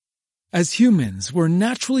As humans, we're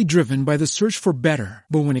naturally driven by the search for better.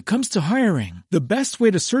 But when it comes to hiring, the best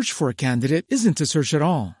way to search for a candidate isn't to search at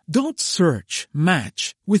all. Don't search,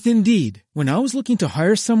 match with Indeed. When I was looking to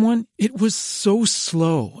hire someone, it was so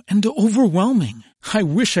slow and overwhelming. I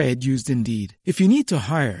wish I had used Indeed. If you need to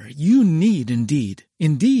hire, you need Indeed.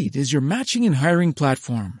 Indeed is your matching and hiring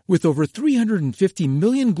platform with over 350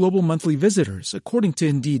 million global monthly visitors, according to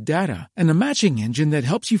Indeed data, and a matching engine that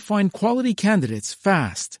helps you find quality candidates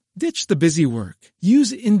fast. Ditch the busy work.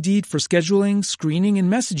 Use Indeed for scheduling, screening,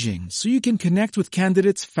 and messaging so you can connect with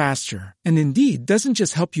candidates faster. And Indeed doesn't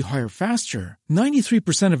just help you hire faster.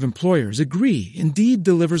 93% of employers agree Indeed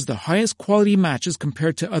delivers the highest quality matches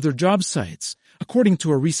compared to other job sites, according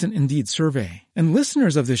to a recent Indeed survey. And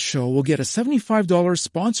listeners of this show will get a $75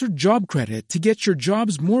 sponsored job credit to get your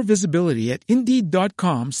jobs more visibility at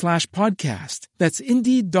Indeed.com/podcast. That's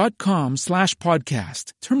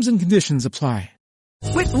Indeed.com/podcast. Terms and conditions apply.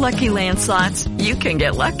 With Lucky Land Slots, you can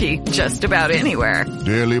get lucky just about anywhere.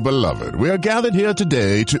 Dearly beloved, we are gathered here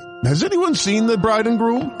today to... Has anyone seen the bride and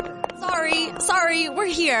groom? Sorry, we're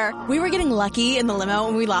here. We were getting lucky in the limo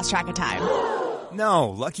and we lost track of time. No,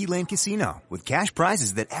 Lucky Land Casino, with cash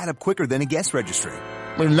prizes that add up quicker than a guest registry.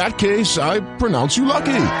 In that case, I pronounce you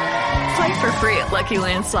lucky. Play for free at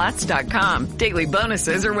LuckyLandSlots.com. Daily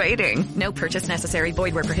bonuses are waiting. No purchase necessary.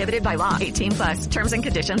 Void where prohibited by law. 18+. Terms and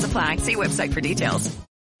conditions apply. See website for details.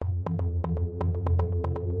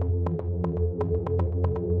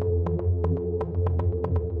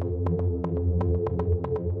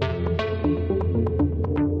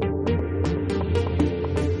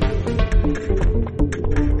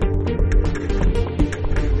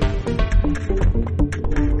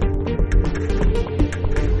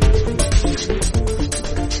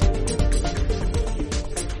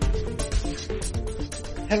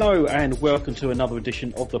 Hello and welcome to another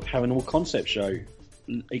edition of the Paranormal Concept Show,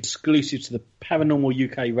 exclusive to the Paranormal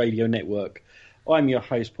UK Radio Network. I'm your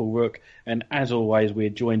host, Paul Rook, and as always, we're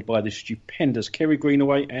joined by the stupendous Kerry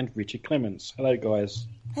Greenaway and Richard Clements. Hello, guys.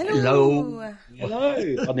 Hello. I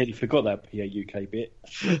nearly forgot that UK bit.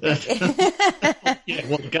 Yeah,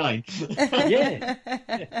 what again? Yeah,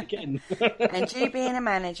 again. And you being a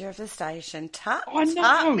manager of the station, tut, I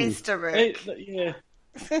know, Mr. Rook. Yeah.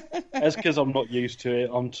 That's because I'm not used to it.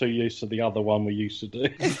 I'm too used to the other one we used to do.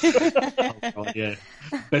 Oh, God, yeah.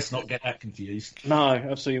 Best not get that confused. No,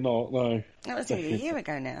 absolutely not. No. That was nearly a year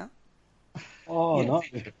ago now. Oh, yeah, no.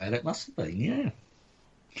 think about it. Must have been, yeah.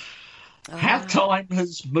 How time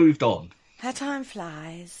has moved on. How time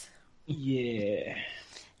flies. Yeah.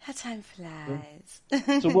 How time flies.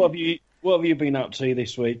 So what have you been up to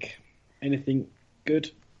this week? Anything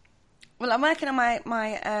good? Well, I'm working on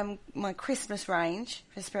my Christmas range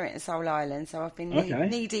for Spirit and Soul Island, so I've been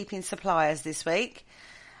knee deep in suppliers this week,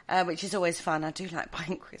 which is always fun. I do like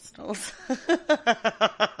buying crystals.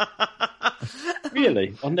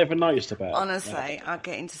 Really? I've never noticed about it. Honestly, I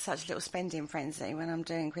get into such a little spending frenzy when I'm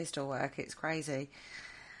doing crystal work. It's crazy.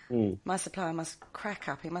 My supplier must crack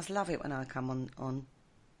up. He must love it when I come on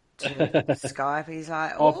to Skype. He's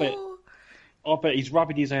like, oh. I bet he's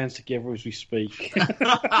rubbing his hands together as we speak.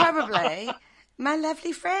 Probably. My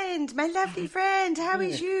lovely friend, how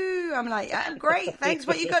is you? I'm like, I'm great, thanks.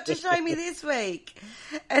 What you got to show me this week?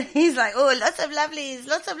 And he's like, oh, lots of lovelies.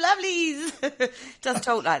 Does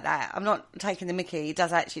talk like that. I'm not taking the mickey. He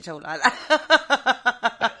does actually talk like that.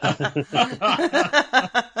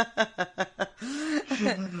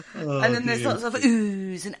 And then there's lots of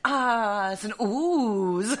oohs and ahs and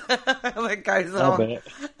oohs that goes on.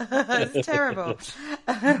 It's terrible.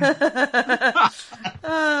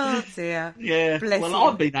 Oh dear. Yeah. Bless well, you.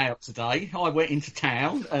 I've been out today. I went into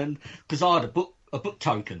town and because I had a book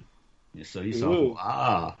token. You see, so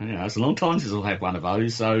I thought, it's a long time since I've had one of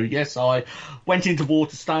those. So yes, I went into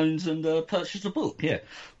Waterstones and purchased a book. Yeah,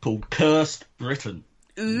 called Cursed Britain.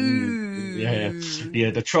 Ooh.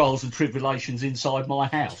 Yeah, the trials and tribulations inside my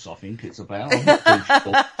house, I think it's about. I'm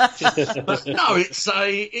not too sure. But no, it's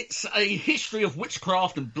a history of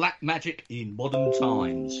witchcraft and black magic in modern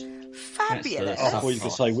times. Fabulous. I thought you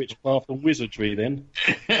could say witchcraft and wizardry then.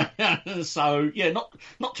 So yeah, not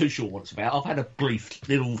too sure what it's about. I've had a brief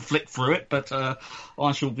little flick through it, but I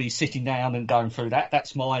shall be sitting down and going through that.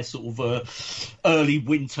 That's my sort of early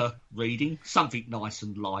winter reading. Something nice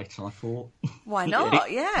and light, I thought. Why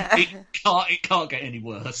not? Yeah. It can't get any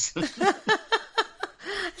worse.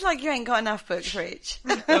 It's like you ain't got enough books, Rich.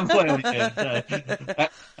 Well, yeah,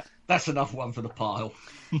 that's enough one for the pile.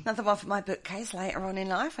 Another one for my bookcase later on in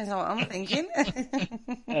life, is what I'm thinking.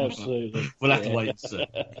 Absolutely. We'll have to wait and see.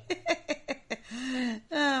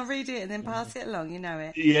 Oh, read it and then pass it along. You know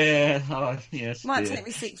it. Yeah, yes. Might take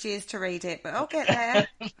me 6 years to read it, but I'll get there.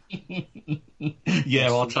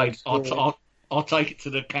 Yeah, I'll take it to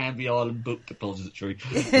the Canvey Island Book Depository.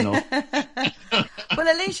 Well,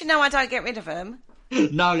 at least you know I don't get rid of them.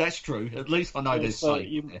 No, that's true. At least I know there's So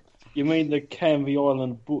safe. you mean the Canvey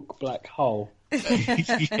Island Book Black Hole?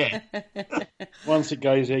 Yeah. Once it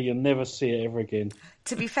goes there, you'll never see it ever again.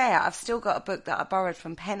 To be fair, I've still got a book that I borrowed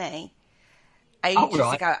from Penny ages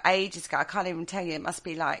ago. I can't even tell you. It must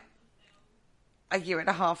be like a year and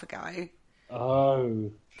a half ago.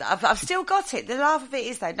 Oh. I've still got it. The laugh of it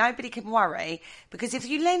is, though, nobody can worry, because if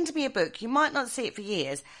you lend me a book, you might not see it for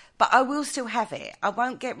years, but I will still have it. I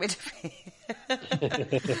won't get rid of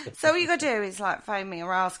it. So all you got to do is like phone me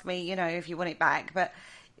or ask me, you know, if you want it back. But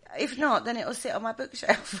if not, then it'll sit on my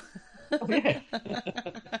bookshelf. Oh, yeah.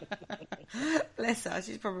 Bless her.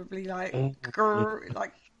 She's probably like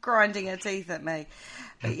grinding her teeth at me.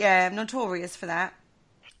 But yeah, I'm notorious for that.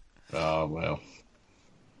 Oh, well.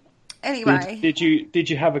 Anyway. Did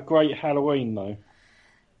you have a great Halloween, though?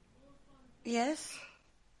 Yes.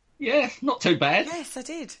 Yeah, not too bad. Yes, I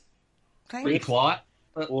did. Pretty quiet.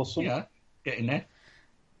 But, awesome. Yeah, getting there.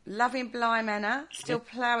 Loving Bly Manor. Still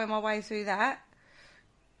ploughing my way through that.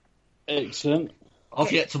 Excellent.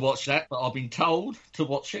 I've yet to watch that, but I've been told to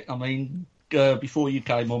watch it. I mean, before you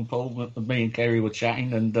came on, Paul, me and Kerry were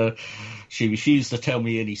chatting, and she refused to tell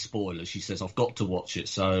me any spoilers. She says, I've got to watch it.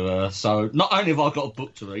 So not only have I got a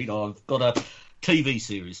book to read, I've got a TV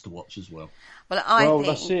series to watch as well. Well,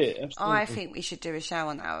 that's it. Absolutely. I think we should do a show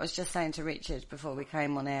on that. I was just saying to Richard before we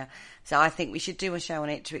came on air. So I think we should do a show on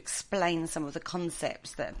it to explain some of the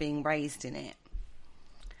concepts that are being raised in it.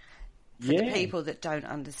 For the people that don't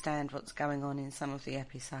understand what's going on in some of the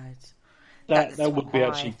episodes. That would be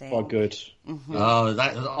actually quite good. Mm-hmm. Oh,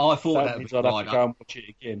 I thought that would be I'd have right to go up. and watch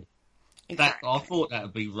it again. Exactly. I thought that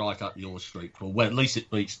would be right up your street, Paul. Well, at least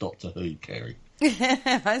it beats Doctor Who, Kerry.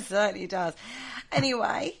 It certainly does.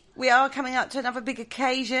 Anyway, we are coming up to another big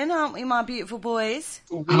occasion, aren't we, my beautiful boys?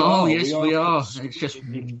 Yes, we are. It's just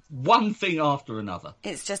one thing after another.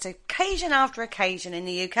 It's just occasion after occasion in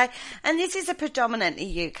the UK. And this is a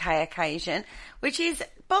predominantly UK occasion, which is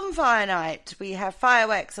bonfire night. We have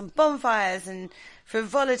fireworks and bonfires and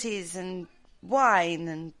frivolities and wine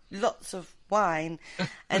and lots of wine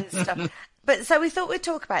and stuff. But so we thought we'd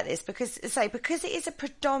talk about this because it is it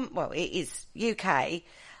is UK,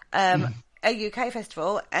 a UK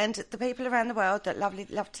festival, and the people around the world that love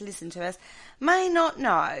to listen to us may not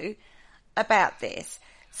know about this.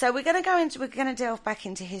 So we're going to delve back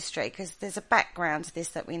into history because there's a background to this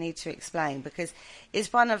that we need to explain because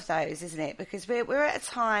it's one of those, isn't it? Because we're at a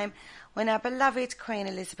time when our beloved Queen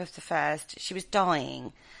Elizabeth I, she was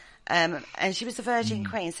dying, and she was the Virgin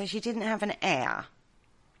Queen, so she didn't have an heir.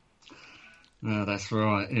 No, that's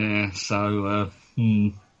right, yeah. So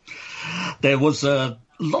there was a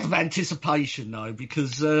lot of anticipation, though,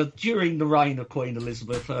 because during the reign of Queen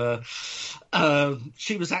Elizabeth,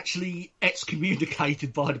 she was actually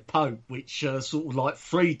excommunicated by the Pope, which sort of like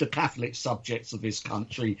freed the Catholic subjects of this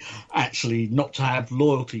country actually not to have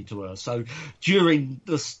loyalty to her. So during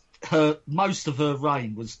most of her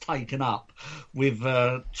reign was taken up with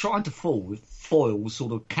trying to foil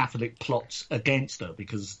sort of Catholic plots against her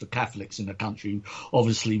because the Catholics in the country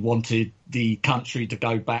obviously wanted the country to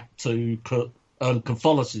go back to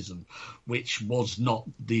Catholicism, which was not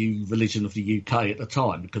the religion of the UK at the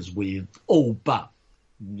time because we had all but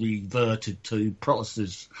reverted to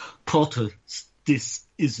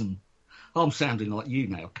Protestantism. I'm sounding like you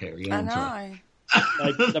now, Kerry, aren't I?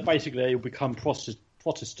 They basically will become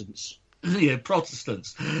Protestants. Yeah,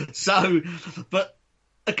 Protestants. So, but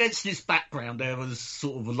against this background, there was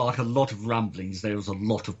sort of like a lot of rumblings. There was a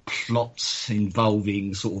lot of plots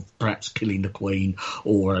involving sort of perhaps killing the Queen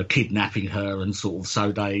or kidnapping her, and sort of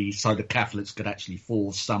so the Catholics could actually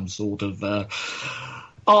force some sort of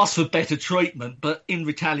ask for better treatment. But in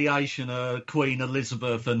retaliation, Queen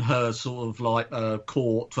Elizabeth and her sort of like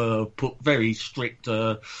court put very strict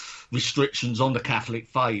restrictions on the Catholic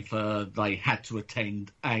faith. They had to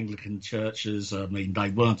attend Anglican churches. I mean,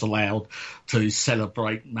 they weren't allowed to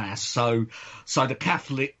celebrate Mass. So the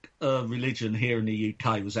Catholic religion here in the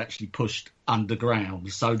UK was actually pushed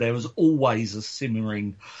underground. So there was always a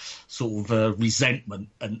simmering sort of resentment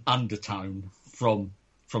and undertone from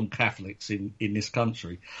Catholics in this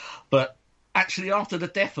country. But actually, after the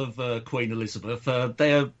death of Queen Elizabeth,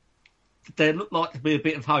 there looked like to be a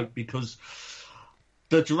bit of hope because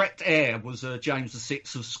the direct heir was James VI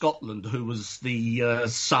of Scotland, who was the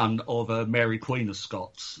son of Mary Queen of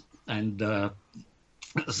Scots. And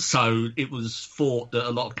so it was thought that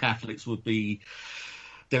a lot of Catholics would be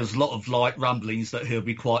there's a lot of like rumblings that he'll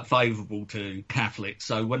be quite favourable to Catholics.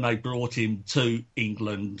 So when they brought him to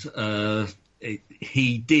England,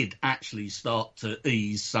 he did actually start to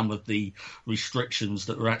ease some of the restrictions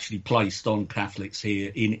that were actually placed on Catholics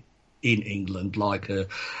here in England. Like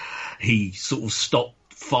he sort of stopped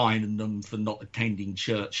fining them for not attending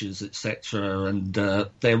churches, etc. And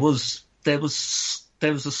there was a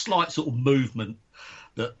slight sort of movement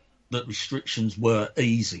that restrictions were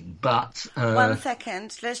easing. But 1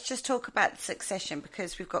 second, let's just talk about the succession,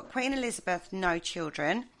 because we've got Queen Elizabeth, no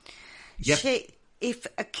children. Yep. If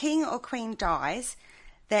a king or queen dies,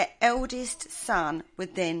 their eldest son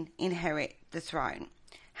would then inherit the throne.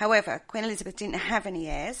 However, Queen Elizabeth didn't have any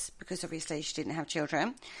heirs, because obviously she didn't have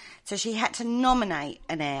children, so she had to nominate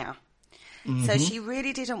an heir. Mm-hmm. So she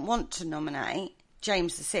really didn't want to nominate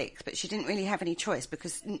James VI, but she didn't really have any choice,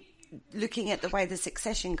 because looking at the way the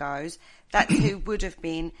succession goes, that's who would have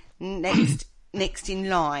been next in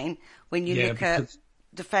line when you look at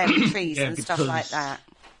the family trees and stuff like that.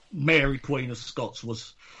 Mary, Queen of Scots,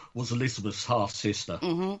 was Elizabeth's half-sister.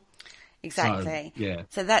 Mm-hmm. Exactly.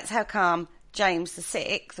 So that's how come James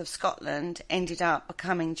VI of Scotland ended up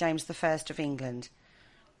becoming James I of England.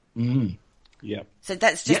 Mm. Yeah. So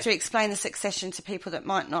that's just to explain the succession to people that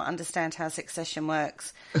might not understand how succession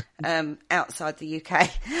works outside the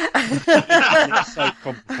UK. It's so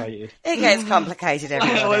complicated. It gets complicated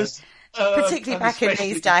everywhere. Particularly back in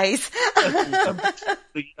these days.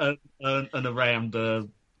 and around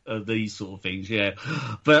these sort of things,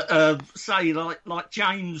 But say like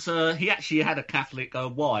James, he actually had a Catholic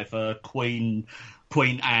wife, Queen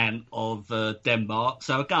Anne of Denmark.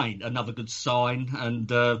 So again, another good sign. And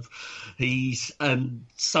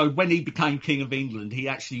so when he became King of England, he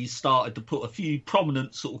actually started to put a few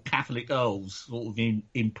prominent sort of Catholic earls sort of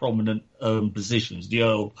in prominent positions. The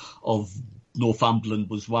Earl of Northumberland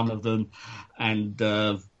was one of them, and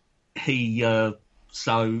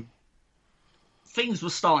so things were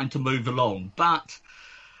starting to move along. But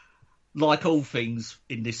like all things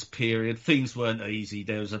in this period, things weren't easy.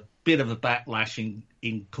 There was a bit of a backlash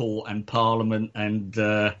in court and Parliament,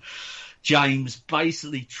 and James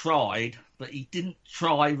basically tried, but he didn't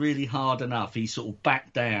try really hard enough. He sort of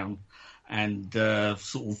backed down, and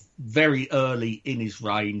sort of very early in his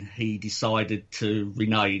reign, he decided to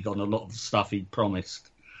renege on a lot of the stuff he'd promised.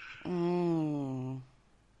 So in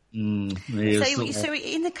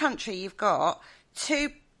the country, you've got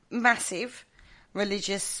two massive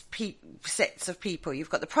religious sets of people. You've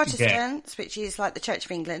got the Protestants, which is like the Church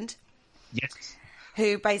of England. Yes.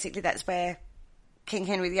 Who basically, that's where King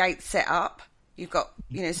Henry VIII set up. You've got,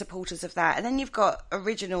 supporters of that. And then you've got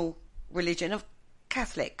original religion of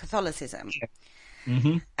Catholicism. Yeah.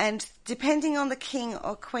 Mm-hmm. And depending on the king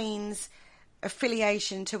or queen's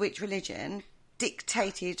affiliation to which religion,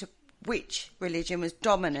 dictated which religion was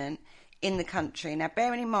dominant in the country. Now,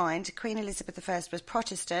 bearing in mind, Queen Elizabeth I was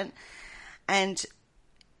Protestant, and,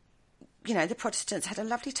 the Protestants had a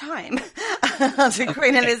lovely time under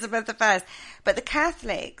Queen Elizabeth I. But the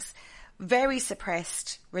Catholics, very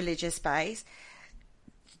suppressed religious base.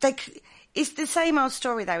 It's the same old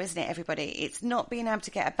story, though, isn't it, everybody? It's not being able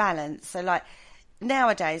to get a balance. So, like,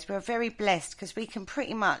 nowadays, we're very blessed because we can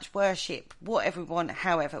pretty much worship whatever we want,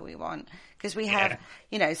 however we want. Because we have,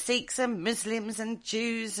 Sikhs and Muslims and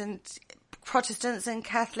Jews and Protestants and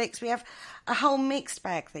Catholics. We have a whole mixed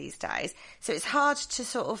bag these days. So it's hard to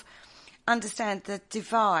sort of understand the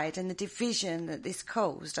divide and the division that this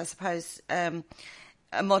caused. I suppose a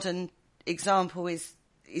modern example is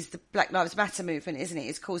the Black Lives Matter movement, isn't it?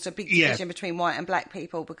 It's caused a big division between white and black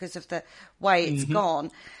people because of the way it's gone.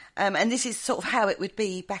 And this is sort of how it would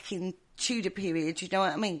be back in Tudor period. You know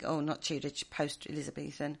what I mean? Oh, not Tudor,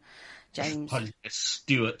 post-Elizabethan. James.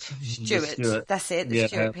 Stuart. That's it, the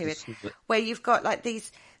Stuart period. Where you've got like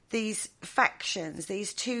these factions,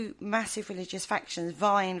 these two massive religious factions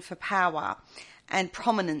vying for power and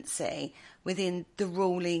prominency within the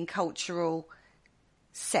ruling cultural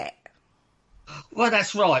set. Well,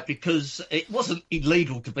 that's right, because it wasn't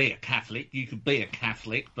illegal to be a Catholic. You could be a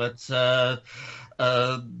Catholic, but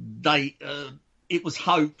it was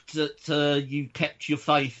hoped that you kept your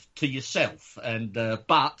faith to yourself. And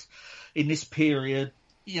but in this period,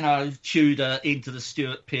 Tudor into the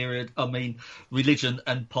Stuart period, I mean, religion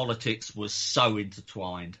and politics was so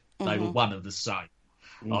intertwined. They were one of the same.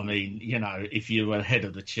 I mean, if you were head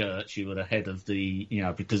of the church, you were the head of the,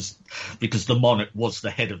 because the monarch was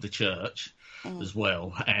the head of the church as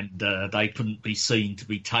well, and they couldn't be seen to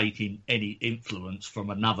be taking any influence from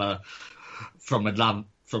another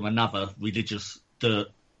religious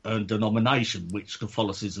denomination, which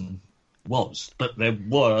Catholicism was. But there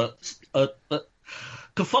were,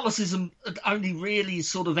 Catholicism had only really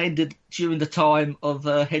sort of ended during the time of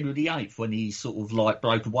Henry VIII, when he sort of like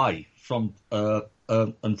broke away from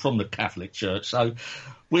the Catholic Church. So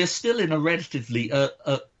we're still in a relatively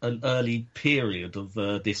an early period of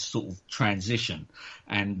this sort of transition,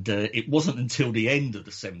 and it wasn't until the end of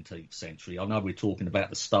the 17th century. I know we're talking about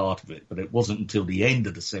the start of it, but it wasn't until the end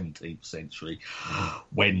of the 17th century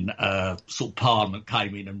when sort of Parliament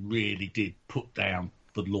came in and really did put down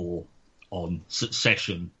the law on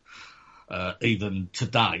succession. Even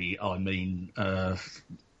today, I mean, a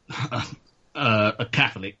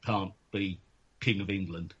Catholic can't be King of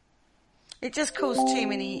England. It just caused too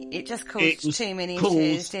many. It just caused too many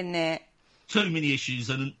issues, didn't it? Too many issues,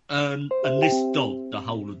 and this dogged the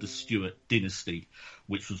whole of the Stuart dynasty,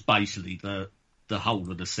 which was basically the whole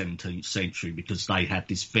of the 17th century, because they had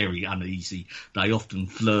this very uneasy. They often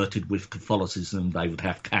flirted with Catholicism. They would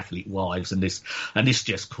have Catholic wives, and this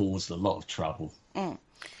just caused a lot of trouble. Mm.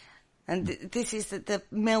 And this is the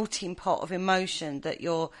melting pot of emotion that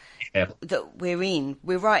that we're in.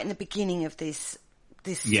 We're right in the beginning of this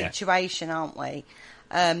situation, aren't we?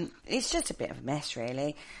 It's just a bit of a mess,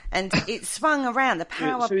 really, and it swung around the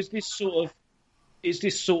power. So is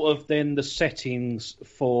this sort of then the settings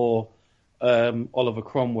for Oliver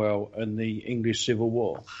Cromwell and the English Civil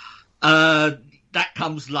War? That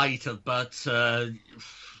comes later, but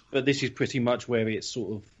this is pretty much where it's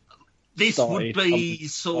sort of. This would be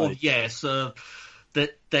sort of, yes,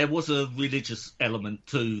 that there was a religious element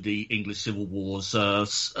to the English Civil Wars,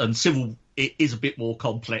 and it is a bit more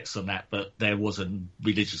complex than that, but there was a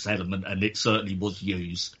religious element, and it certainly was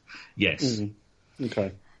used, yes. Mm-hmm.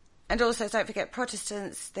 Okay. And also, don't forget,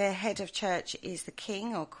 Protestants, their head of church is the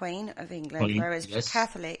King or Queen of England, whereas for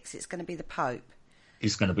Catholics, it's going to be the Pope.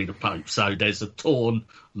 It's going to be the Pope, so there's a torn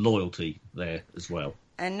loyalty there as well.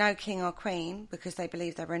 And no king or queen, because they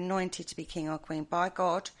believe they were anointed to be king or queen by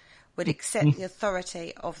God, would accept the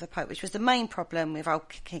authority of the Pope, which was the main problem with old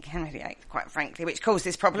King Henry VIII, quite frankly, which caused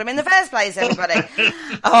this problem in the first place, everybody.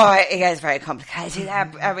 It gets very complicated,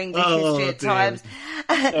 our English history at times.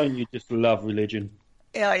 Don't you just love religion?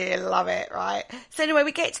 Oh, you love it, right? So anyway,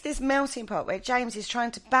 we get to this melting pot where James is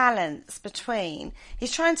trying to balance between...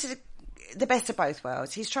 He's trying to... the best of both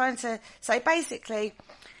worlds. He's trying to say, basically...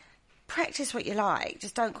 practice what you like,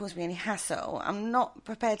 just don't cause me any hassle. I'm not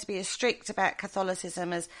prepared to be as strict about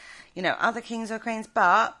Catholicism as, other kings or queens,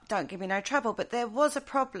 but don't give me no trouble. But there was a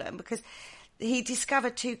problem because he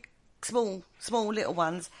discovered two small little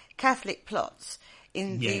ones, Catholic plots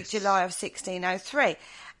in the July of 1603.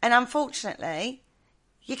 And unfortunately,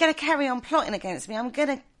 you're going to carry on plotting against me. I'm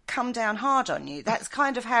going to come down hard on you. That's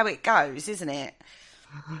kind of how it goes, isn't it?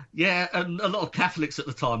 Yeah, and a lot of Catholics at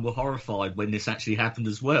the time were horrified when this actually happened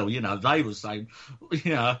as well. They were saying,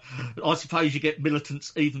 I suppose you get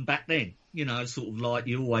militants even back then. Sort of like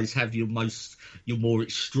you always have your more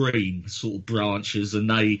extreme sort of branches,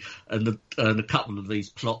 and a couple of these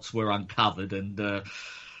plots were uncovered, and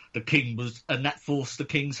the king and that forced the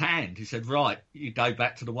king's hand. He said, "Right, you go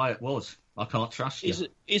back to the way it was. I can't trust you."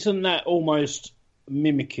 Isn't that almost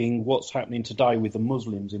mimicking what's happening today with the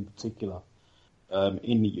Muslims in particular?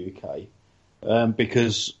 In the UK,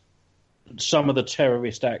 because some of the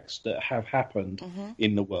terrorist acts that have happened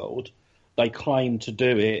in the world, they claim to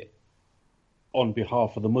do it on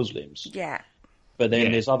behalf of the Muslims. Yeah. But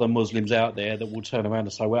then there's other Muslims out there that will turn around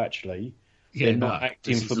and say, well, actually, they're not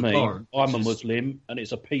acting for me. I'm a Muslim, and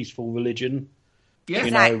it's a peaceful religion. Yeah.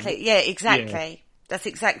 Exactly. Yeah, exactly. Yeah. That's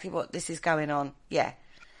exactly what this is going on. Yeah.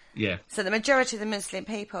 Yeah. So the majority of the Muslim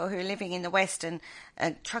people who are living in the West and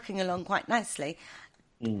trucking along quite nicely,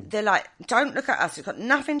 they're like, don't look at us. It's got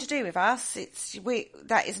nothing to do with us.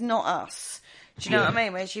 That is not us. Do you know what I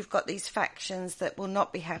mean? Whereas you've got these factions that will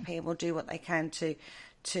not be happy and will do what they can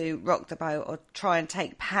to rock the boat or try and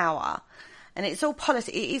take power. And it's all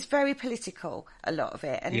politics. It is very political, a lot of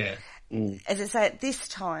it. And as I say, at this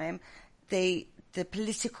time, the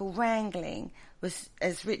political wrangling was,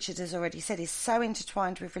 as Richard has already said, is so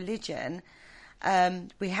intertwined with religion.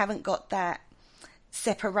 We haven't got that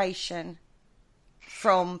separation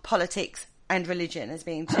from politics and religion as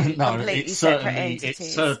being two completely separate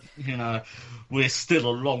entities. We're still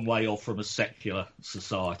a long way off from a secular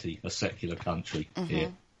society, a secular country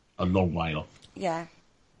here. A long way off. Yeah.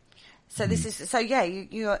 So this is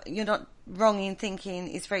you're not wrong in thinking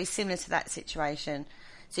it's very similar to that situation.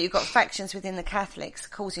 So you've got factions within the Catholics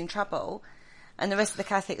causing trouble, and the rest of the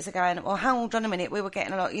Catholics are going, well, hold on a minute, we were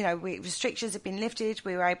getting a lot, restrictions have been lifted,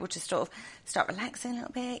 we were able to sort of start relaxing a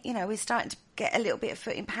little bit, we're starting to get a little bit of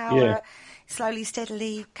foot in power, slowly,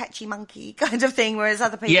 steadily, catchy monkey kind of thing, whereas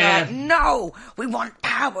other people are like, no, we want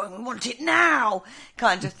power. power and we want it now,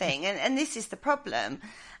 kind of thing. And this is the problem.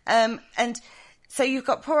 And so you've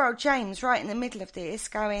got poor old James right in the middle of this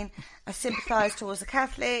going, I sympathise towards the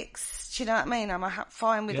Catholics. Do you know what I mean? I'm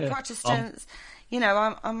fine with the Protestants.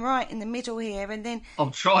 I'm right in the middle here. And then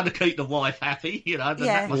I'm trying to keep the wife happy, but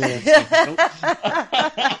yeah. that must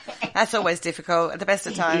That's always difficult at the best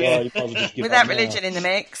of times. Yeah, you probably just give Without up religion in the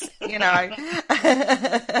mix,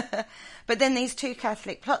 But then these two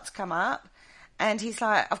Catholic plots come up, and he's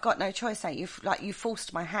like, I've got no choice, you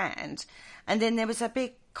forced my hand. And then there was a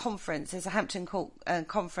big conference, there's a Hampton Court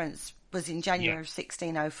conference, was in January of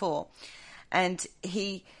 1604. And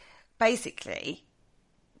he basically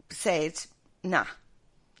said, nah,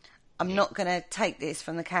 I'm not going to take this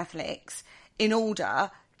from the Catholics in order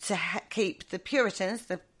to keep the Puritans,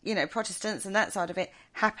 the Protestants and that side of it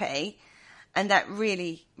happy. And that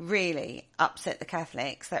really, really upset the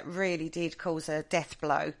Catholics. That really did cause a death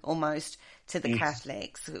blow almost to the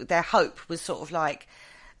Catholics. Their hope was sort of like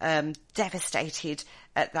devastated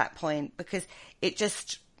at that point, because it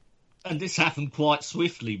just... And this happened quite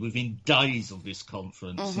swiftly within days of this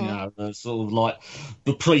conference. Sort of like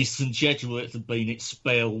the priests and Jesuits had been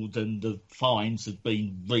expelled, and the fines had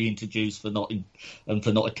been reintroduced for not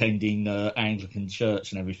attending Anglican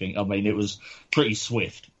church and everything. I mean, it was pretty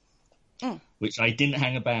swift, which they didn't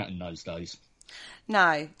hang about in those days.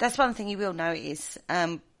 No, that's one thing you will notice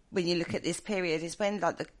when you look at this period, is when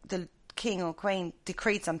like the king or queen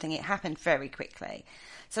decreed something, it happened very quickly.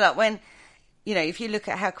 So like when... if you look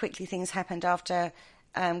at how quickly things happened after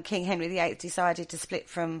King Henry VIII decided to split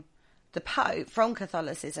from the Pope, from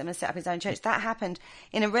Catholicism, and set up his own church, that happened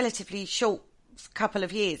in a relatively short couple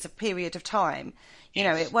of years, a period of time.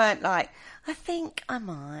 It weren't like, I think I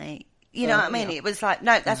might. You know what I mean? Yeah. It was like,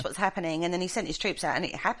 no, that's what's happening. And then he sent his troops out and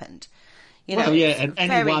it happened. And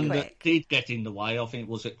anyone that did get in the way, I think,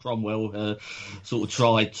 was that Cromwell sort of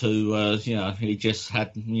tried to, he just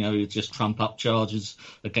had, just trump up charges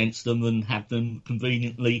against them and have them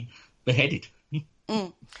conveniently beheaded.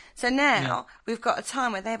 So now we've got a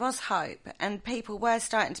time where there was hope and people were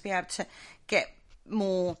starting to be able to get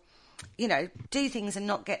more, do things and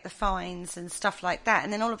not get the fines and stuff like that.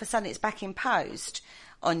 And then all of a sudden it's back imposed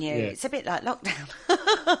on you. Yeah. It's a bit like lockdown.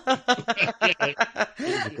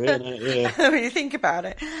 When you think about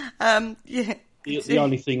it. The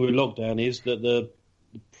only thing with lockdown is that the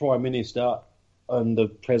Prime Minister and the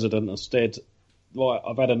President have said, right,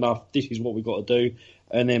 I've had enough, this is what we've got to do.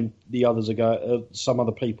 And then the others some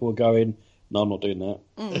other people are going, no, I'm not doing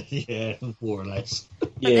that. Yeah, more or less.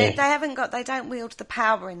 But they don't wield the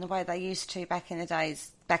power in the way they used to back in these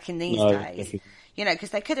days. Definitely.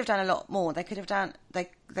 Because they could have done a lot more. They could have done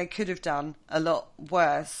a lot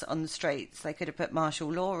worse on the streets. They could have put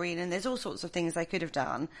martial law in, and there's all sorts of things they could have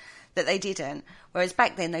done that they didn't. Whereas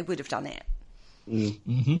back then they would have done it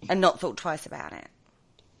and not thought twice about it.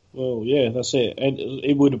 Well, yeah, that's it. And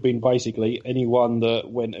it would have been basically anyone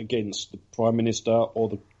that went against the Prime Minister or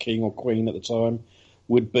the King or Queen at the time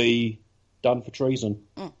would be done for treason.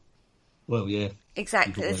 Well, yeah.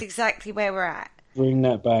 Exactly. That's exactly where we're at. Bring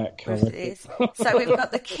that back. So we've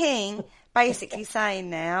got the King basically saying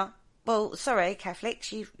now, well, sorry,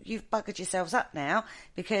 Catholics, you've buggered yourselves up now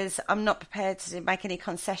because I'm not prepared to make any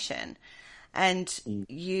concession, and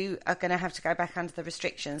you are going to have to go back under the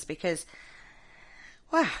restrictions because,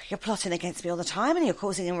 well, you're plotting against me all the time and you're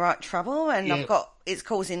causing right trouble, and it's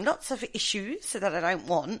causing lots of issues that I don't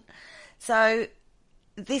want. So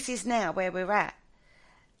this is now where we're at,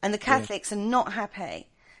 and the Catholics are not happy.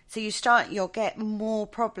 So you'll get more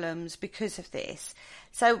problems because of this.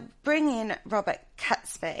 So bring in Robert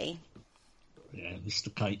Catesby. Yeah, Mr.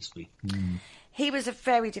 Catesby. He was a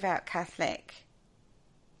very devout Catholic.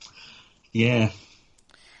 Yeah.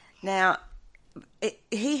 Now,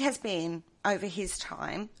 he has been, over his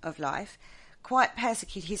time of life, quite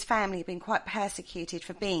persecuted. His family have been quite persecuted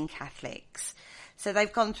for being Catholics. So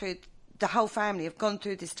the whole family have gone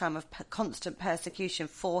through this time of constant persecution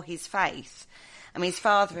for his faith. I mean, his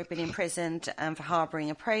father had been imprisoned for harbouring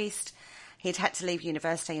a priest. He'd had to leave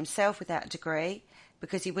university himself without a degree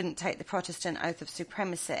because he wouldn't take the Protestant oath of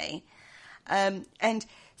supremacy. And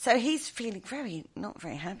so he's feeling not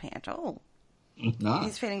very happy at all. No.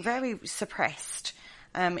 He's feeling very suppressed,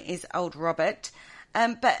 is old Robert.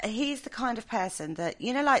 But he's the kind of person that,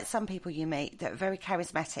 like some people you meet that are very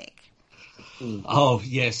charismatic. Oh,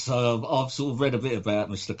 yes. I've sort of read a bit about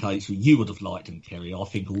Mr. Catesby. You would have liked him, Kerry. I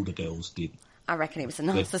think all the girls did. I reckon he was a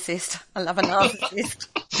narcissist. I love a narcissist.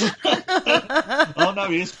 Oh, no,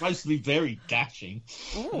 he is supposed to be very dashing.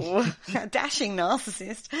 Ooh, a dashing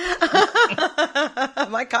narcissist.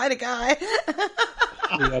 My kind of guy.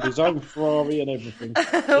 He had his own Ferrari and everything.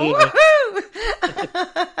 Woohoo!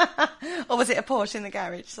 Or was it a Porsche in the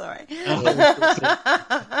garage? Sorry.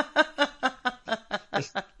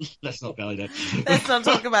 Let's not go there. Let's not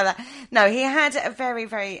talk about that. No, he had a very,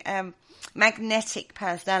 very magnetic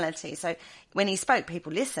personality. So when he spoke,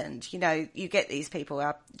 people listened. You know, you get these people,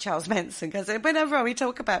 Charles Manson goes, whenever we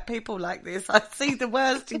talk about people like this, I see the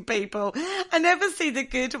worst in people. I never see the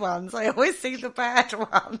good ones. I always see the bad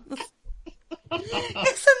ones. Isn't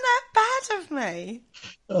that bad of me?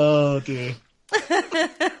 Oh, dear.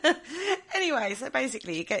 Anyway, so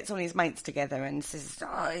basically he gets all his mates together and says,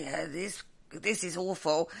 oh, yeah, this is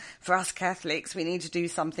awful for us Catholics. We need to do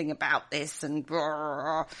something about this, and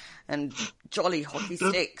jolly hockey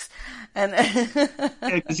sticks. And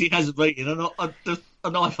because he has a meeting,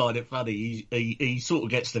 and I find it funny. He sort of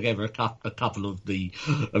gets together a couple of the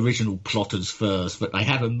original plotters first, but they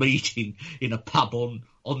have a meeting in a pub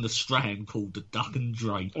on the Strand called the Duck and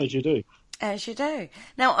Drake. As you do. As you do.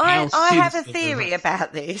 Now, I have a theory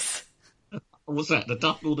about this. What's that, the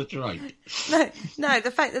Duck or the Drake? No,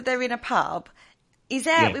 the fact that they're in a pub, he's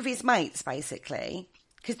out with his mates, basically.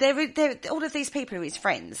 Because they're all of these people are his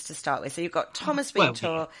friends to start with. So you've got Thomas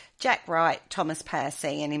Wintour, Jack Wright, Thomas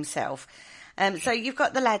Percy and himself. So you've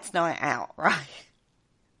got the lads' night out, right?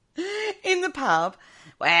 In the pub.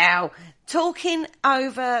 Wow. Talking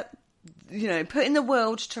over, putting the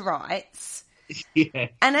world to rights. Yeah.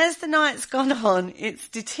 And as the night's gone on, it's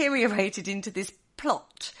deteriorated into this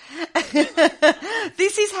plot.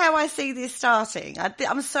 This is how I see this starting.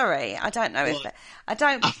 I'm sorry, I don't know I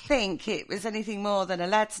don't think it was anything more than a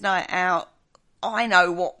lads' night out. I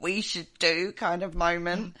know what we should do kind of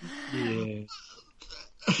moment. Yeah.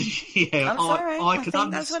 Yeah, I'm sorry. I can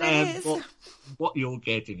think that's understand what it is. what you're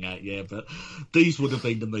getting at, yeah, but these would have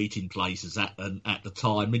been the meeting places at the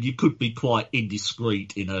time, and you could be quite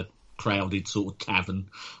indiscreet in a crowded sort of tavern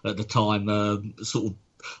at the time. Sort of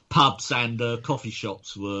pubs and coffee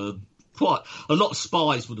shops were quite a lot of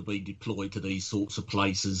spies would have been deployed to these sorts of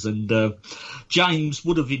places, and James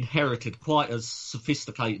would have inherited quite a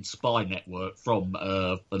sophisticated spy network from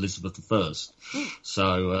Elizabeth I.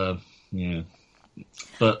 So yeah,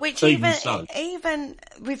 but which even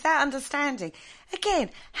with that understanding, again,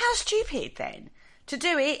 how stupid then to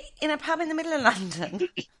do it in a pub in the middle of London.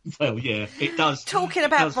 Well, yeah, it does. Talking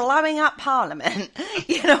about blowing up Parliament,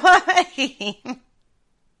 you know what I mean?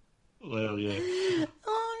 Well, yeah.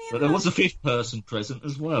 But there was a fifth person present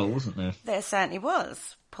as well, wasn't there? There certainly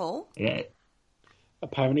was, Paul. Yeah.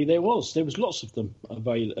 Apparently there was. There was lots of them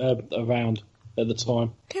around at the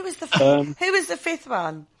time. Who was the fifth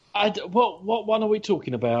one? What one are we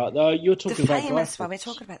talking about? You're talking about the famous one. We're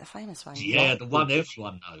talking about the famous one. Yeah, the one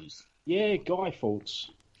everyone knows. Yeah, Guy Fawkes.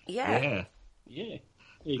 Yeah.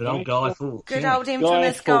 Good old Guy Fawkes. Good old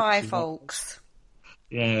infamous Guy Fawkes.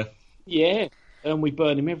 Yeah. Yeah, and we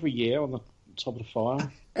burn him every year on the top of the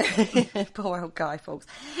fire. Poor old Guy Fawkes.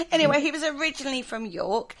 Anyway, he was originally from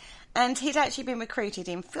York, and he'd actually been recruited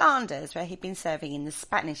in Flanders, where he'd been serving in the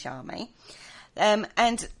Spanish army.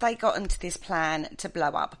 And they got into this plan to blow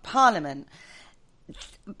up Parliament.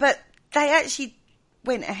 But they actually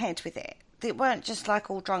went ahead with it. It weren't just like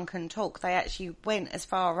all drunken talk. They actually went as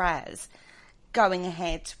far as going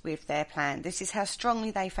ahead with their plan. This is how strongly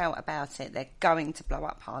they felt about it. They're going to blow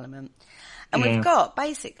up Parliament. And we've got,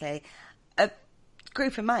 basically, a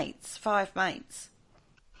group of mates, 5 mates,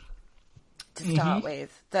 to start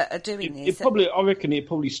with, that are doing this. I reckon it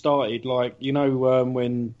probably started like,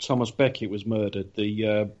 when Thomas Becket was murdered,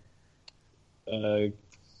 the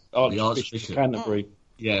Archbishop of Canterbury.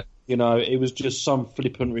 Yeah. It was just some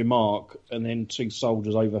flippant remark, and then 2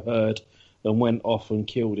 soldiers overheard and went off and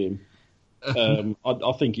killed him.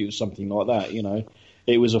 I think it was something like that,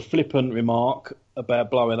 It was a flippant remark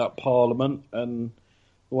about blowing up Parliament, and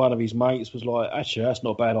one of his mates was like, actually, that's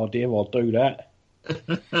not a bad idea, I'll do that.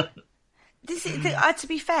 This is, to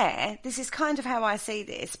be fair, this is kind of how I see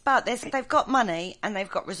this, but they've got money and they've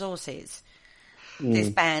got resources, this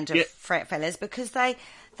band of fret fellas, because they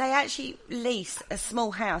actually lease a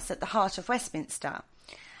small house at the heart of Westminster,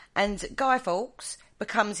 and Guy Fawkes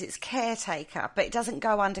becomes its caretaker, but it doesn't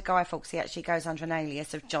go under Guy Fawkes, he actually goes under an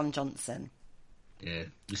alias of John Johnson. Yeah,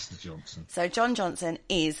 Mr. Johnson. So John Johnson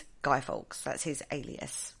is Guy Fawkes, that's his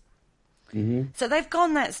alias. Mm-hmm. So they've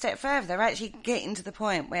gone that step further. They're actually getting to the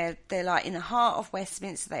point where they're like in the heart of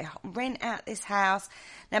Westminster. They rent out this house.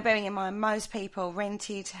 Now, bearing in mind, most people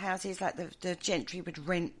rented houses, like the gentry would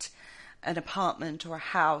rent an apartment or a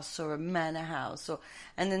house or a manor house,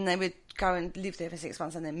 and then they would go and live there for 6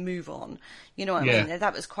 months and then move on. You know what I mean?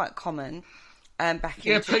 That was quite common. back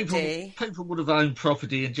in the day. People would have owned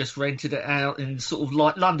property and just rented it out, and sort of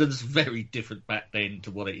like London's very different back then to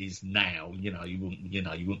what it is now. You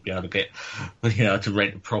wouldn't be able to get, to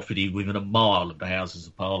rent a property within a mile of the Houses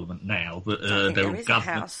of Parliament now. But there is a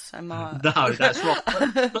house a mile. No, that's right.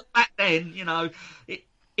 But back then,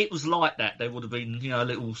 it was like that. There would have been,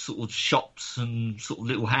 little sort of shops and sort of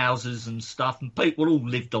little houses and stuff, and people all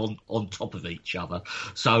lived on top of each other.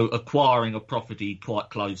 So acquiring a property quite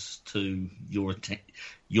close to your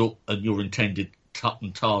intended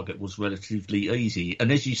target was relatively easy.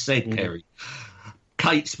 And as you said, Kerry,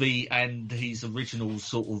 Catesby and his original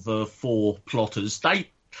sort of 4 plotters, they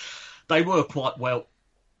were quite well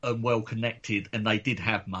connected, and they did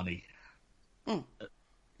have money.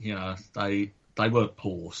 They weren't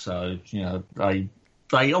poor, so they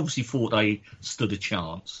obviously thought they stood a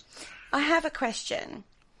chance. I have a question.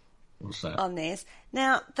 What's that? On this.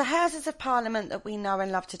 Now, the Houses of Parliament that we know and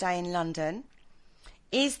love today in London,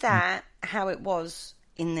 is that how it was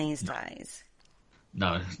in these days?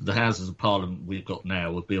 No, the Houses of Parliament we've got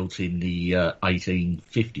now were built in the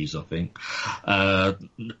 1850s, I think.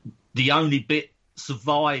 The only bit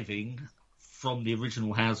surviving from the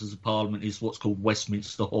original Houses of Parliament is what's called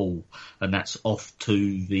Westminster Hall, and that's off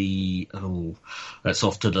to the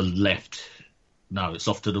left. No, it's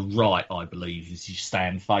off to the right, I believe, as you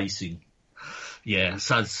stand facing. Yeah,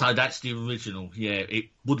 so that's the original. Yeah, it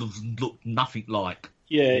would have looked nothing like.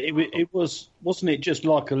 Yeah, it wasn't it just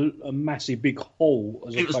like a massive big hall?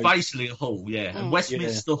 It was basically a hall, yeah. And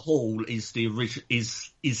Westminster Hall is the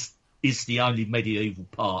is the only medieval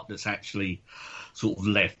part that's actually sort of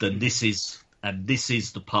left, and this is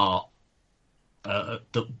the part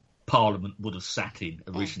that Parliament would have sat in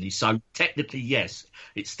originally. So technically, yes,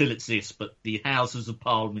 it still exists, but the Houses of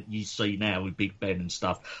Parliament you see now with Big Ben and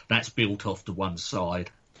stuff, that's built off to one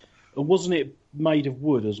side. And wasn't it made of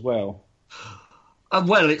wood as well?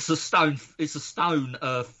 Well, it's a stone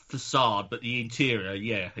facade, but the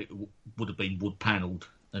interior, it would have been wood panelled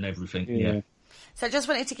and everything. Yeah. So I just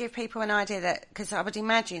wanted to give people an idea that, because I would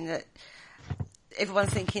imagine that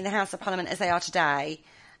everyone's thinking the House of Parliament as they are today,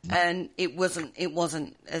 and it wasn't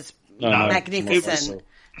as magnificent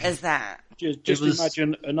as that. Just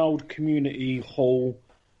imagine an old community hall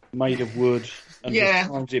made of wood and just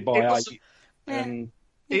times it by 8. And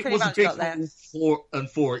it was a big hall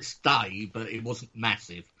for its day, but it wasn't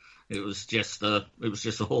massive. It was just a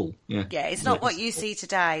hall. Yeah. Yeah, it's not what you see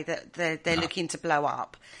today that they're looking to blow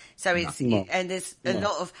up. So and there's a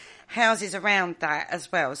lot of houses around that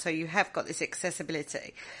as well. So you have got this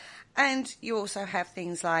accessibility, and you also have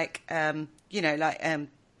things like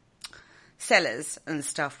cellars and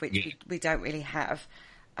stuff, which we don't really have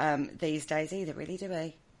these days either, really, do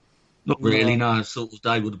we? Not really, no. Sort of,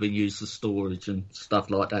 they would have been used for storage and stuff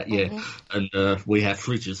like that, And we have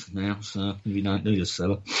fridges now, so we don't need a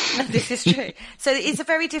cellar. This is true. So it's a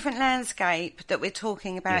very different landscape that we're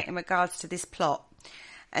talking about in regards to this plot.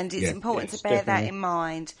 And it's important to bear that in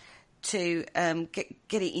mind to get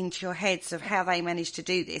it into your heads of how they managed to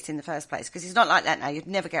do this in the first place. Because it's not like that now. You'd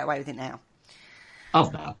never get away with it now. Oh,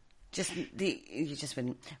 no. You just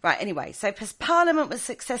wouldn't. Right, anyway, so Parliament was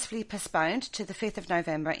successfully postponed to the 5th of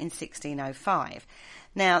November in 1605.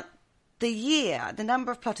 Now, the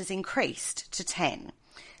number of plotters increased to 10.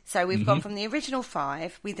 So we've gone from the original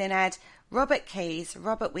 5. We then add Robert Keyes,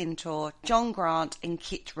 Robert Wintour, John Grant and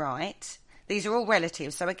Kit Wright. These are all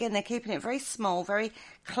relatives. So again, they're keeping it very small, very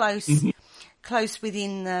close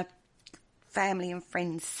within the family and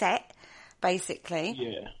friends set, basically.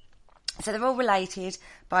 Yeah. So they're all related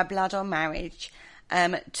by blood or marriage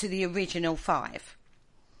to the original 5.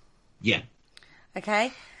 Yeah.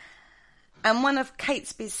 Okay. And one of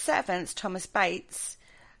Catesby's servants, Thomas Bates,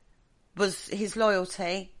 his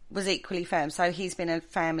loyalty was equally firm. So he's been a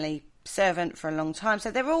family servant for a long time.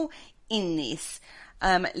 So they're all in this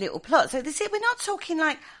little plot. So we're not talking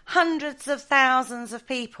like hundreds of thousands of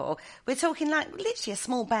people. We're talking like literally a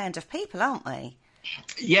small band of people, aren't we?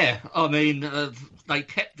 Yeah, I mean, they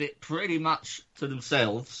kept it pretty much to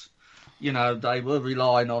themselves. You know, they were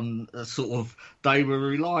relying on a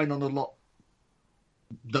lot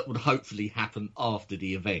that would hopefully happen after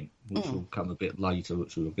the event, which will come a bit later,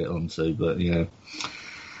 which we'll get onto. But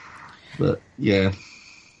yeah.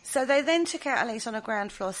 So they then took out a lease on a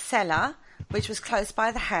ground floor cellar, which was close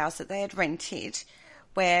by the house that they had rented,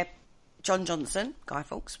 where John Johnson, Guy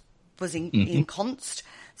Fawkes, was ensconced.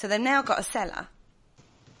 So they've now got a cellar.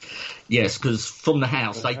 Yes, because from the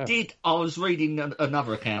house, I was reading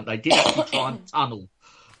another account, they did actually try and tunnel,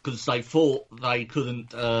 because they thought they couldn't,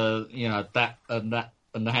 that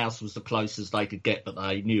and the house was the closest they could get, but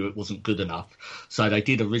they knew it wasn't good enough. So they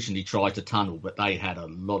did originally try to tunnel, but they had a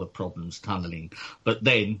lot of problems tunnelling. But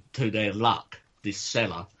then, to their luck, this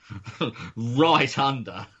cellar, right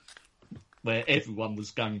under where everyone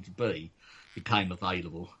was going to be, became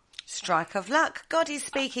available. Strike of luck. God is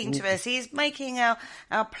speaking to us. He's making our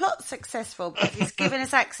plot successful because he's given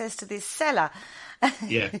us access to this cellar.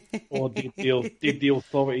 Yeah. Or did the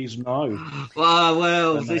authorities know?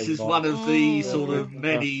 Well, this is one of the sort of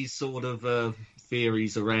many sort of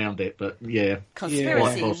theories around it, but yeah.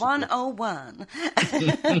 Conspiracy 101.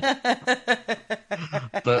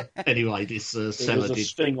 But anyway, this cellar did a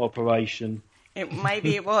sting operation.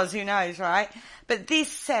 Maybe it was, who knows, right? But this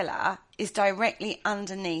cellar is directly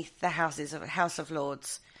underneath the House of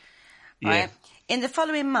Lords, right? Yeah. In the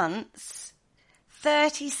following months,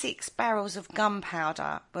 36 barrels of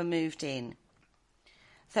gunpowder were moved in.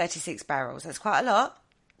 36 barrels, that's quite a lot.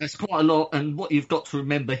 That's quite a lot, and what you've got to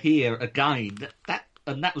remember here, again,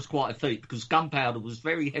 that was quite a feat, because gunpowder was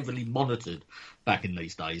very heavily monitored back in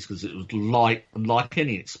these days, because it was like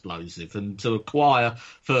any explosive, and to acquire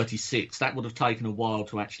 36, that would have taken a while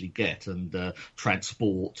to actually get and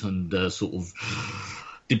transport and sort of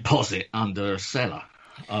deposit under a cellar.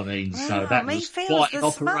 I mean, so that was quite an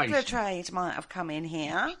operation. The smuggler trade might have come in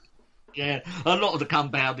here. Yeah, a lot of the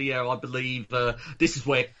gunpowder, I believe, this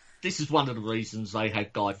is one of the reasons they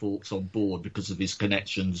had Guy Fawkes on board, because of his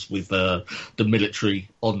connections with the military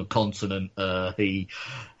on the continent.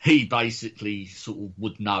 He basically sort of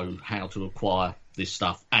would know how to acquire this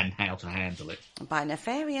stuff and how to handle it. By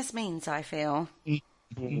nefarious means, I feel.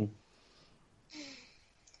 Mm-hmm.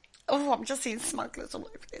 Oh, I'm just seeing smugglers all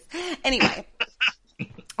over this. Anyway.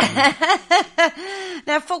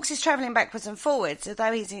 Now, Fawkes is travelling backwards and forwards.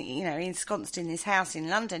 Although he's, ensconced in his house in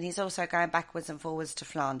London, he's also going backwards and forwards to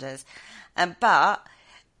Flanders. But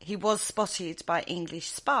he was spotted by English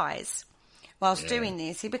spies whilst doing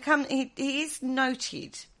this. He is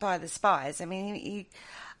noted by the spies. I mean,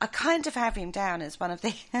 I kind of have him down as one of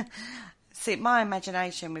the... See, my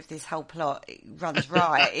imagination with this whole plot runs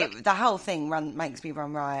riot. The whole thing makes me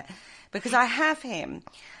run riot. Because I have him...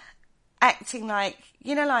 acting like,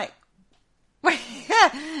 like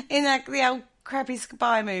in the old crappy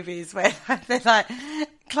spy movies where they're like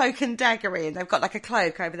cloak and daggery and they've got like a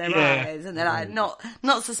cloak over their eyes and they're like not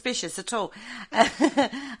suspicious at all.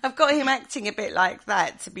 I've got him acting a bit like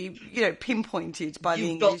that to be, pinpointed by the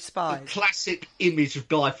English spies. The classic image of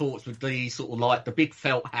Guy Fawkes with the sort of like the big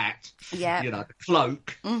felt hat, the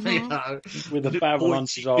cloak, with the barrel on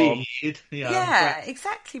his arm.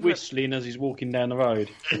 Exactly. Whistling as he's walking down the road.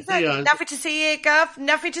 Exactly. Nothing to see here, Gov.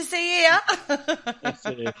 Nothing to see here. That's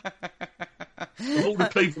it. Of all the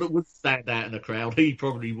people that would stand out in a crowd, he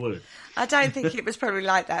probably would. I don't think it was probably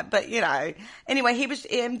like that, but Anyway, he was.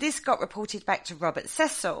 This got reported back to Robert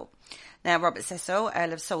Cecil. Now, Robert Cecil,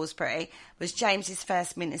 Earl of Salisbury, was James's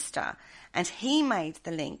first minister, and he made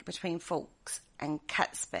the link between Fawkes and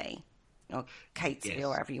Catesby, or Catesby, or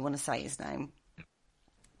whatever you want to say his name.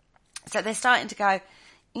 So they're starting to go,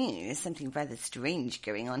 there's something rather strange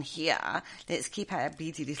going on here. Let's keep our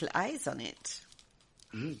beady little eyes on it.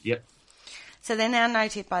 Yep. So they're now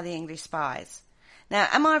noted by the English spies. Now,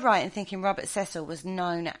 am I right in thinking Robert Cecil was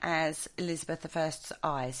known as Elizabeth I's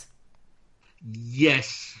eyes?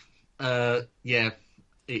 Yes. It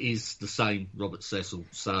is the same Robert Cecil.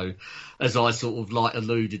 So, as I sort of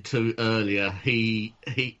alluded to earlier, he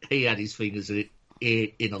had his fingers in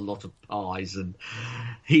a lot of pies, and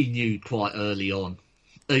he knew quite early on,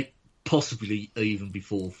 possibly even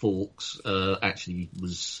before Fawkes actually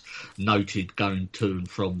was noted going to and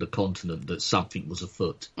from the continent, that something was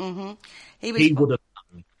afoot. Mm-hmm. He would have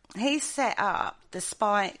known. He set up the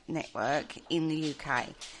spy network in the UK.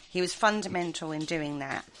 He was fundamental in doing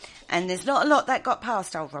that. And there's not a lot that got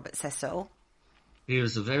past old Robert Cecil. He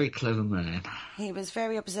was a very clever man. He was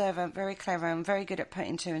very observant, very clever, and very good at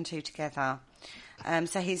putting two and two together.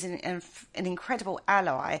 So he's an incredible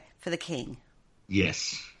ally for the king.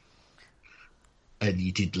 Yes. And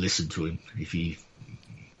you did listen to him,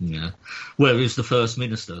 well, he was the first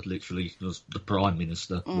minister, literally, he was the prime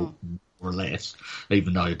minister, more or less,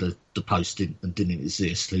 even though the post didn't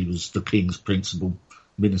exist. He was the king's principal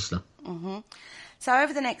minister. Mm-hmm. So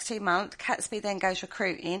over the next 2 months, Catesby then goes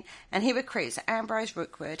recruiting, and he recruits Ambrose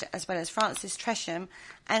Rookwood, as well as Francis Tresham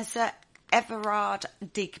and Sir Everard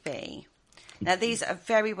Digby. Now, these are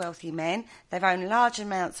very wealthy men. They've owned large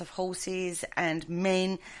amounts of horses and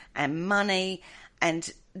men and money, and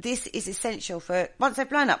this is essential for, once they've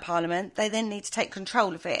blown up Parliament, they then need to take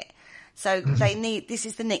control of it. So this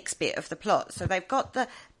is the next bit of the plot. So they've got the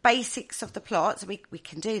basics of the plot, so we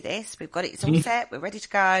can do this. We've got it, it's all set, we're ready to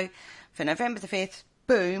go for November the 5th.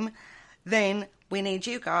 boom, then we need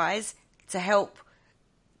you guys to help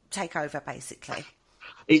take over, basically.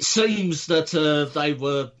 It seems that they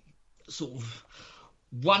were sort of,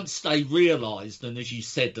 once they realised, and as you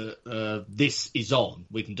said, that this is on,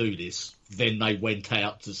 we can do this, then they went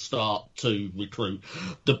out to start to recruit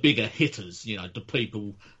the bigger hitters, you know, the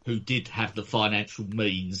people who did have the financial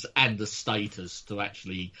means and the status to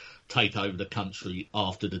actually take over the country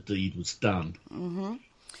after the deed was done. Mm-hmm.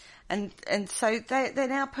 And so they're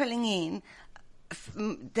now pulling in,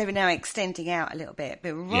 they're now extending out a little bit,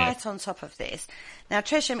 but right on top of this. Now,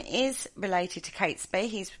 Tresham is related to Catesby.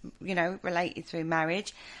 He's, you know, related through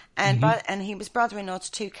marriage. And and he was brother-in-law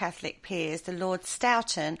to two Catholic peers, the Lord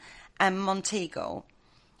Stoughton and Mounteagle.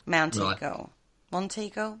 Right. Mounteagle,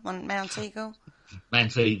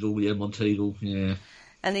 yeah, Mounteagle, yeah.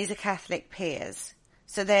 And these are Catholic peers.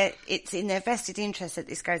 So it's in their vested interest that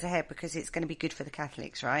this goes ahead because it's going to be good for the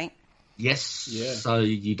Catholics, right? Yes, yeah. So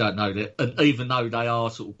you don't know that. And even though they are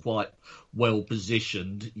sort of quite well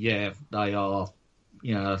positioned, yeah, they are,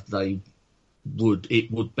 you know,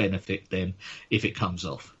 it would benefit them if it comes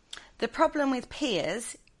off. The problem with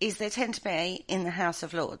peers is they tend to be in the House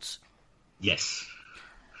of Lords. Yes.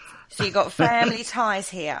 So you've got family ties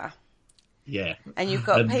here. Yeah. And you've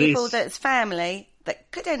got people that's family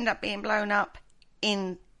that could end up being blown up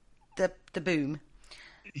in the boom.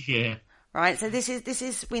 Yeah. Right, so this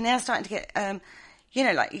is we're now starting to get, you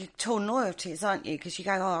know, like, you're torn loyalties, aren't you? Because you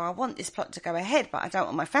go, I want this plot to go ahead, but I don't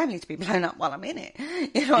want my family to be blown up while I'm in it.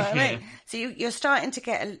 You know what I mean? So you're starting to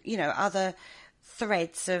get, you know, other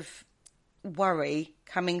threads of worry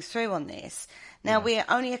coming through on this. Now, we're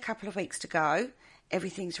only a couple of weeks to go.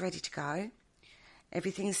 Everything's ready to go.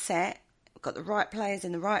 Everything's set. We've got the right players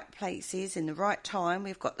in the right places in the right time.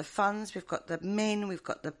 We've got the funds. We've got the men. We've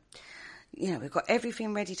got we've got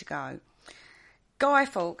everything ready to go. Guy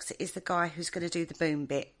Fawkes is the guy who's going to do the boom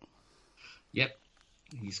bit. Yep.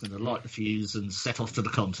 He's going to light the fuse and set off to the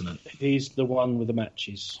continent. He's the one with the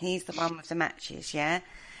matches. He's the one with the matches, yeah.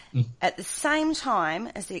 At the same time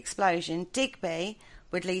as the explosion, Digby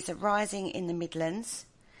would lead a rising in the Midlands,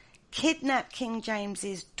 kidnap King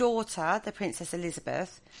James's daughter, the Princess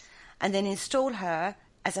Elizabeth, and then install her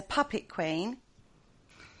as a puppet queen.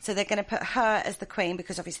 So they're going to put her as the queen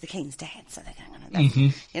because obviously the king's dead. So they're going to,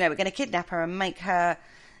 you know, we're going to kidnap her and make her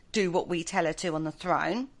do what we tell her to on the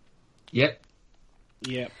throne. Yep.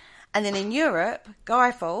 And then in Europe,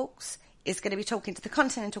 Guy Fawkes is going to be talking to the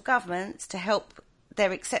continental governments to help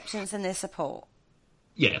their acceptance and their support.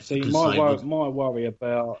 Yeah. So my worry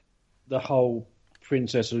about the whole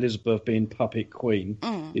Princess Elizabeth being puppet queen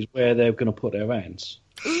is where they're going to put their hands.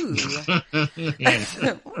 Ooh.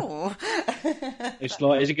 Ooh. It's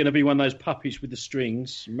like, is it going to be one of those puppets with the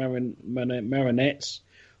strings, marionettes,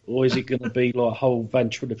 or is it going to be like a whole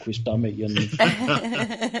ventriloquist dummy? And...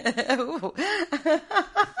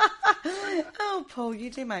 Oh, Paul,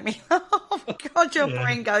 you do make me... Oh, God, your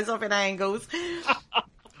brain goes off in angles.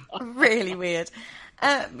 Really weird.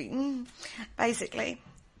 Basically...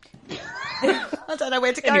 I don't know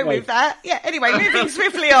where to go with that. Yeah, anyway, moving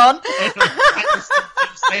swiftly on.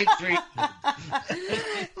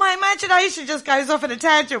 My imagination just goes off in a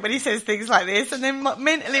tangent when he says things like this, and then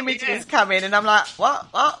mental images come in, and I'm like, what?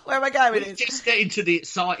 Where am I going with this? Just get into the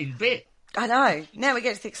exciting bit. I know. Now we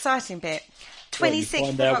get to the exciting bit. 26th Well,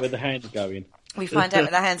 find out where the hands are going. We find out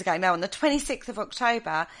where the hands are going. Now, on the 26th of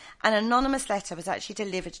October, an anonymous letter was actually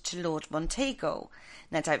delivered to Lord Monteagle.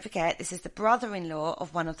 Now, don't forget, this is the brother-in-law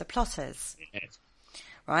of one of the plotters. Yes.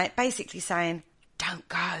 Right? Basically saying, don't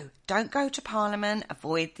go. Don't go to Parliament.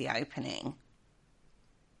 Avoid the opening.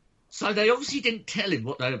 So they obviously didn't tell him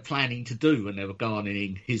what they were planning to do when they were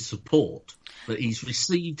garnering his support. But he's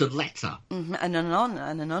received a letter. Mm-hmm. An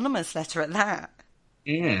anonymous letter at that.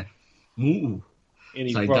 Yeah. Ooh. In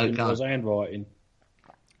his brother-in-law's handwriting.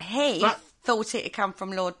 He thought it had come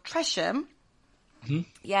from Lord Tresham. Mm-hmm.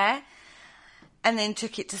 Yeah. And then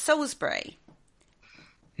took it to Salisbury.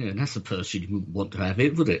 Yeah, and that's a person you wouldn't want to have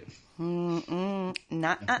it, would it?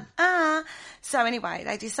 So anyway,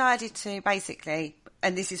 they decided to basically,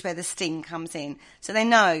 and this is where the sting comes in. So they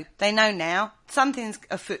know now something's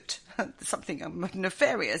afoot. Something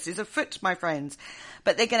nefarious is afoot, my friends.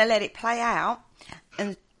 But they're going to let it play out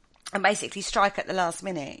and basically strike at the last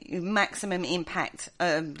minute. Maximum impact.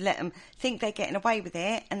 Let them think they're getting away with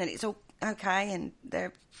it, and then it's all okay, and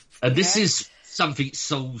they're... And this is something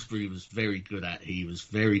Salisbury was very good at. He was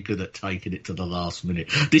very good at taking it to the last minute.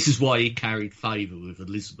 This is why he carried favour with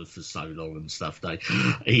Elizabeth for so long and stuff.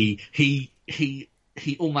 He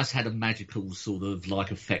he almost had a magical sort of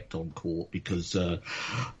like effect on court, because the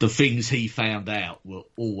things he found out were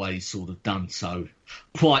always sort of done so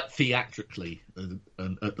quite theatrically and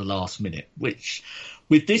at the last minute, which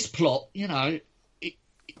with this plot, you know,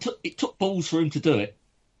 it took balls for him to do it.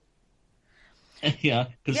 Yeah,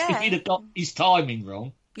 because if he'd have got his timing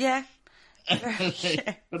wrong, it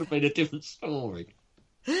would have been a different story.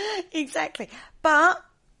 Exactly. But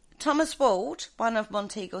Thomas Wald, one of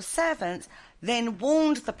Monteagle's servants, then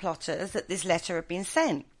warned the plotters that this letter had been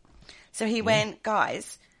sent. So he went,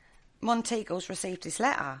 guys, Monteagle's received this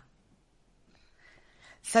letter.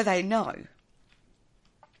 So they know.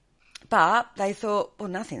 But they thought, well,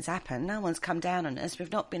 nothing's happened. No one's come down on us.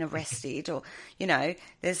 We've not been arrested, or, you know,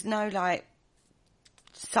 there's no, like,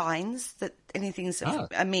 signs that anything's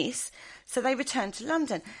amiss. So they returned to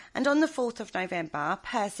London. And on the 4th of November,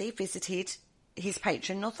 Percy visited his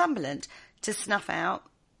patron Northumberland to sniff out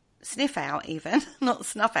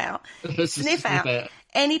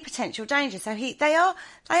any potential danger. So they are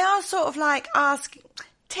sort of like asking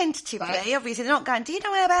tentatively. Obviously, they're not going, do you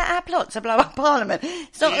know about our plot to blow up Parliament?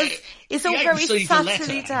 It's not. It's all very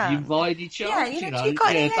subtly done. You invite each other. Yeah, you know, you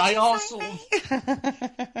got they are sort of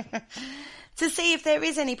to see if there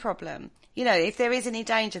is any problem. You know, if there is any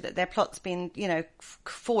danger that their plot's been, you know,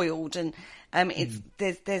 foiled, and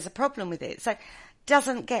there's a problem with it. So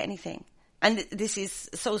doesn't get anything. And this is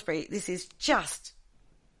Salisbury. This is just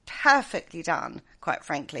perfectly done, quite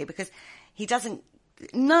frankly, because he doesn't.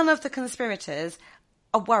 None of the conspirators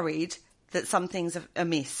are worried that something's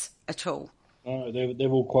amiss at all. They're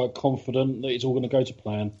all quite confident that it's all going to go to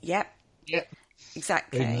plan. Yep.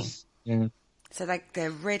 Exactly. Yeah. So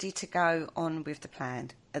they're ready to go on with the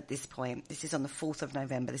plan at this point. This is on the 4th of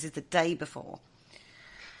November. This is the day before.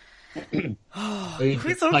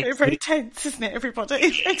 It's all very, very tense, isn't it, everybody?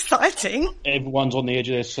 It's exciting. Everyone's on the edge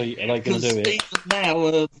of their seat. Are they going to do it? Even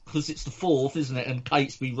now, because it's the 4th, isn't it? And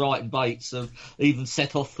Catesby, Wright and Bates have even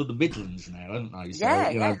set off for the Midlands now, haven't they? So,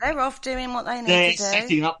 they're off doing what they need to do. They're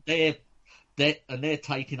setting up they're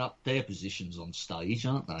taking up their positions on stage,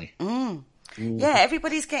 aren't they? Yeah,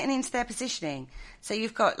 everybody's getting into their positioning. So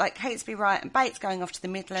you've got like Catesby, Wright and Bates going off to the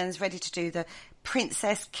Midlands, ready to do the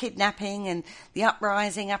princess kidnapping and the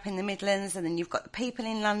uprising up in the Midlands, and then you've got the people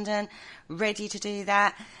in London ready to do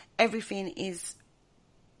that. Everything is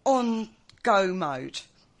on go mode.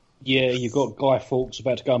 Yeah, you've got Guy Fawkes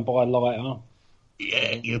about to go and buy a lighter.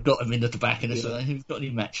 Yeah, you've got him in at the back of the side. Who's got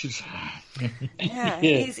any matches? Yeah.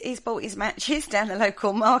 He's bought his matches down the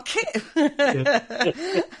local market.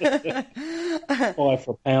 Buy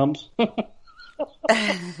for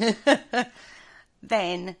 £1.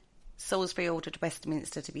 Then Salisbury ordered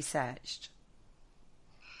Westminster to be searched.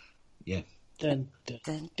 Yeah. Dun, dun,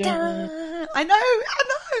 dun, dun. I know.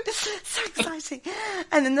 So exciting.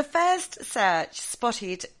 And then the first search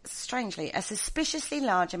spotted, strangely, a suspiciously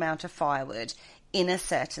large amount of firewood in a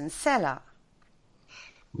certain cellar.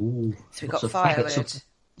 Ooh, so we've got firewood.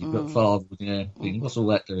 You've got firewood, yeah. What's all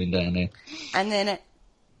that doing down there? And then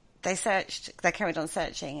they carried on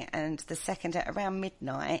searching, and the second at around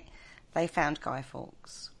midnight, they found Guy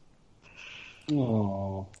Fawkes.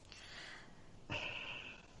 Oh.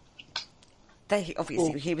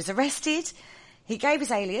 He was arrested. He gave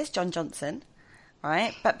his alias, John Johnson,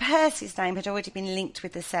 right? But Percy's name had already been linked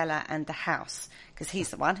with the cellar and the house, because he's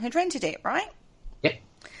the one who'd rented it, right? Yep.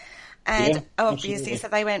 And obviously, so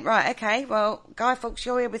they went, right, okay, well, Guy Fawkes,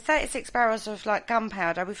 you're here with 36 barrels of, like,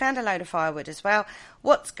 gunpowder. We found a load of firewood as well.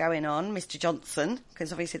 What's going on, Mr. Johnson?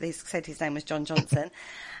 Because obviously they said his name was John Johnson.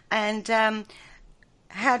 And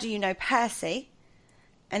how do you know Percy?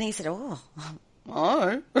 And he said, it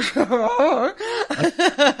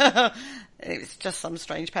was just some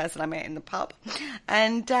strange person I met in the pub.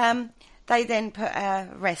 And they then put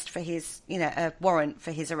a warrant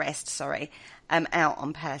for his arrest, out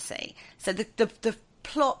on Percy. So the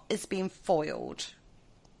plot is being foiled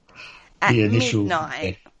at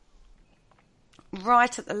midnight,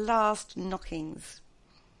 right at the last knockings.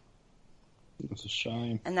 That's a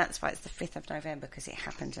shame. And that's why it's the 5th of November, because it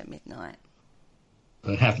happened at midnight.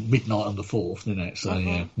 It happened midnight on the 4th, didn't it? So,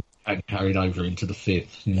 and carried over into the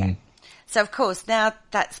 5th. Yeah. So, of course, now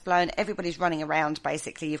that's blown, everybody's running around,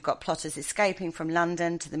 basically. You've got plotters escaping from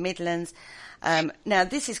London to the Midlands. Now,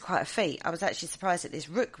 this is quite a feat. I was actually surprised at this.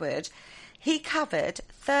 Rookwood, he covered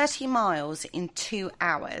 30 miles in 2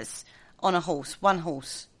 hours on one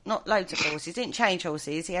horse. Not loads of horses. He didn't change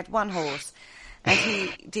horses. He had one horse. And he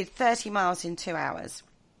did 30 miles in 2 hours.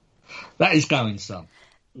 That is going some.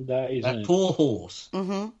 That poor horse.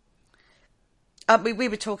 Mm-hmm. We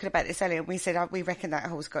were talking about this earlier, and we said we reckon that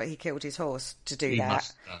he killed his horse to do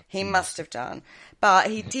that. He must have done. But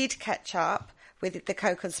he did catch up with the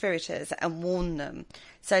co-conspirators and warn them.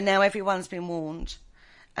 So now everyone's been warned.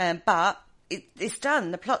 But it's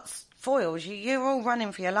done. The plot's foiled. You're all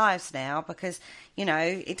running for your lives now because, you know,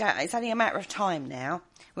 it's only a matter of time now.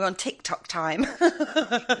 We're on TikTok time.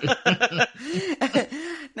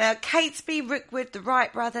 Now, Catesby, Rookwood, the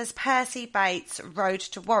Wright brothers, Percy, Bates rode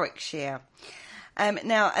to Warwickshire.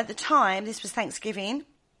 Now, at the time, this was Thanksgiving,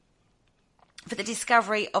 for the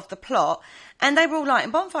discovery of the plot, and they were all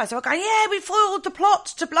lighting bonfires. They were going, yeah, we foiled the plot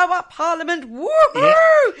to blow up Parliament, woohoo!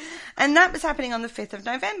 Yeah. And that was happening on the 5th of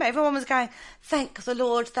November. Everyone was going, thank the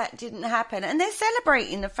Lord that didn't happen. And they're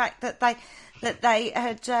celebrating the fact that they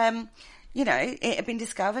had, you know, it had been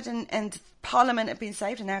discovered and Parliament had been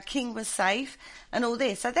saved and our king was safe and all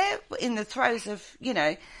this. So they're in the throes of, you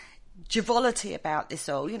know, joviality about this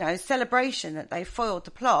all, you know, celebration that they foiled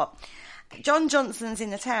the plot. John Johnson's in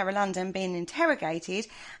the Tower of London being interrogated,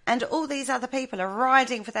 and all these other people are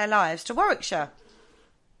riding for their lives to Warwickshire.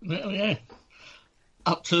 Well, yeah.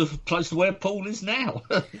 Up to close to where Paul is now.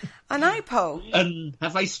 I know, Paul. And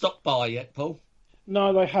have they stopped by yet, Paul?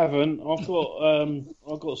 No, they haven't. I've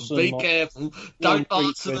got some. Be careful. Don't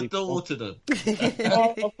answer the door to them.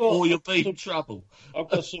 Or you'll be in trouble. I've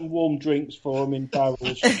got some warm drinks for them in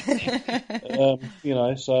barrels. You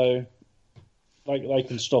know, so they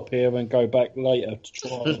can stop here and go back later to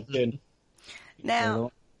try again.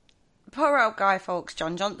 Now, poor old Guy Fawkes,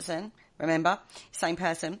 John Johnson, remember, same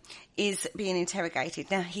person, is being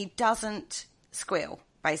interrogated. Now, he doesn't squeal,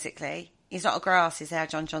 basically. He's not a grass, is our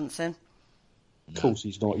John Johnson. Of course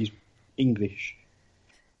he's not. He's English.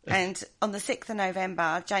 And on the 6th of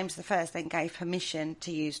November, James I then gave permission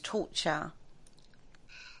to use torture.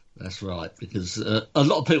 That's right, because a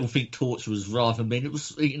lot of people think torture was rather mean. It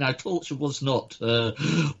was, you know, torture was not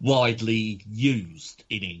widely used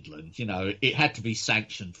in England. You know, it had to be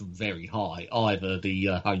sanctioned from very high. Either the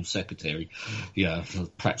Home Secretary,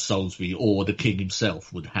 perhaps Salisbury, or the King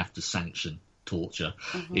himself would have to sanction torture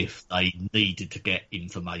if they needed to get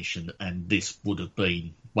information, and this would have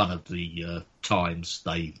been one of the times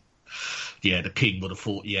the King would have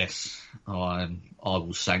thought, yes, I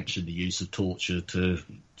will sanction the use of torture to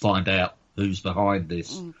find out who's behind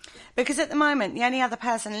this. Because at the moment, the only other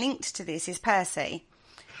person linked to this is Percy.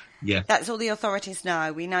 Yeah. That's all the authorities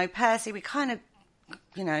know. We know Percy, we kind of,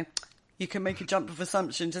 you know, you can make a jump of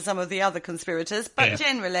assumption to some of the other conspirators, but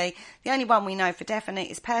generally, the only one we know for definite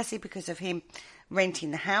is Percy because of him renting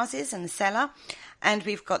the houses and the cellar. And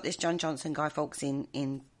we've got this John Johnson, Guy Fawkes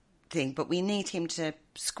in thing, but we need him to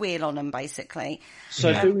squeal on them, basically.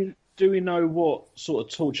 So do we know what sort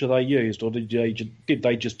of torture they used, or did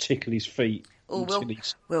they just tickle his feet?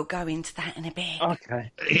 We'll go into that in a bit.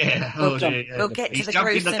 Okay. Yeah. We'll get to the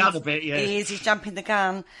gruesome. He's jumping the gun a bit, yeah. He's jumping the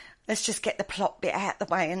gun. Let's just get the plot bit out of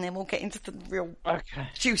the way and then we'll get into the real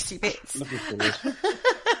juicy bits.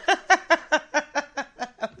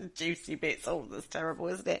 Juicy bits. Oh, that's terrible,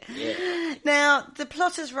 isn't it? Yeah. Now, the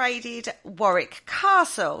plotters raided Warwick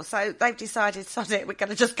Castle. So they've decided, sod it, we're going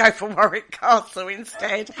to just go for Warwick Castle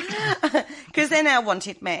instead. Because they're now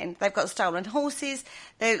wanted men. They've got stolen horses.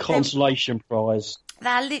 Consolation prize.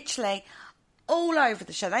 They're literally all over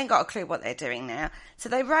the show. They ain't got a clue what they're doing now. So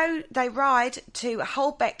they ride to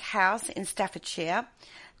Holbeck House in Staffordshire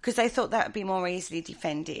because they thought that would be more easily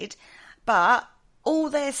defended. But all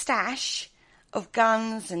their stash of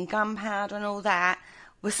guns and gunpowder and all that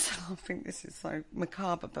was, I think this is so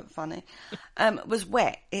macabre but funny, was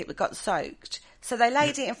wet. It got soaked. So they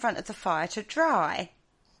laid it in front of the fire to dry.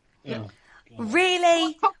 Yeah.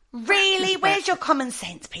 Really? Really? Where's your common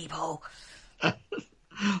sense, people?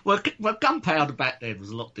 Well, gunpowder back then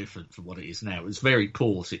was a lot different from what it is now. It was very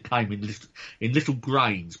coarse. It came in little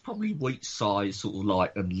grains, probably wheat size, sort of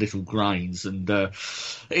like, and little grains. And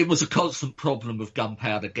it was a constant problem of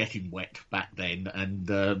gunpowder getting wet back then. And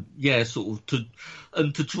to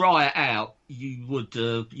dry it out, you would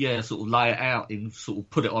sort of lay it out in, sort of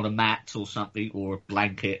put it on a mat or something, or a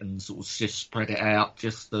blanket, and sort of just spread it out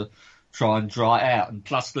just to try and dry it out. And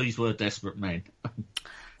plus, these were desperate men.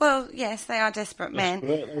 Well, yes, they are desperate men.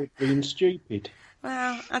 They're being stupid.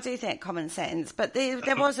 Well, I do think common sense, but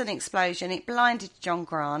there was an explosion. It blinded John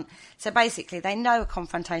Grant. So basically, they know a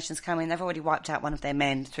confrontation's coming. They've already wiped out one of their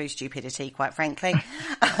men through stupidity, quite frankly.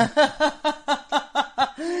 I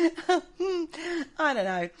don't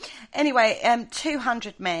know. Anyway,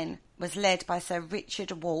 200 men was led by Sir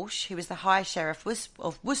Richard Walsh, who was the High Sheriff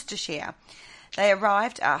of Worcestershire. They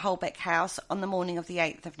arrived at Holbeck House on the morning of the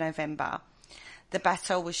 8th of November. The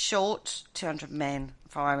battle was short, 200 men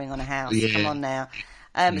firing on a house. Yeah. Come on now.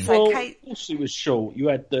 Of course it was short. You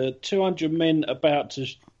had the 200 men about to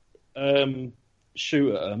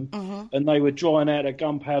shoot at them, and they were drying out a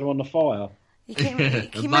gunpowder on the fire. You can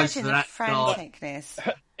imagine the franticness.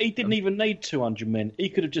 He didn't even need 200 men. He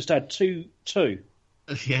could have just had two.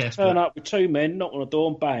 Yeah, Turn up with 2 men, knock on the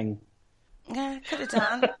door, and bang. Yeah, could have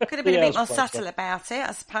done. Could have been a bit more subtle about it,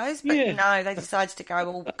 I suppose. But no, they decided to go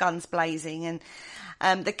all guns blazing.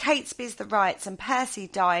 And the Catesbys, the Wrights, and Percy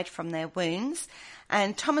died from their wounds.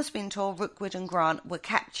 And Thomas Wintour, Rookwood, and Grant were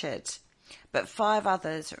captured. But 5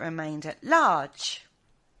 others remained at large.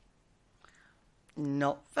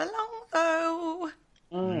 Not for long, though.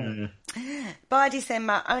 By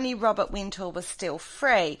December, only Robert Wintour was still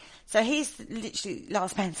free. So he's literally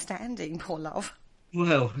last man standing, poor love.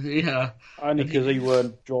 Well, yeah. Only because he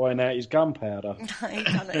weren't drying out his gunpowder.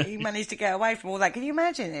 He managed to get away from all that. Can you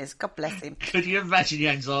imagine this? God bless him. Could you imagine the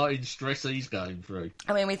anxiety and stress he's going through?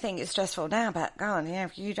 I mean, we think it's stressful now, but go on, yeah,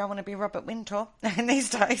 you don't want to be Robert Wintour in these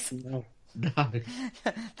days. No.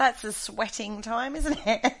 That's a sweating time, isn't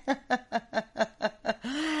it?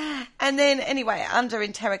 And then, anyway, under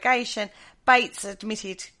interrogation, Bates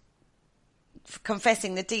admitted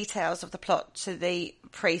confessing the details of the plot to the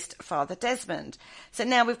priest, Father Desmond. So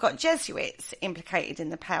now we've got Jesuits implicated in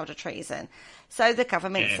the powder treason. So the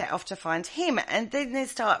government set off to find him, and then they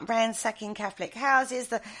start ransacking Catholic houses.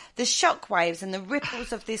 The shockwaves and the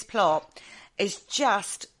ripples of this plot is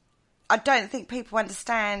just... I don't think people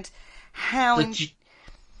understand how...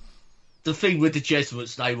 The thing with the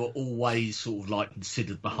Jesuits, they were always sort of like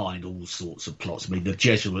considered behind all sorts of plots. I mean, the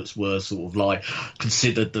Jesuits were sort of like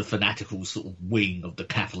considered the fanatical sort of wing of the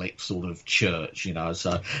Catholic sort of church, you know.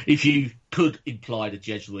 So if you could imply the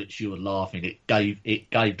Jesuits, you were laughing. It gave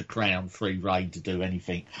the crown free rein to do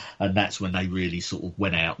anything, and that's when they really sort of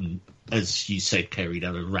went out and, as you said, Kerry,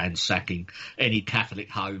 they were ransacking any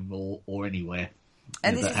Catholic home or anywhere.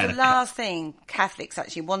 And this is the last thing Catholics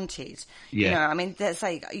actually wanted. Yeah. You know, I mean,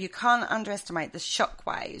 you can't underestimate the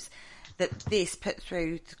shockwaves that this put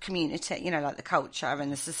through the community, you know, like the culture and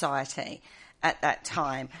the society at that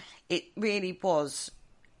time. It really was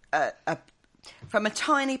from a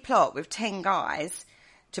tiny plot with 10 guys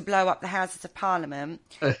to blow up the Houses of Parliament,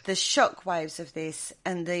 the shockwaves of this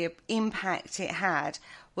and the impact it had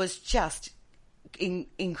was just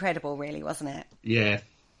incredible, really, wasn't it? Yeah.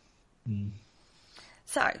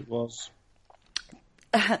 So, It was.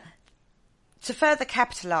 To further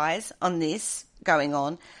capitalise on this going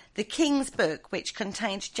on, the King's Book, which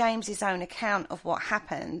contained James's own account of what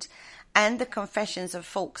happened, and the Confessions of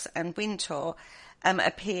Fawkes and Wintour,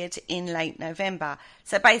 appeared in late November.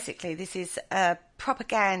 So basically, this is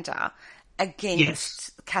propaganda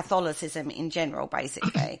against Catholicism in general,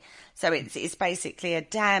 basically. So it's basically a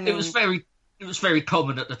damning... It was very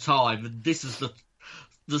common at the time, and this is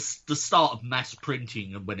the start of mass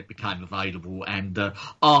printing and when it became available, and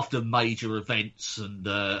after major events and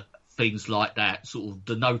things like that, sort of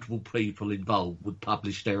the notable people involved would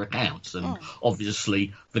publish their accounts, and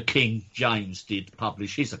obviously the King James did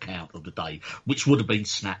publish his account of the day, which would have been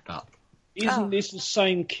snapped up. Isn't this the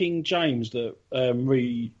same King James that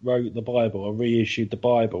rewrote the Bible or reissued the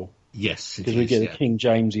Bible? Yes, because we get the King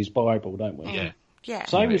James's Bible, don't we? Yeah. Yeah.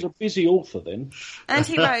 So he was a busy author then. And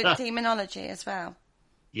he wrote Demonology as well.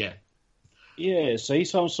 Yeah. Yeah, see,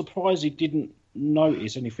 so I'm surprised he didn't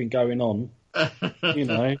notice anything going on, you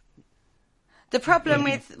know. The problem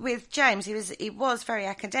with James, he was very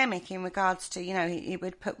academic in regards to, you know, he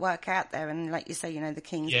would put work out there and, like you say, you know, the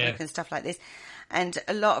King's Book and stuff like this. And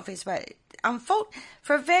a lot of his work,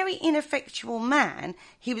 for a very ineffectual man,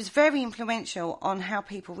 he was very influential on how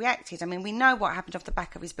people reacted. I mean, we know what happened off the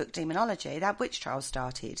back of his book Demonology. That witch trial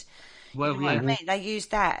started. Well, you know what I mean? They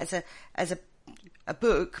used that as a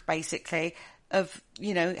book, basically, of,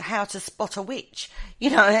 you know, how to spot a witch, you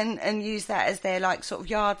know, and use that as their, like, sort of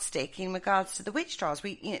yardstick in regards to the witch trials.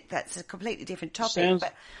 That's a completely different topic,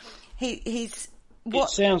 but he's... It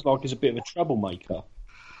sounds like he's a bit of a troublemaker.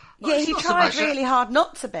 Yeah, he tried really hard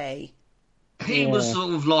not to be. He was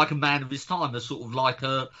sort of like a man of his time, a sort of like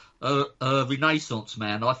a Renaissance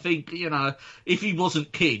man. I think, you know, if he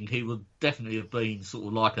wasn't king, he would definitely have been sort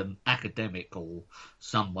of like an academic or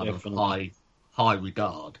someone of high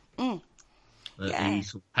regard. He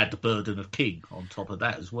sort of had the burden of king on top of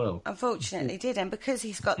that as well. Unfortunately, did, and because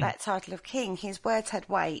he's got that title of king, his words had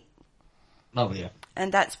weight. Oh yeah,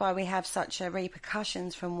 and that's why we have such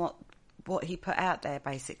repercussions from what he put out there.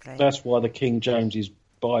 Basically, that's why the King James's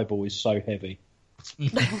Bible is so heavy. He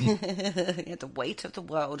had the weight of the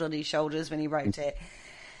world on his shoulders when he wrote it.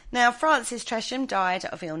 Now, Francis Tresham died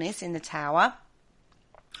of illness in the Tower.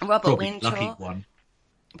 Robert Wintour, lucky one.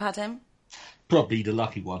 Pardon? Probably the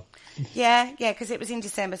lucky one. Yeah, because it was in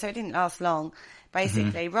December, so it didn't last long.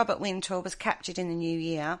 Basically, Robert Wintour was captured in the new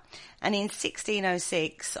year, and in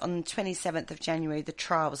 1606, on the 27th of January, the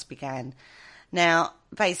trials began. Now,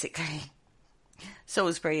 basically,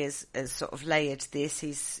 Salisbury has sort of layered this.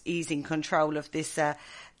 He's in control of this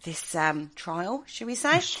trial, shall we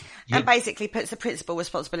say, and basically puts the principal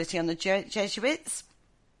responsibility on the Jesuits.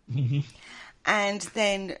 And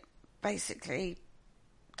then basically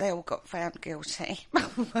they all got found guilty.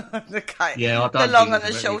 The long and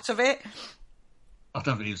the short of it. I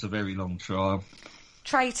don't think it was a very long trial.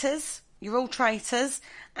 Traitors. You're all traitors.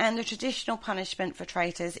 And the traditional punishment for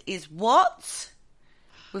traitors is what?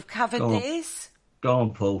 We've covered this. Go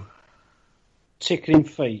on, Paul. Tickling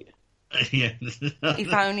feet. Yeah.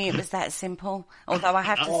 If only it was that simple. Although I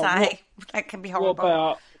have to say, that can be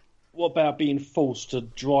horrible. What about being forced to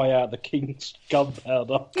dry out the king's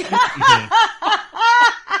gunpowder?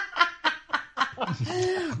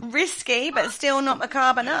 Risky, but still not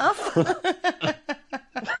macabre enough.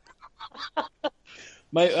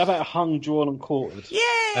 Mate, how about hung, drawn and quartered? Yay!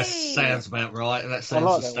 That sounds about right. That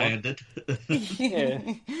sounds the standard. Yeah.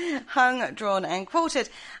 Hung, drawn and quartered.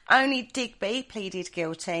 Only Digby pleaded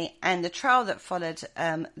guilty, and the trial that followed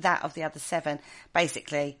that of the other 7,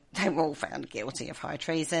 basically, they were all found guilty of high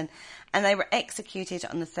treason, and they were executed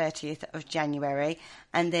on the 30th of January,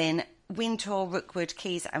 and then Wintour, Rookwood,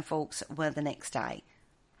 Keys and Fawkes were the next day.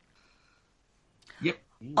 Yep.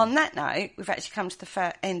 On that note, we've actually come to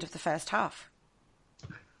the end of the first half.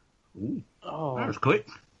 Ooh. Oh, that was quick.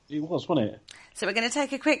 It was, wasn't it? So we're going to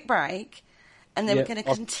take a quick break, and then we're going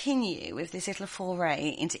to continue with this little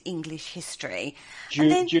foray into English history.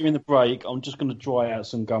 During the break, I'm just going to dry out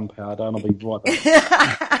some gunpowder, and I'll be right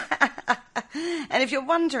back. And if you're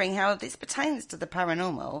wondering how this pertains to the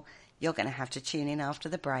paranormal, you're going to have to tune in after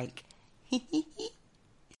the break.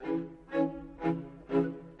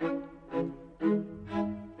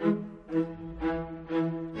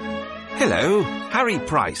 Hello, Harry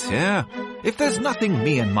Price here. If there's nothing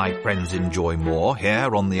me and my friends enjoy more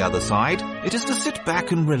here on the other side, it is to sit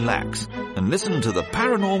back and relax and listen to the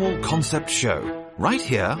Paranormal Concept Show, right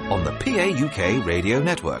here on the PAUK Radio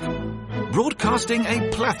Network. Broadcasting a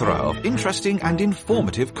plethora of interesting and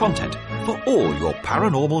informative content for all your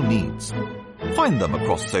paranormal needs. Find them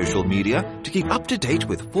across social media to keep up to date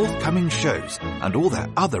with forthcoming shows and all their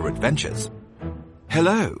other adventures.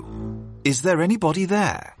 Hello, is there anybody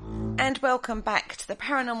there? And welcome back to the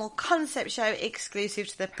Paranormal Concept Show, exclusive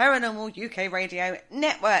to the Paranormal UK Radio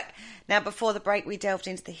Network. Now, before the break, we delved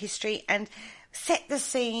into the history and set the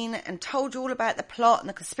scene and told you all about the plot and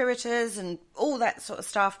the conspirators and all that sort of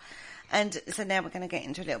stuff. And so now we're going to get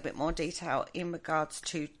into a little bit more detail in regards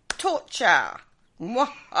to torture.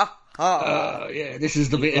 Yeah, this is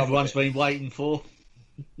the bit everyone's been waiting for.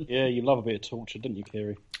 Yeah, you love a bit of torture, don't you,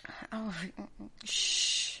 Kerry? Oh,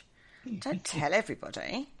 shh. Don't tell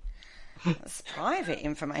everybody. That's private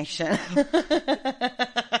information.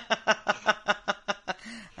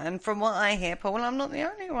 And from what I hear, Paul, I'm not the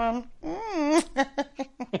only one.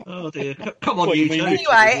 Oh dear. Come on, you two.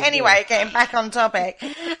 Anyway, getting back on topic.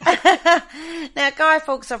 Now, Guy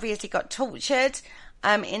Fawkes obviously got tortured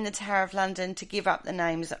in the Tower of London to give up the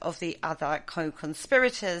names of the other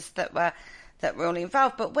co-conspirators that were all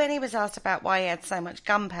involved. But when he was asked about why he had so much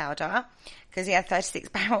gunpowder, because he had 36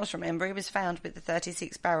 barrels, remember, he was found with the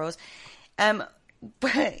 36 barrels,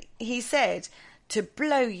 he said, to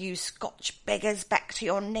blow you Scotch beggars back to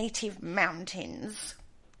your native mountains.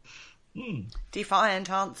 Defiant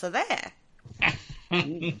answer there.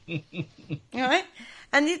 Right?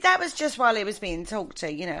 And that was just while he was being talked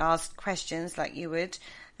to, asked questions like you would.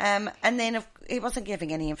 And then he wasn't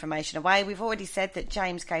giving any information away. We've already said that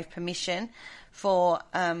James gave permission for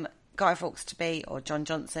Guy Fawkes to be, or John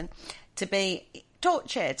Johnson, to be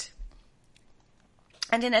tortured.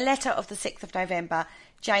 And in a letter of the 6th of November,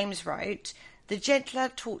 James wrote, "The gentler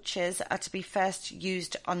tortures are to be first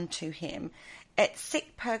used unto him, et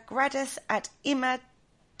sic per gradus ad ima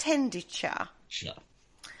tenditur." Sure.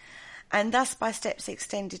 And thus by steps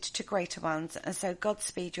extended to greater ones, and so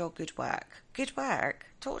Godspeed your good work. Good work?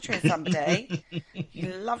 Torturing somebody?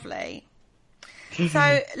 Lovely.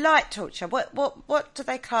 So, light torture. What do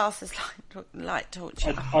they class as light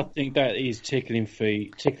torture? I think that is tickling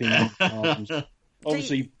feet, tickling arms.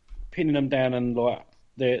 Obviously, pinning them down and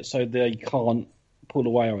so they can't pull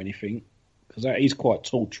away or anything, because that is quite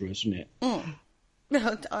torturous, isn't it?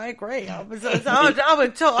 I agree. I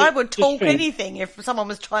would talk anything if someone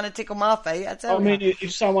was trying to tickle my feet. I mean,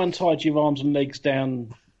 if someone tied your arms and legs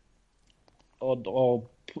down or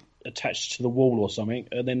attached to the wall or something,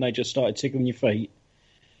 and then they just started tickling your feet,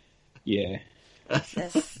 yeah.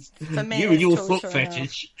 For me, you and your foot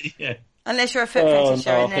fetish, yeah. Unless you're a foot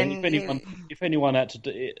fetisher, and then if anyone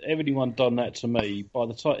done that to me, by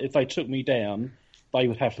the time if they took me down, they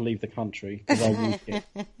would have to leave the country because I wouldn't get.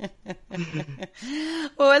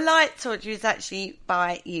 Well, a light torture is actually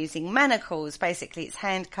by using manacles. Basically, it's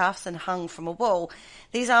handcuffs and hung from a wall.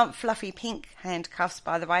 These aren't fluffy pink handcuffs,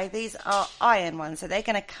 by the way. These are iron ones, so they're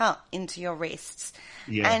going to cut into your wrists.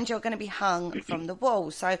 Yeah. And you're going to be hung from the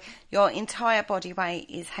wall. So your entire body weight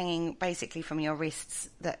is hanging basically from your wrists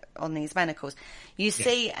on these manacles. You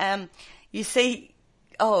see, isn't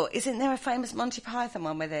there a famous Monty Python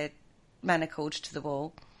one where they're manacled to the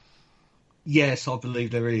wall? Yes, I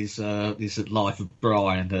believe there is. This at Life of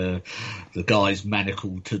Brian, the guy's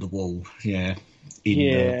manacled to the wall. Yeah.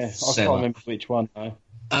 I can't remember which one though.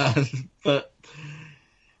 But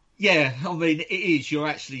yeah, I mean, it is. You're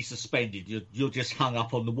actually suspended. You're just hung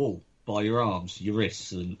up on the wall by your arms, your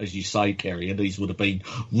wrists, and as you say, Kerry, and these would have been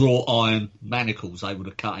wrought iron manacles they would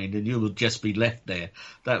have cut in, and you would just be left there.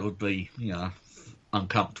 That would be,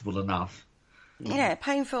 uncomfortable enough. Yeah,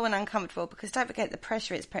 painful and uncomfortable, because don't forget the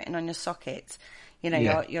pressure it's putting on your sockets,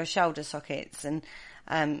 your shoulder sockets and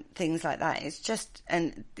things like that. It's just,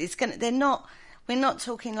 and it's we're not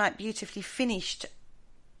talking like beautifully finished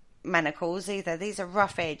manacles either. These are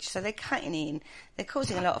rough edge, so they're cutting in, they're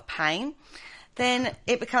causing a lot of pain. Then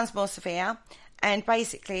it becomes more severe, and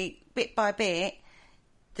basically, bit by bit,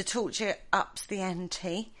 the torture ups the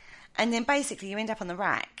ante, and then basically you end up on the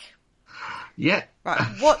rack. Yeah. Right,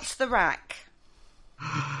 what's the rack?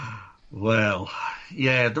 Well,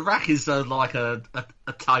 yeah, the rack is like a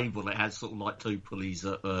table. It has sort of like two pulleys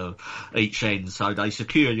at each end, so they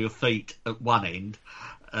secure your feet at one end,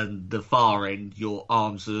 and the far end, your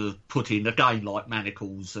arms are put in, again, like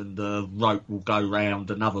manacles, and the rope will go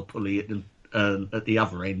round another pulley at the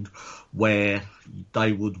other end, where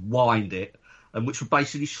they would wind it, and which would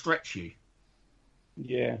basically stretch you.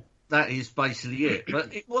 Yeah. That is basically it.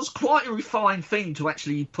 But it was quite a refined thing to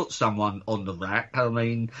actually put someone on the rack. I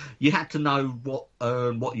mean, you had to know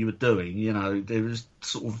what you were doing. There was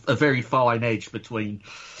sort of a very fine edge between,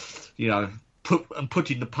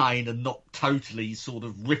 putting the pain and not totally sort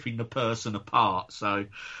of ripping the person apart. So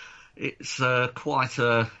it's quite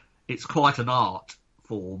an art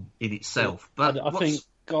form in itself. But I think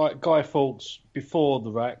Guy Fawkes before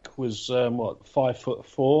the rack was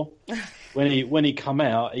 5'4". When he come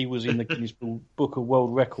out, he was in the Guinness Book of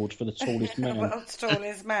World Records for the tallest man. World's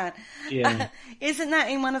tallest man. Yeah. Isn't that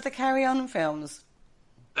in one of the Carry On films?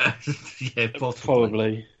 Yeah,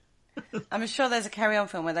 probably. I'm sure there's a Carry On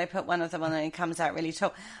film where they put one of them on and it comes out really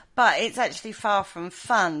tall. But it's actually far from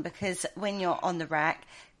fun, because when you're on the rack,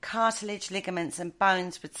 cartilage, ligaments and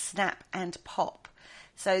bones would snap and pop.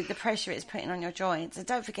 So the pressure it's putting on your joints, and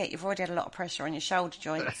don't forget you've already had a lot of pressure on your shoulder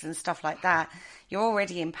joints and stuff like that. You're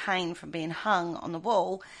already in pain from being hung on the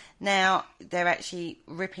wall. Now they're actually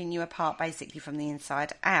ripping you apart basically from the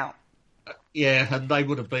inside out. Yeah, and they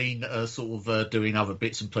would have been doing other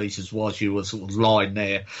bits and pieces whilst you were sort of lying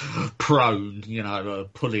there prone,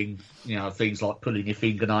 pulling, things like pulling your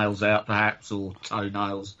fingernails out perhaps, or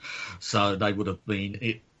toenails. So they would have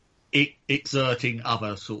been exerting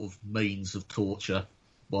other sort of means of torture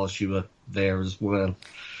whilst you were there as well.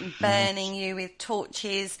 Burning you with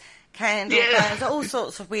torches, candle burns, all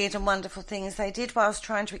sorts of weird and wonderful things they did whilst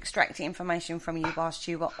trying to extract information from you whilst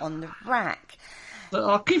you were on the rack. But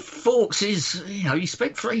I'll give Fawkes he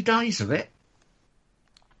spent 3 days of it.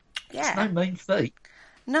 Yeah. It's no mean feat.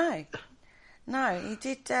 No, he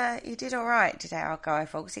did all right, did our Guy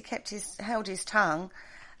Fawkes. He held his tongue,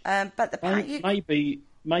 but maybe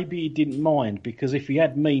he didn't mind, because if he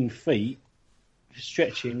had mean feet,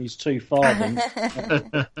 stretching is too far then.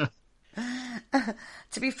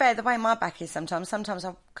 To be fair, the way my back is sometimes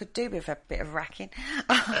I could do with a bit of racking.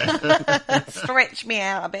 Stretch me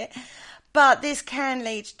out a bit. But this can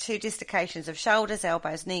lead to dislocations of shoulders,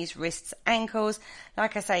 elbows, knees, wrists, ankles.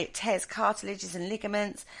 Like I say, it tears cartilages and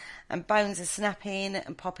ligaments, and bones are snapping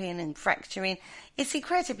and popping and fracturing. It's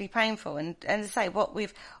incredibly painful. And as I say, what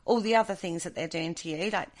with all the other things that they're doing to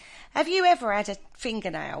you, like, have you ever had a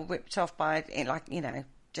fingernail ripped off by,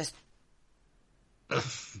 just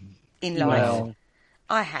in life? Well,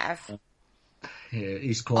 I have. Yeah,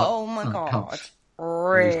 it's quite. Oh my God.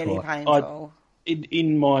 Really painful.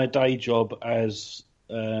 In my day job as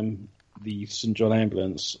the St John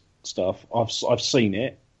Ambulance stuff, I've seen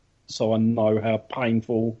it, so I know how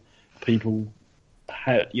painful people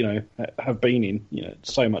have been in,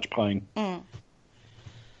 so much pain. Mm.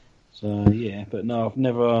 So yeah, but no, I've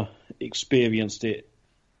never experienced it,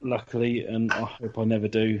 luckily, and I hope I never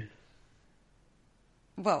do.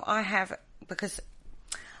 Well, I have, because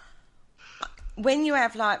when you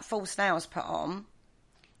have like false nails put on,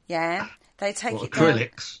 they take it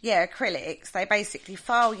acrylics. Down. Yeah, acrylics. They basically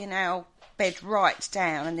file your nail bed right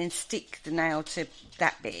down and then stick the nail to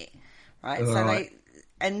that bit, right?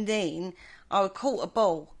 And then I would caught a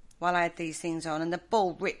ball while I had these things on, and the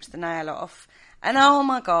ball ripped the nail off. And oh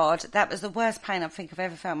my God, that was the worst pain I think I've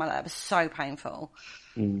ever felt in my life. It was so painful.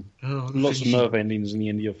 Lots of nerve endings in the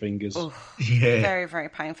end of your fingers. Very, very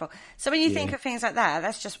painful. So when you think of things like that,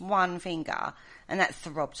 that's just one finger, and that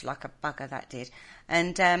throbbed like a bugger, that did.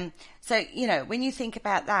 And so, when you think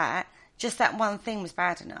about that, just that one thing was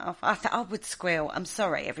bad enough. I would squeal. I'm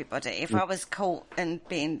sorry, everybody. If I was caught and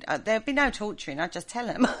being... there'd be no torturing. I'd just tell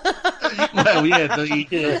them. Well,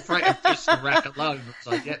 the threat of just the rack alone.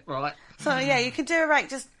 So, right. So, you can do a rack,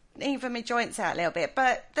 just even my joints out a little bit.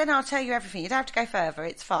 But then I'll tell you everything. You don't have to go further.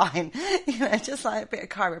 It's fine. Just like a bit of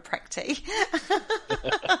chiropractic.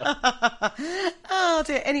 Oh,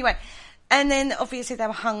 dear. Anyway... And then, obviously, they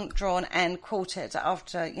were hung, drawn and quartered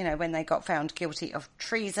after, when they got found guilty of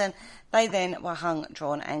treason. They then were hung,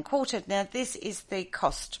 drawn and quartered. Now, this is the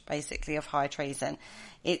cost, basically, of high treason.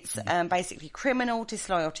 It's basically criminal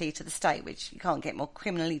disloyalty to the state, which you can't get more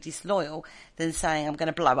criminally disloyal than saying, I'm going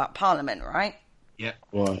to blow up Parliament, right? Yeah.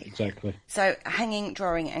 Right, exactly. So, hanging,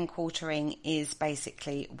 drawing and quartering is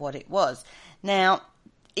basically what it was. Now,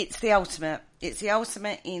 it's the ultimate. It's the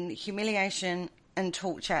ultimate in humiliation and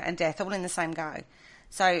torture and death all in the same go.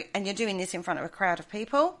 So, and you're doing this in front of a crowd of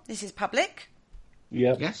people. This is public.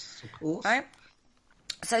 Yeah. Yes, of course. Right?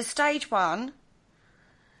 So stage 1,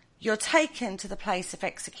 you're taken to the place of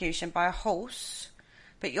execution by a horse,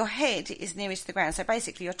 but your head is nearest the ground. So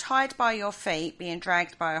basically you're tied by your feet, being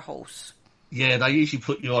dragged by a horse. Yeah, they usually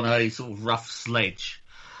put you on a sort of rough sledge.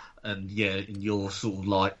 And and you're sort of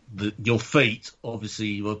like your feet, obviously,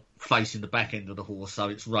 you're facing the back end of the horse, so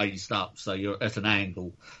it's raised up, so you're at an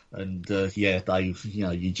angle. And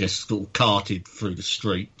you just sort of carted through the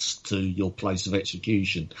streets to your place of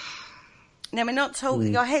execution. Now, we're not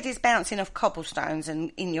talking, your head is bouncing off cobblestones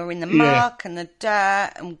and you're in the muck and the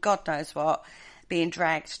dirt and God knows what, being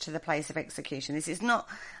dragged to the place of execution. This is not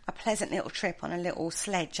a pleasant little trip on a little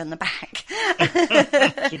sledge on the back.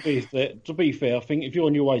 To be fair, I think if you're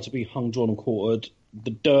on your way to be hung, drawn and quartered,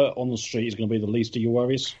 the dirt on the street is going to be the least of your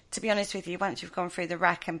worries. To be honest with you, once you've gone through the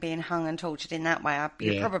rack and being hung and tortured in that way,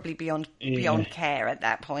 you're probably beyond care at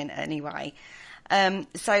that point anyway.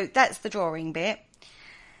 So that's the drawing bit.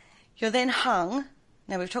 You're then hung.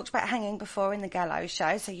 Now, we've talked about hanging before in the Gallows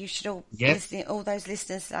show, so you should all those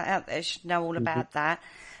listeners out there should know all about that.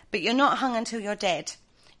 But you're not hung until you're dead.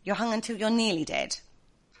 You're hung until you're nearly dead.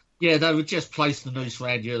 Yeah, they would just place the noose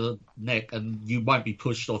around your neck and you won't be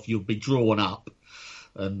pushed off. You'll be drawn up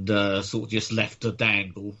and sort of just left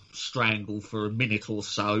to strangle for a minute or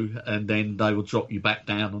so, and then they will drop you back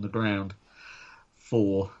down on the ground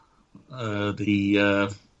for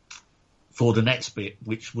the next bit,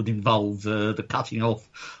 which would involve the cutting off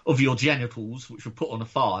of your genitals, which were put on a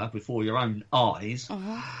fire before your own eyes,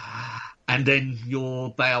 and then your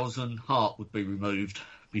bowels and heart would be removed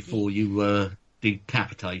before you were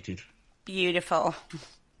decapitated. Beautiful.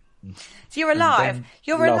 So you're alive.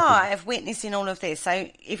 You're alive witnessing all of this. So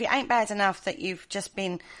if it ain't bad enough that you've just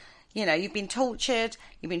been, you've been tortured,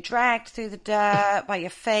 you've been dragged through the dirt by your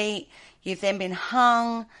feet, you've then been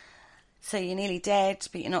hung, so you're nearly dead,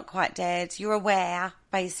 but you're not quite dead. You're aware,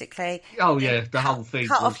 basically. Oh, yeah, the whole thing.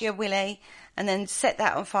 Cut off your willy and then set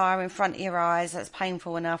that on fire in front of your eyes. That's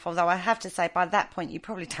painful enough. Although I have to say, by that point, you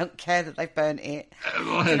probably don't care that they've burnt it.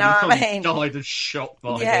 Well, you know what I mean? Died of shock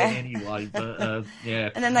by then anyway, but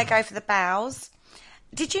yeah. And then they go for the bowels.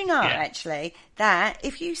 Did you know, actually, that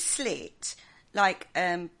if you slit,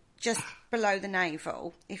 just below the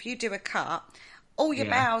navel, if you do a cut, all your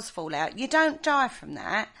bowels fall out. You don't die from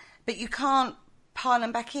that, but you can't pile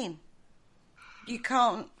them back in. You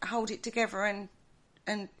can't hold it together and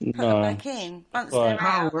put them back in. Once they're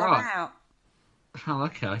out, they're out. Oh,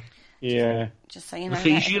 okay. Yeah. Just so you know.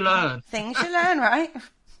 Things you learn. Things you learn, right?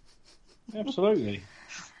 Absolutely.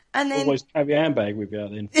 And then always have your handbag with you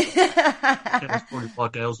then. That's probably why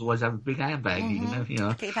girls always have a big handbag, you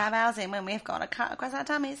know. Keep our bowels in when we've got to cut across our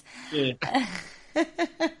tummies. Yeah.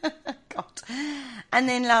 God. And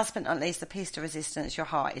then last but not least, the piece de resistance, your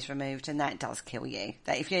heart is removed, and that does kill you.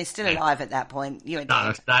 That if you're still alive at that point, you're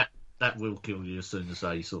dead. That will kill you as soon as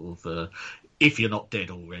they sort of, if you're not dead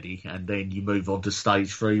already, and then you move on to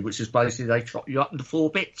stage 3, which is basically they chop you up into 4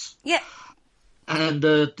 bits. Yeah. And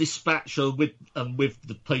dispatch with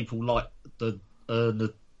the people like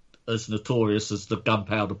as notorious as the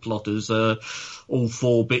gunpowder plotters, all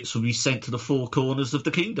 4 bits will be sent to the 4 corners of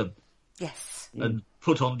the kingdom. Yes. And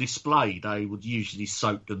put on display. They would usually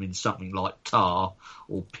soak them in something like tar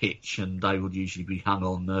or pitch, and they would usually be hung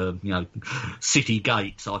on, city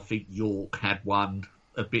gates. I think York had one,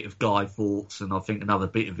 a bit of Guy Fawkes, and I think another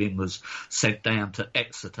bit of him was sent down to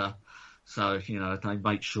Exeter. So, they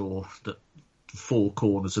make sure that the four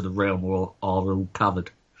corners of the realm are all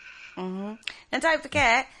covered. Mm-hmm. And don't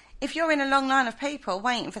forget, if you're in a long line of people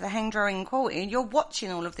waiting for the hang, drawing and quartering, you're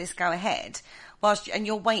watching all of this go ahead, and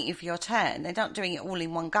you're waiting for your turn. They're not doing it all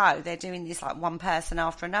in one go. They're doing this like one person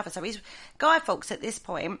after another. So Guy Fawkes at this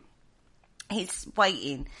point, he's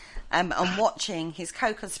waiting and watching his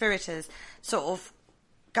co-conspirators sort of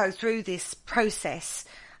go through this process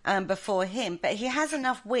before him. But he has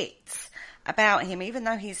enough wits about him, even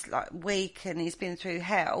though he's like weak and he's been through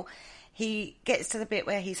hell. He gets to the bit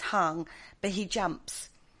where he's hung, but he jumps,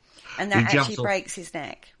 and that actually breaks his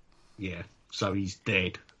neck. Yeah, so he's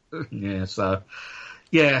dead. Yeah, so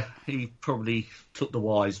he probably took the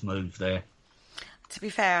wise move there. To be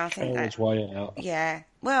fair, I think coward's way out. Yeah,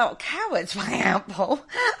 well, coward's way out, Paul.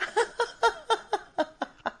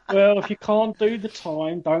 Well, if you can't do the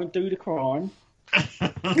time, don't do the crime.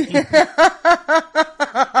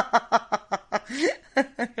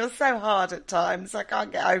 You're so hard at times. I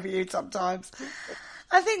can't get over you sometimes.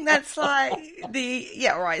 I think that's like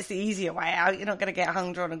it's the easier way out. You're not going to get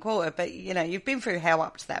hung, drawn and quartered, but you've been through hell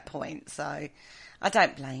up to that point, so I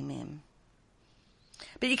don't blame him.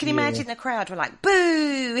 But you can imagine the crowd were like,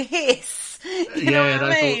 boo, hiss. You know what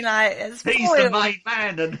I mean? Like, he's the main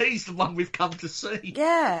man, and he's the one we've come to see.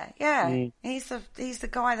 Yeah. He's the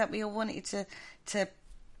guy that we all wanted to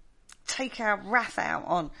take our wrath out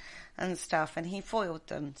on and stuff, and he foiled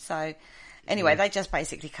them. So anyway, they just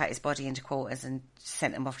basically cut his body into quarters and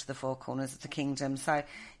sent him off to the four corners of the kingdom. So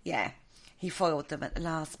he foiled them at the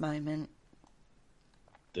last moment.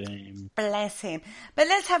 Damn. Bless him. But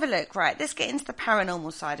let's have a look. Right, let's get into the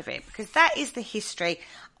paranormal side of it, because that is the history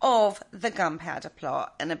of the Gunpowder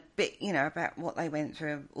Plot and a bit, about what they went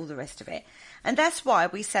through and all the rest of it. And that's why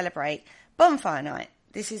we celebrate Bonfire Night.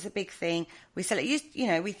 This is a big thing. We celebrate,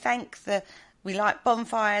 we like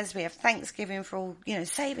bonfires. We have Thanksgiving for all,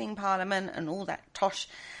 saving Parliament and all that tosh.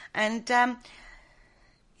 And,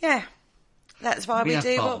 that's why we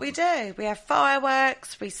do what we do. We have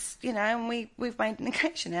fireworks, and we've made an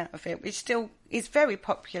occasion out of it, which still is very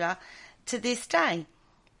popular to this day.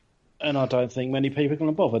 And I don't think many people are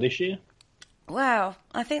going to bother this year. Well,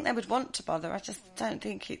 I think they would want to bother. I just don't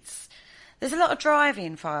think there's a lot of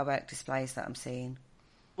drive-in firework displays that I'm seeing.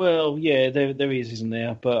 Well, yeah, there is, isn't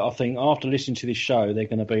there? But I think after listening to this show, they're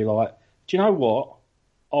going to be like, do you know what?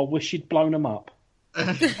 I wish you'd blown them up.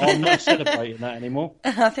 I'm not celebrating that anymore.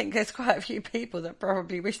 I think there's quite a few people that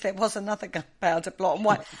probably wish there was another Gunpowder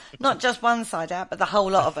Plot. Not just one side out, but the whole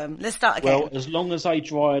lot of them. Let's start again. Well, as long as they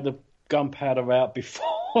dry the gunpowder out before.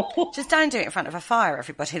 Just don't do it in front of a fire,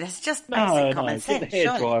 everybody. That's just basic common sense. Get the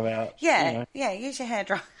hairdryer out. Yeah, use your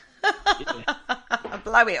hairdryer.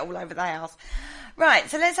 Blow it all over the house. Right,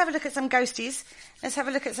 so let's have a look at some ghosties. Let's have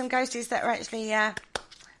a look at some ghosties that are actually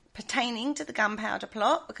pertaining to the Gunpowder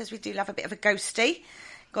Plot, because we do love a bit of a ghosty.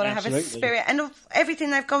 Got to have a spirit. And of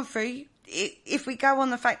everything they've gone through, if we go on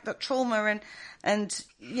the fact that trauma and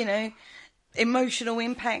emotional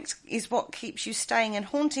impact is what keeps you staying and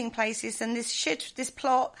haunting places, and this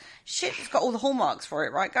plot has got all the hallmarks for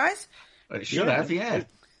it, right, guys? It should have, yeah.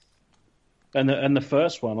 And the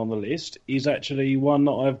first one on the list is actually one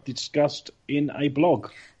that I've discussed in a blog.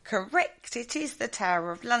 Correct. It is the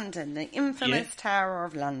Tower of London, the infamous Tower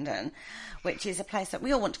of London, which is a place that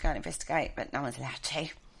we all want to go and investigate, but no one's allowed to.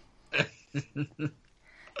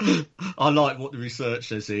 I like what the research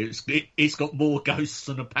says here. It's got more ghosts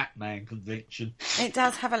than a Pac-Man convention. It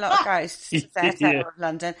does have a lot of ghosts, the Tower of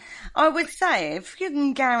London. I would say, if you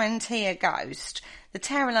can guarantee a ghost, the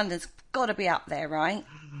Tower of London's got to be up there, right?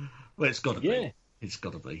 Well, it's got to be. It's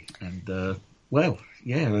got to be. And,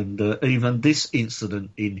 and even this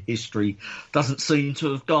incident in history doesn't seem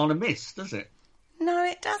to have gone amiss, does it? No,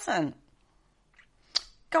 it doesn't.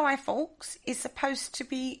 Guy Fawkes is supposed to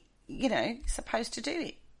be, supposed to do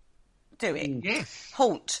it. Yes.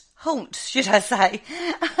 Haunt, should I say.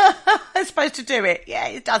 It's supposed to do it. Yeah,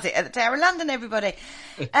 it does it at the Tower of London, everybody.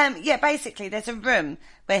 Basically, there's a room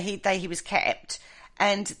where he was kept,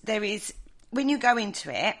 and there is, when you go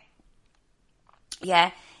into it,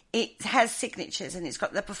 it has signatures, and it's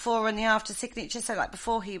got the before and the after signature. So, like,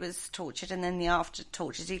 before he was tortured and then the after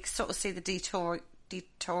tortures, you can sort of see the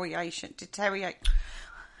deterioration.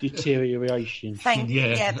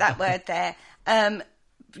 That word there.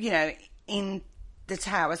 In the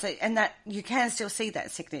tower, and that you can still see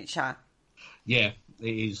that signature. Yeah,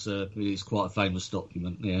 it is quite a famous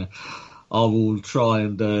document. Yeah, I will try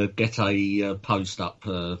and get a post up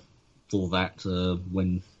for that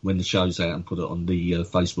when the show's out and put it on the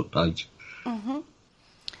Facebook page. Mm-hmm.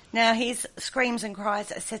 Now, his screams and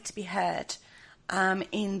cries are said to be heard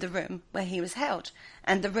in the room where he was held.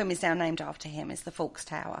 And the room is now named after him. It's the Fawkes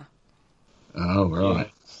Tower. Oh, right.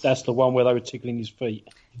 Yeah. That's the one where they were tickling his feet.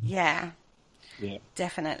 Yeah. Yeah.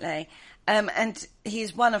 Definitely. And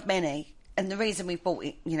he's one of many. And the reason we've brought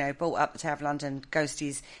up the Tower of London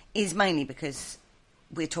Ghosties is mainly because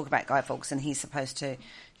we're talking about Guy Fawkes and he's supposed to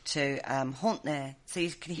haunt there. So you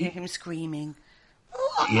can hear him screaming.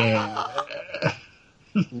 Yeah.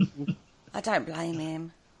 I don't blame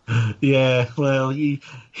him. Yeah, well, he's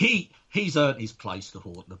earned his place to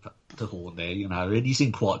haunt there, and he's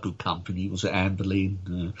in quite good company. Was it Anne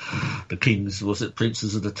Boleyn, the Kings? Was it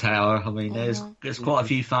Princes of the Tower? I mean, there's quite a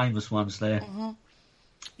few famous ones there. Mm-hmm.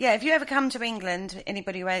 Yeah, if you ever come to England,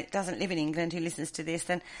 anybody who doesn't live in England who listens to this,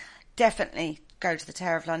 then definitely go to the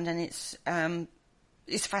Tower of London. It's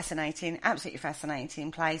fascinating, absolutely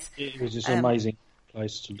fascinating place. It was just an amazing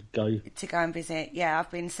place to go and visit. Yeah, I've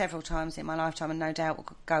been several times in my lifetime and no doubt will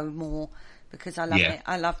go more because I love it.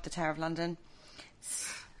 I love the Tower of London.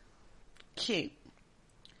 It's cute.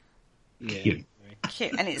 Yeah.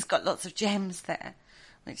 Cute. And it's got lots of gems there,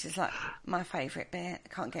 which is like my favourite bit. I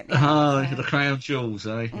can't get behind the crown jewels,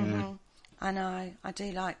 eh? Mm-hmm. Yeah. I know. I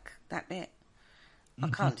do like that bit. I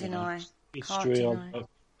can't deny. History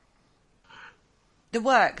the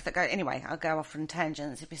work that anyway, I'll go off on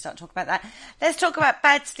tangents if we start talking about that. Let's talk about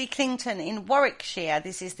Baddesley Clinton in Warwickshire.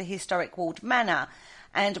 This is the historic walled manor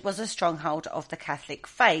and was a stronghold of the Catholic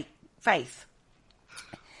faith.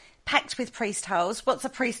 Packed with priest holes. What's a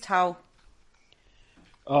priest hole?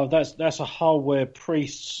 Oh, that's a hole where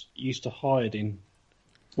priests used to hide in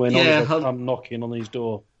when Oliver come knocking on his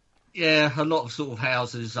door. Yeah, a lot of sort of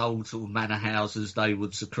houses, old sort of manor houses, they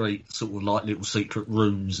would secrete sort of like little secret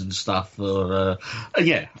rooms and stuff. As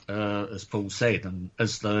Paul said, and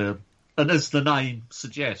as the name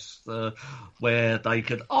suggests, where they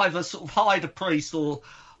could either sort of hide a priest or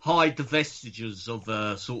hide the vestiges of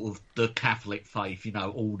sort of the Catholic faith.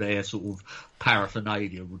 All their sort of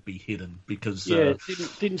paraphernalia would be hidden because.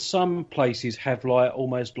 Didn't some places have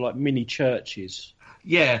almost like mini churches?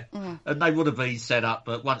 Yeah, and they would have been set up,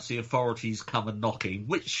 but once the authorities come and knocking,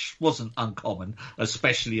 which wasn't uncommon,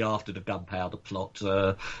 especially after the gunpowder plot,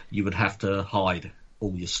 you would have to hide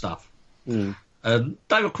all your stuff. They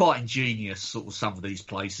were quite ingenious, sort of some of these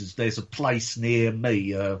places. There's a place near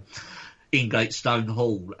me, Ingatestone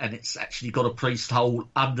Hall, and it's actually got a priest hole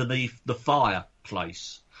underneath the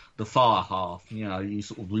fireplace. The fire hearth, you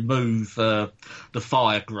sort of remove the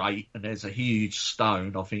fire grate, and there's a huge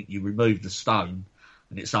stone. I think you remove the stone,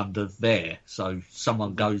 and it's under there. So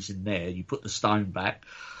someone goes in there, you put the stone back,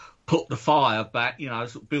 put the fire back,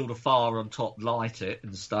 sort of build a fire on top, light it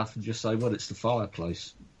and stuff, and just say, well, it's the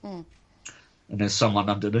fireplace. And there's someone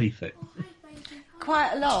underneath it.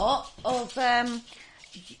 Quite a lot of...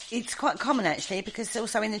 it's quite common, actually, because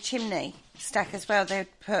also in the chimney stack as well, they'd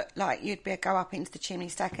put, you'd go up into the chimney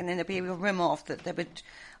stack and then there'd be a room off that they would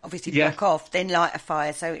obviously block off, then light a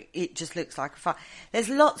fire so it just looks like a fire. There's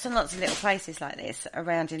lots and lots of little places like this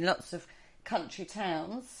around in lots of country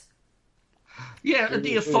towns. Yeah, and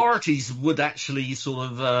the authorities would actually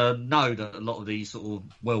sort of know that a lot of these sort of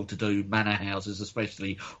well-to-do manor houses,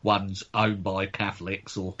 especially ones owned by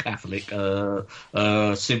Catholics or Catholic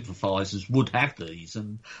sympathisers, would have these,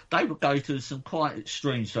 and they would go to some quite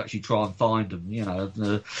extremes to actually try and find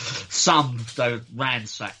them. Some they would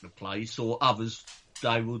ransack the place, or others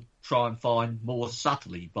they would try and find more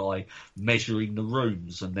subtly by measuring the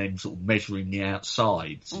rooms and then sort of measuring the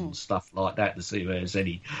outsides and stuff like that to see if there's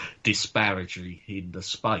any disparity in the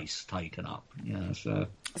space taken up. So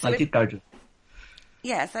they did go to...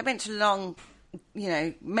 Yes, they went to long,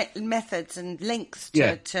 methods and lengths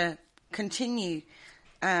to continue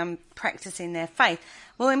practicing their faith.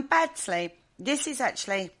 Well, in Baddesley, this is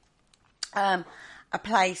actually a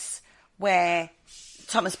place where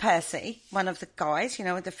Thomas Percy, one of the guys,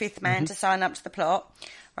 the fifth man to sign up to the plot,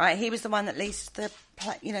 right? He was the one that leased the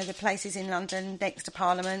places in London next to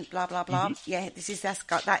Parliament, blah, blah, blah. Yeah,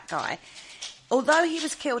 that guy. Although he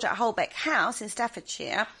was killed at Holbeck House in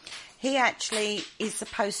Staffordshire, he actually is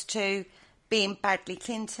supposed to be in Baddesley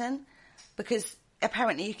Clinton because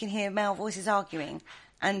apparently you can hear male voices arguing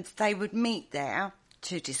and they would meet there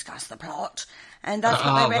to discuss the plot. And that's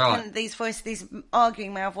what they reckon, right. These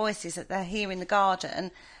arguing male voices that they're here in the garden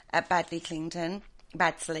at Baddesley Clinton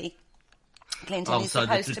is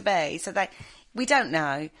supposed to be. So we don't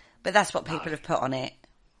know, but that's what people have put on it.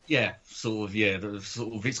 Yeah,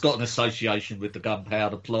 it's got an association with the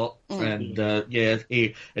gunpowder plot, and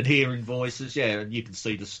hearing voices, and you can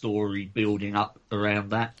see the story building up around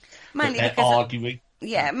that. Mainly they're because arguing.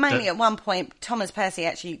 Mainly at one point, Thomas Percy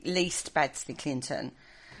actually leased Baddesley Clinton.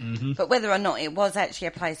 But whether or not it was actually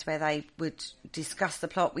a place where they would discuss the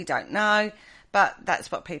plot, we don't know. But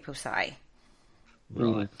that's what people say.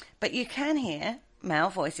 Right. But you can hear male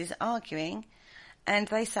voices arguing, and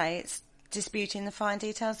they say it's disputing the fine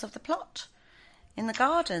details of the plot in the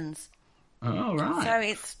gardens. Oh, right. So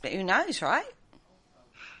it's, who knows, right?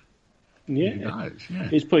 Yeah. Who knows, yeah.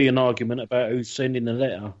 It's probably an argument about who's sending the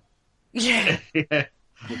letter. Yeah.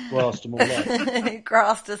 Just grassed them all up. It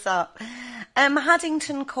grassed us up.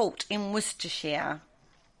 Haddington Court in Worcestershire.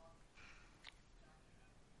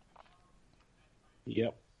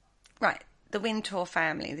 Yep. Right, the Wintour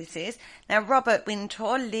family, this is. Now, Robert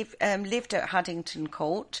Wintour lived at Haddington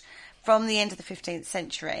Court from the end of the 15th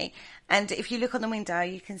century. And if you look on the window,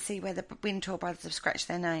 you can see where the Wintour brothers have scratched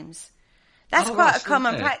their names. That's quite a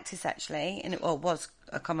common practice, actually. And it was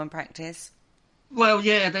a common practice. Well,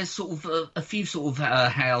 yeah, there's sort of a few sort of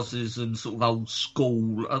houses and sort of old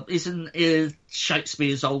school. Isn't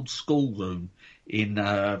Shakespeare's old schoolroom in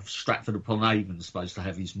Stratford-upon-Avon supposed to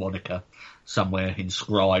have his moniker somewhere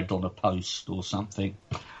inscribed on a post or something?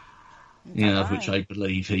 Which I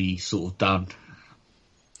believe he sort of done.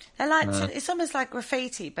 They like it's almost like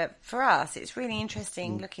graffiti, but for us, it's really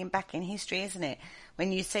interesting looking back in history, isn't it?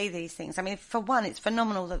 When you see these things. I mean, for one, it's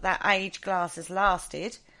phenomenal that aged glass has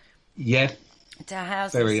lasted. Yeah. To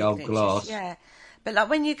houses. Very old glass. Yeah. But like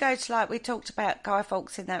when you go to, like we talked about Guy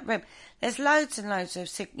Fawkes in that room, there's loads and loads of,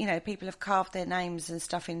 people have carved their names and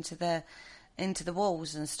stuff into the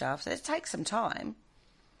walls and stuff. So it takes some time.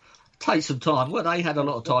 Take some time. Well, they had a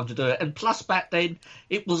lot of time to do it. And plus back then,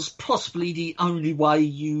 it was possibly the only way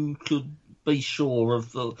you could be sure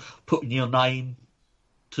of putting your name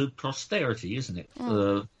to posterity, isn't it?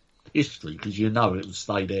 History, because it would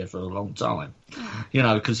stay there for a long time.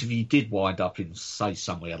 Because if you did wind up in, say,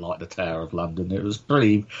 somewhere like the Tower of London, it was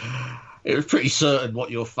pretty certain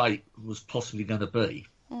what your fate was possibly going to be.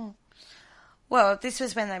 Well, this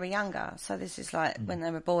was when they were younger, so this is like when they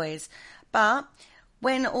were boys. But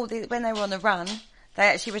when they were on the run, they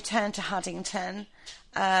actually returned to Haddington,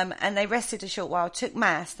 and they rested a short while, took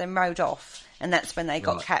mass, then rode off, and that's when they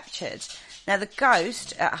got captured. Now, the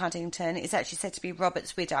ghost at Haddington is actually said to be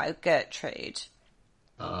Robert's widow, Gertrude.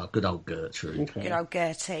 Good old Gertrude. Okay. Good old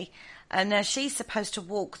Gertie. And now she's supposed to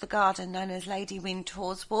walk the garden known as Lady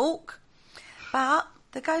Wintour's Walk. But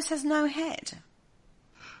the ghost has no head.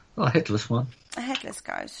 Oh, a headless one. A headless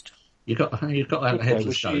ghost. You've got to have a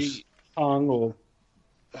headless ghost. She hung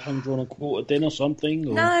on a quarter din or something?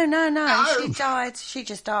 Or? No. She died. She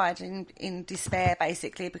just died in despair,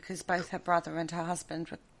 basically, because both her brother and her husband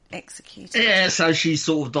were executed. Yeah, so she's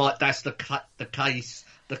sort of like, that's the case,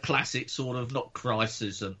 the classic sort of, not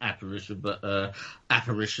crisis and apparition, but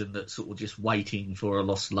apparition that's sort of just waiting for a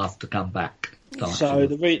lost love to come back. So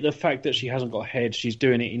the fact that she hasn't got a head, she's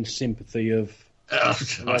doing it in sympathy of...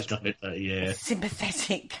 yeah.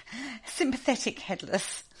 Sympathetic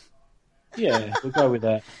headless. Yeah, we'll go with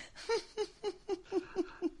that.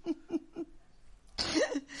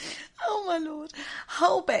 Oh my lord.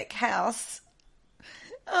 Holbeck House,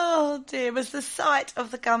 oh dear, was the site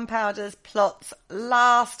of the Gunpowder Plot's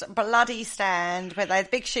last bloody stand, where they had a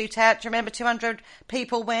big shootout. Do you remember 200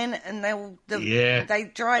 people went and they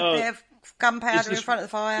dried their gunpowder in front of the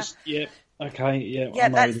fire? Yeah,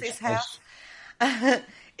 that's this house.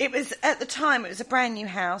 It was, at the time, it was a brand new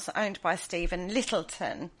house owned by Stephen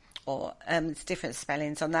Littleton, or it's different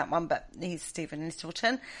spellings on that one, but he's Stephen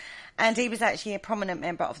Littleton. And he was actually a prominent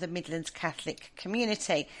member of the Midlands Catholic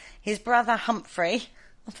community. His brother Humphrey,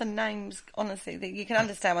 the names, honestly, you can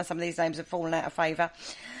understand why some of these names have fallen out of favour,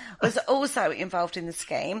 was also involved in the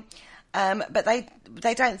scheme. But they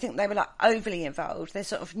don't think they were like overly involved. They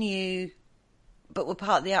sort of knew, but were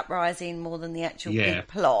part of the uprising more than the actual big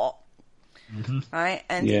plot. Mm-hmm. Right?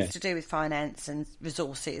 And it's to do with finance and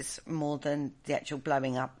resources more than the actual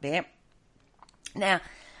blowing up bit. Now,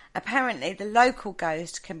 apparently the local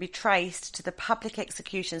ghost can be traced to the public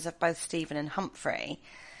executions of both Stephen and Humphrey.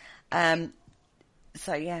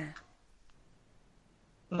 So, yeah.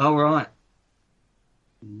 All right.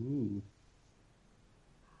 Ooh.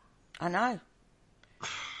 I know.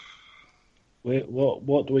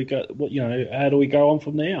 What do we go? How do we go on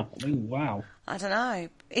from there? I mean, wow. I don't know.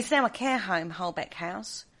 It's now a care home, Holbeck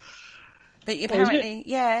House. But apparently,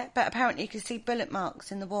 but apparently you can see bullet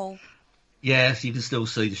marks in the wall. Yes, you can still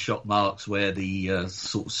see the shot marks where the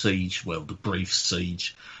sort of siege, the brief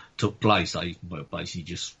siege, took place. They basically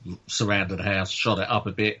just surrounded the house, shot it up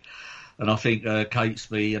a bit. And I think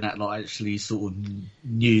Catesby and that actually sort of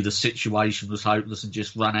knew the situation was hopeless and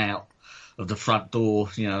just ran out of the front door,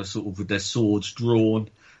 sort of with their swords drawn,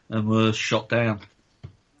 and were shot down.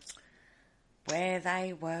 Where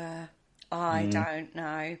they were I don't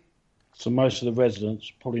know. So most of the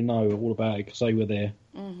residents probably know all about it because they were there.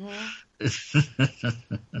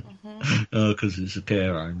 Oh, because it's a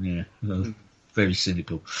care home, yeah. Very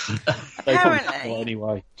cynical. Apparently,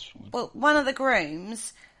 anyway. Well, one of the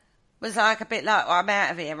grooms was like a bit like, I'm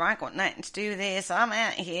out of here, I got nothing to do with this, I'm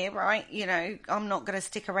out of here, right? You know, I'm not going to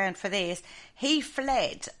stick around for this. He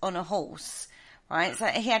fled on a horse, right? So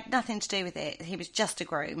he had nothing to do with it. He was just a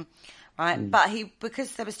groom, right? But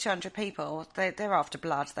because there was 200 people, they're after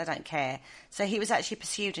blood, they don't care. So he was actually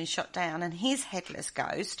pursued and shot down, and his headless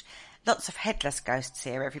ghost, lots of headless ghosts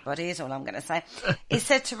here, everybody, is all I'm going to say, is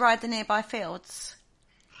said to ride the nearby fields.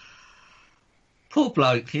 Poor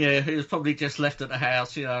bloke, yeah, he was probably just left at the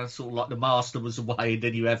house, you know, sort of like the master was away, and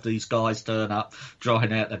then you have these guys turn up,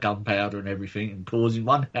 drying out the gunpowder and everything, and causing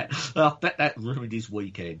one... I bet that ruined his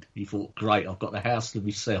weekend. He thought, great, I've got the house to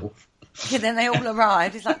myself. And then they all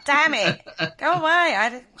arrived. He's like, damn it, go away, I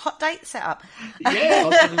had a hot date set up. Yeah, I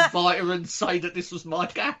was going to invite her and say that this was my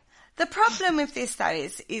cat. The problem with this, though,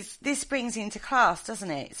 is this brings into class,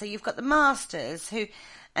 doesn't it? So you've got the masters,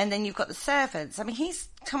 and then you've got the servants. I mean, he's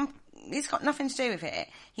got nothing to do with it.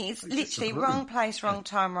 He's literally wrong place, wrong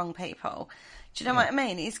time, wrong people. Do you know what I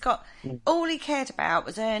mean? He's got... All he cared about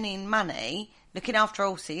was earning money, looking after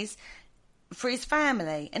horses, for his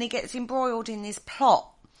family. And he gets embroiled in this plot.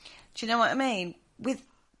 Do you know what I mean?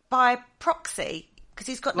 By proxy, because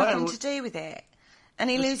he's got nothing to do with it. And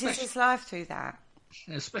he loses his life through that.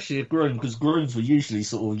 Especially a groom, because grooms were usually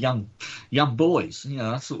sort of young boys, you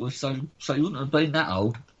know, sort of, so he wouldn't have been that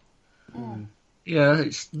old. Yeah,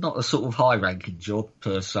 it's not a sort of high-ranking job,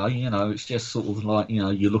 per se, you know, it's just sort of like, you know,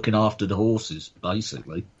 you're looking after the horses,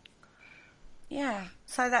 basically. Yeah,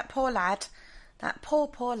 so that poor lad, that poor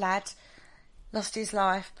lad, lost his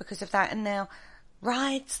life because of that, and now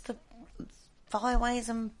rides the byways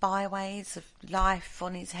and byways of life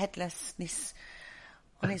on his headlessness,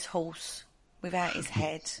 on his horse, without his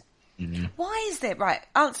head. Why is there... Right,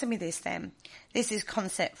 answer me this then. This is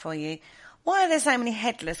concept for you. Why are there so many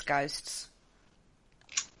headless ghosts?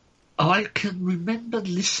 I can remember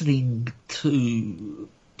listening to...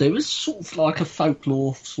 There is sort of like a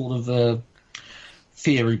folklore sort of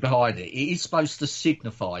theory behind it. It is supposed to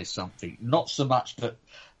signify something. Not so much that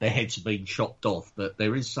their heads have been chopped off, but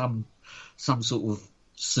there is some sort of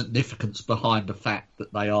significance behind the fact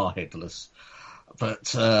that they are headless.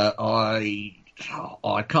 But I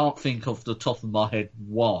can't think off the top of my head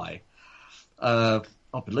why. I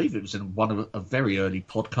believe it was in one of a very early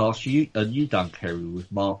podcast you done, Kerry,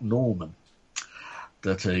 with Mark Norman,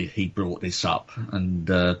 that he brought this up, and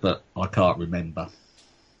but I can't remember.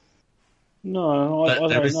 No, I don't know.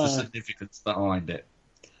 There is the significance behind it.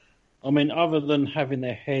 I mean, other than having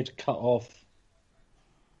their head cut off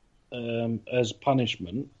as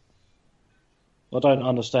punishment, I don't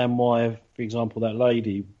understand why, for example, that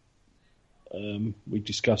lady we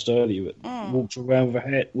discussed earlier walked around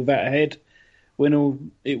without a head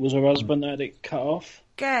when it was her husband that had it cut off.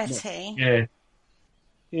 Gertie.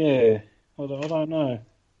 Yeah. I don't know.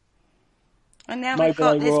 And now we've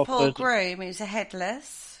got this poor groom who's a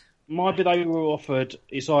headless. Maybe they were offered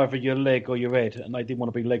it's either your leg or your head, and they didn't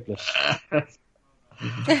want to be legless.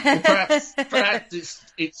 perhaps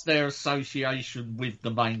it's their association with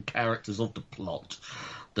the main characters of the plot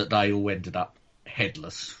that they all ended up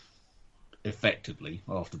headless, effectively,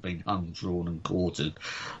 after being hung, drawn and quartered,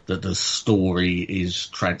 that the story is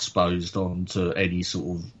transposed onto any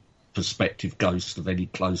sort of prospective ghost of any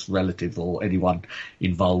close relative or anyone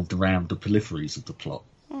involved around the peripheries of the plot.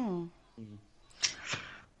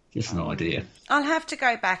 Just an idea. I'll have to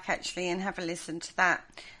go back, actually, and have a listen to that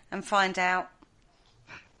and find out.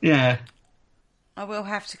 Yeah. I will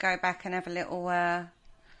have to go back and have a little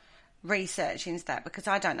research into that, because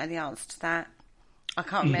I don't know the answer to that. I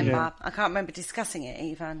can't remember. Yeah. I can't remember discussing it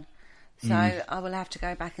even. So I will have to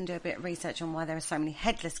go back and do a bit of research on why there are so many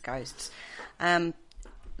headless ghosts. The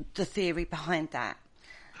theory behind that.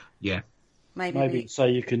 Yeah. Maybe so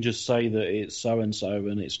you can just say that it's so-and-so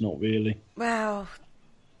and it's not really. Well,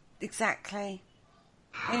 exactly.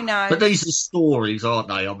 Who knows? But these are stories, aren't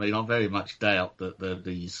they? I mean, I very much doubt that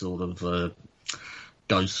these sort of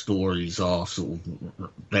ghost stories are sort of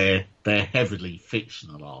they're heavily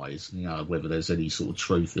fictionalised. You know, whether there's any sort of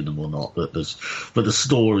truth in them or not. But the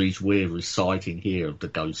stories we're reciting here of the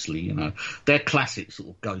ghostly, you know, they're classic sort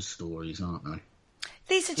of ghost stories, aren't they?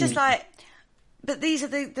 These are just like. But these are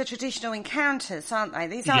the traditional encounters, aren't they?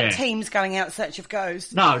 These aren't teams going out in search of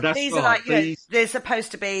ghosts. No, that's these right. Are like, you know, there's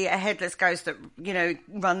supposed to be a headless ghost that, you know,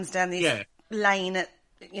 runs down this lane at,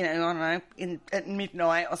 you know, I don't know, at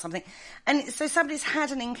midnight or something. And so somebody's had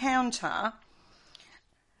an encounter.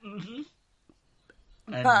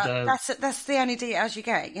 And, but that's the only details you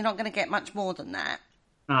get. You're not going to get much more than that.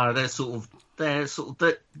 No, these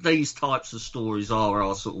types of stories are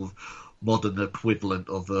our sort of modern equivalent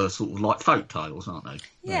of sort of like folk tales, aren't they?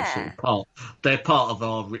 Yeah. They're part of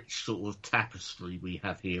our rich sort of tapestry we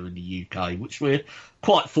have here in the UK, which we're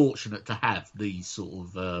quite fortunate to have. These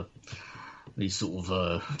sort of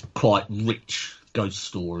quite rich ghost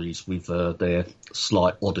stories with their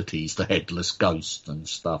slight oddities, the headless ghost and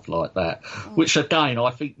stuff like that, which again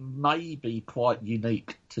I think may be quite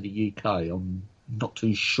unique to the UK. I'm not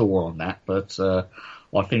too sure on that, but I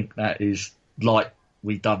think that is like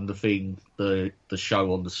we've done the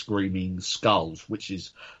show on the Screaming Skulls, which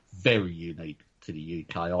is very unique to the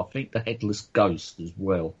UK. I think the headless ghost as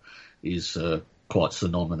well is quite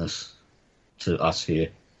synonymous to us here.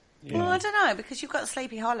 Yeah. Well, I don't know, because you've got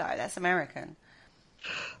Sleepy Hollow. That's American.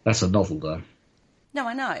 That's a novel, though. No,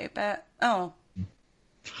 I know, but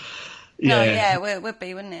yeah, it would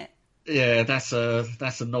be, wouldn't it? Yeah, that's a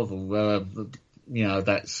novel.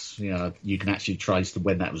 You can actually trace to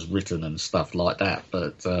when that was written and stuff like that.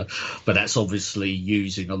 But that's obviously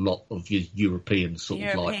using a lot of your European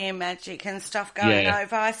magic and stuff going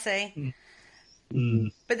over. I see.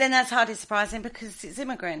 Mm. But then that's hardly surprising because it's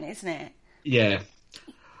immigrant, isn't it? Yeah,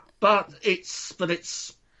 but it's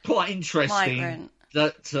quite interesting. Migrant.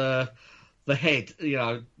 That the head,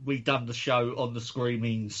 we've done the show on the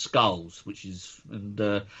Screaming Skulls, which is, and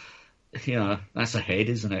that's a head,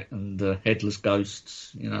 isn't it? And headless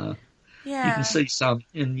ghosts, Yeah. You can see some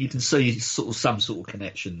some sort of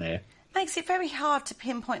connection there. Makes it very hard to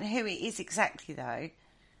pinpoint who it is exactly, though.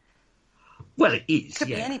 Well, it is. Could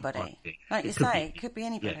be anybody, like you say. It could be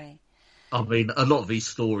anybody. Yeah. I mean, a lot of these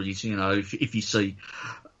stories, if you see,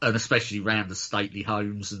 and especially around the stately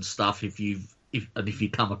homes and stuff, if you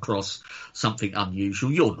come across something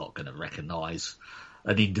unusual, you're not going to recognise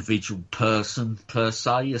an individual person per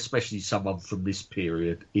se, especially someone from this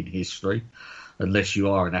period in history, unless you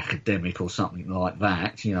are an academic or something like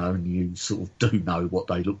that, and you sort of do know what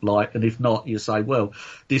they look like. And if not, you say, well,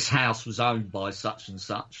 this house was owned by such and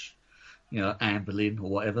such, Anne Boleyn or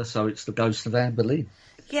whatever, so it's the ghost of Anne Boleyn.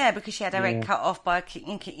 Yeah, because she had her head cut off by,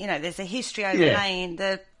 there's a history overlaying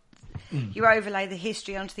you overlay the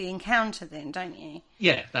history onto the encounter then, don't you?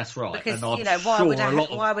 Yeah, that's right. Because,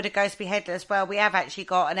 why would a ghost be headless? Well, we have actually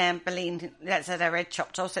got an Anne Boleyn that's had her head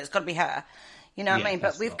chopped off, so it's got to be her. You know what I mean?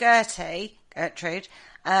 But with Gertrude,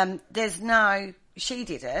 she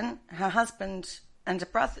didn't. Her husband and a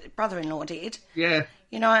brother-in-law did. Yeah.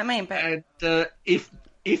 You know what I mean? But and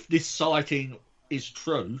if this sighting is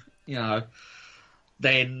true,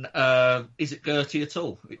 then is it Gertie at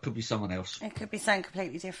all? It could be someone else. It could be something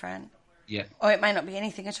completely different. Yeah. Or it may not be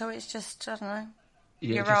anything at all. It's just, I don't know,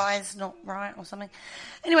 your eyes not right or something.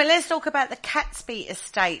 Anyway, let's talk about the Catesby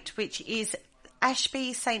estate, which is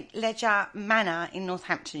Ashby St Leger Manor in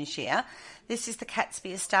Northamptonshire. This is the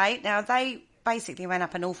Catesby estate. Now, they basically ran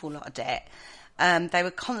up an awful lot of debt. They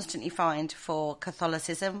were constantly fined for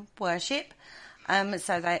Catholicism worship.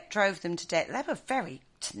 So that drove them to debt. They were very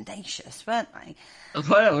tenacious, weren't they?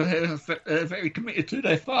 Well, they're very committed to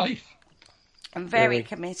their faith. And very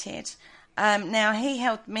committed. Now, he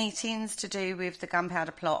held meetings to do with the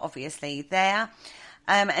gunpowder plot, obviously, there.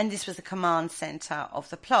 And this was the command centre of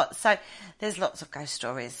the plot. So there's lots of ghost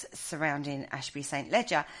stories surrounding Ashby St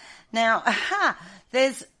Leger. Now,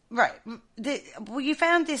 you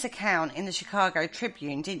found this account in the Chicago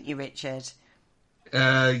Tribune, didn't you, Richard?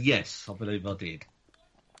 Yes, I believe I did.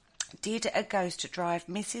 Did a ghost drive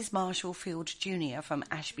Mrs. Marshall Field Jr. from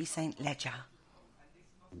Ashby St Leger?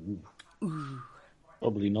 Ooh.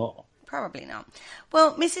 Probably not. Probably not.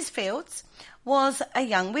 Well, Mrs. Fields was a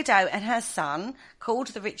young widow and her son, called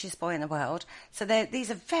the richest boy in the world. So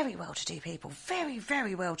these are very well-to-do people. Very,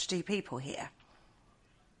 very well-to-do people here.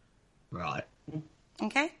 Right.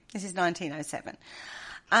 Okay, this is 1907.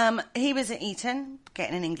 He was at Eton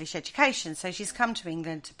getting an English education, so she's come to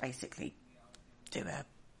England to basically do her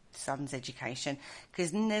son's education,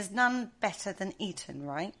 because there's none better than Eton,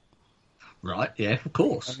 right? Right, yeah, of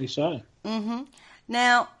course. Only so. Mm-hmm.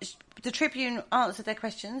 Now, the Tribune answered their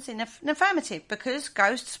questions in an affirmative, because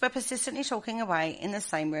ghosts were persistently talking away in the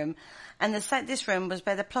same room, and this room was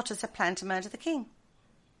where the plotters had planned to murder the king.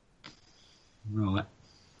 Right.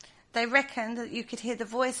 They reckoned that you could hear the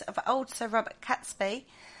voice of old Sir Robert Catesby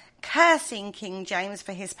cursing King James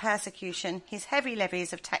for his persecution, his heavy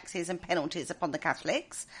levies of taxes and penalties upon the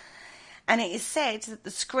Catholics. And it is said that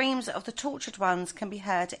the screams of the tortured ones can be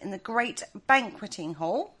heard in the great banqueting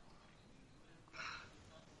hall,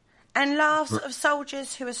 and laughs of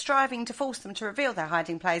soldiers who are striving to force them to reveal their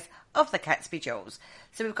hiding place of the Catesby jewels.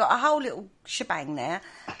 So we've got a whole little shebang there.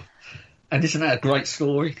 And isn't that a great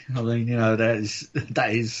story? I mean, you know, that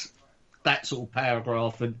is that sort of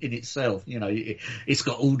paragraph in itself. You know, it's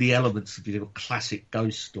got all the elements of your classic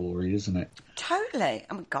ghost story, isn't it? Totally.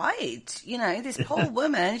 I'm a guide. You know, this poor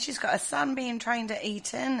woman, she's got a son being trained at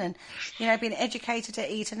Eton and, you know, being educated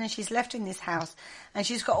at Eton, and she's left in this house and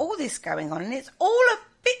she's got all this going on and it's all a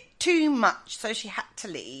bit too much, so she had to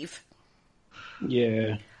leave.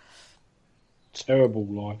 Yeah. Terrible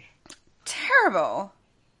life. Terrible.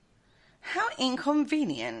 How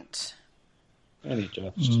inconvenient. Only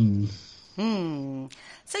just.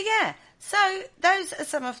 So, yeah. So, those are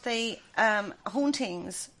some of the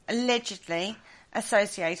hauntings allegedly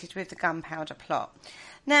associated with the gunpowder plot.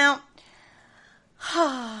 Now,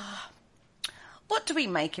 what do we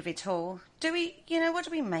make of it all? What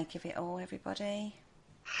do we make of it all, everybody?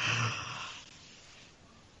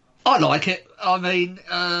 I like it. I mean,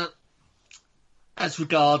 as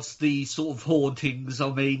regards the sort of hauntings, I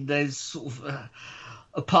mean, there's sort of...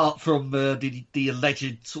 apart from the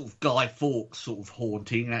alleged sort of Guy Fawkes sort of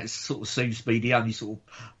haunting, that sort of seems to be the only sort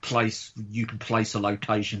of place you can place a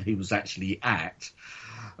location he was actually at.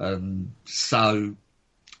 And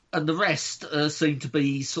the rest seem to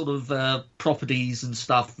be sort of properties and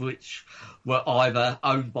stuff which were either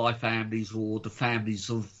owned by families or the families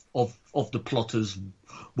of the plotters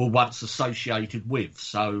were once associated with.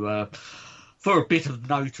 So... for a bit of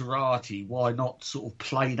notoriety, why not sort of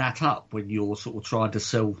play that up when you're sort of trying to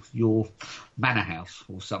sell your manor house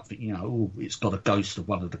or something? You know, it's got a ghost of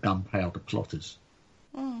one of the gunpowder plotters.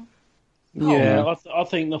 Mm. Yeah, I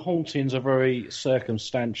think the hauntings are very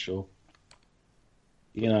circumstantial.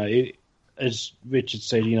 You know, as Richard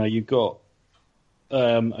said, you know, you've got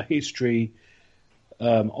a history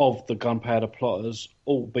of the gunpowder plotters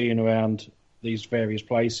all being around these various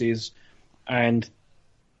places, and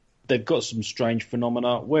they've got some strange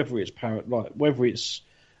phenomena, whether it's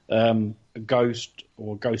a ghost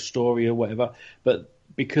or a ghost story or whatever. But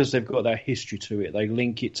because they've got that history to it, they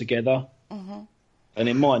link it together, and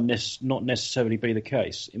it might not necessarily be the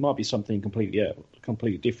case. It might be something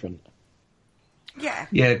completely different. Yeah.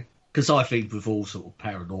 Yeah, because I think with all sort of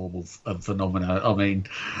paranormal phenomena, I mean,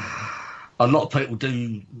 a lot of people do.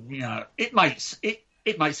 You know, it makes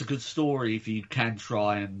a good story if you can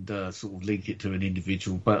try and sort of link it to an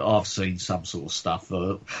individual. But I've seen some sort of stuff,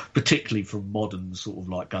 particularly from modern sort of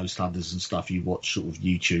like ghost hunters and stuff. You watch sort of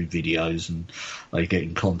YouTube videos and they get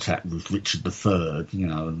in contact with Richard III, you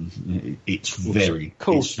know, and it's very,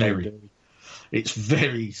 it's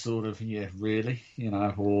very sort of, yeah, really, you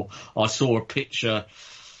know. Or I saw a picture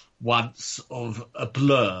once of a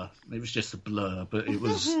blur. It was just a blur, but it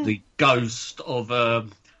was the ghost of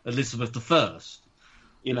Elizabeth I.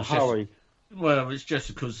 In a hurry. Well, it's just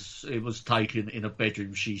because it was taken in a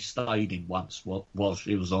bedroom she stayed in once while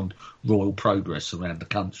she was on royal progress around the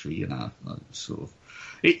country, you know. Sort of,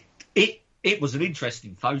 it was an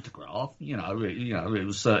interesting photograph, you know. It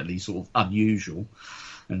was certainly sort of unusual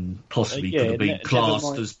and possibly could have been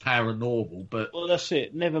classed as paranormal. But well, that's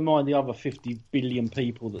it. Never mind the other 50 billion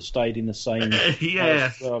people that stayed in the same.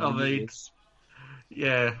 Yeah, I mean,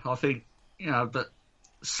 yeah, I think, you know, but.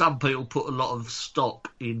 Some people put a lot of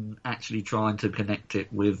stock in actually trying to connect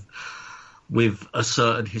it with a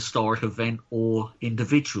certain historic event or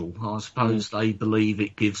individual. I suppose they believe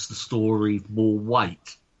it gives the story more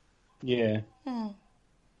weight. Yeah.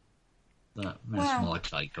 That's my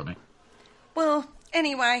take on it. Well,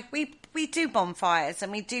 anyway, we do bonfires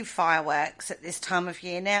and we do fireworks at this time of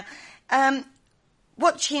year. Now,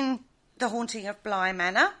 watching The Haunting of Bly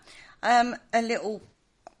Manor, a little...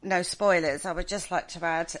 No spoilers, I would just like to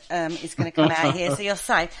add, is going to come out here, so you're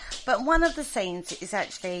safe. But one of the scenes is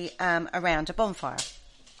actually around a bonfire.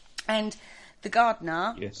 And the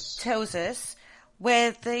gardener tells us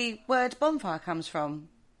where the word bonfire comes from.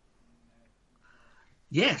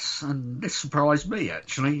 Yes, and this surprised me,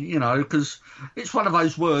 actually, you know, because it's one of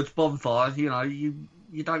those words, bonfire, you know, you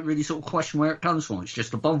don't really sort of question where it comes from. It's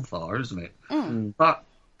just a bonfire, isn't it? But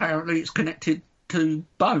apparently it's connected to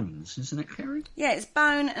bones, isn't it, Kerry? Yeah, it's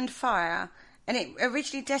bone and fire. And it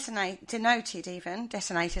originally denoted.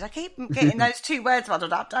 I keep getting those two words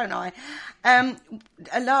muddled up, don't I?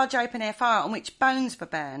 A large open-air fire on which bones were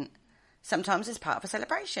burnt, sometimes as part of a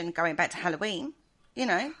celebration, going back to Halloween. You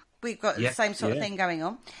know, we've got the same sort of thing going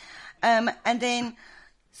on. And then,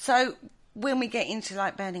 so when we get into,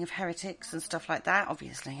 like, burning of heretics and stuff like that,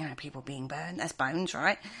 obviously, you know, people being burned, that's bones,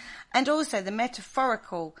 right? And also the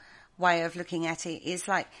metaphorical way of looking at it is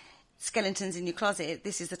like skeletons in your closet.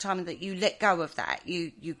 This is the time that you let go of that. You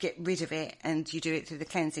get rid of it and you do it through the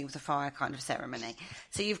cleansing with the fire kind of ceremony.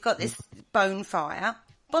 So you've got this bonfire,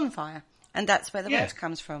 and that's where the word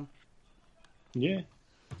comes from. Yeah.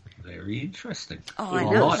 Very interesting. Oh, I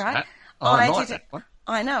know, like right? That. I like that one.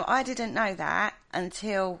 I know. I didn't know that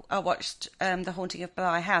until I watched The Haunting of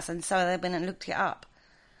Bly House, and so I went and looked it up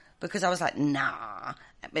because I was like, nah.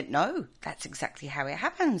 But no, that's exactly how it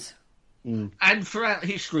happens. Mm. And throughout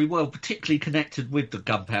history, well, particularly connected with the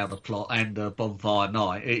Gunpowder Plot and Bonfire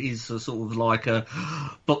Night, it is a sort of like and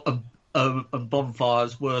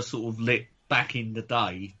bonfires were sort of lit back in the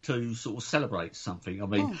day to sort of celebrate something. I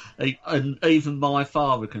mean, and even my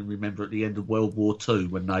father can remember at the end of World War II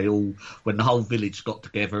when the whole village got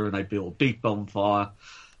together and they built a big bonfire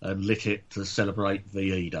and lit it to celebrate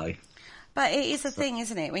VE Day. But it is a thing,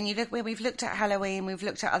 isn't it? When we've looked at Halloween, we've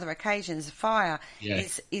looked at other occasions, fire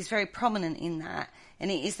is very prominent in that,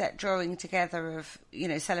 and it is that drawing together of,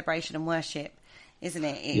 celebration and worship, isn't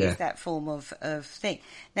it? It is that form of thing.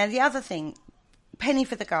 Now, the other thing, penny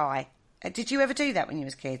for the guy. Did you ever do that when you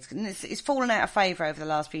was kids? It's fallen out of favour over the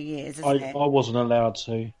last few years, isn't it? I wasn't allowed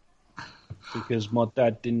to because my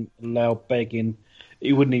dad didn't allow begging.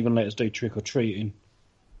 He wouldn't even let us do trick-or-treating.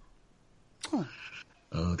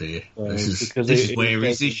 Oh dear. This is where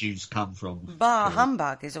his issues come from. Bar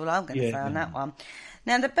humbug is all I'm going to say on that one.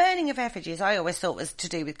 Now, the burning of effigies I always thought was to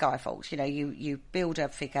do with Guy Fawkes. You build a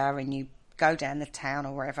figure and you go down the town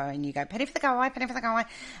or wherever and you go, penny for the guy,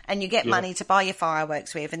 and you get money to buy your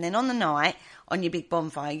fireworks with, and then on the night, on your big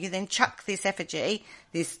bonfire, you then chuck this effigy,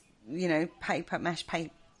 this, not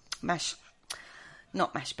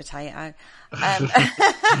mashed potato,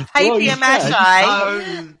 papier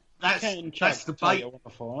mâché. That's the bait.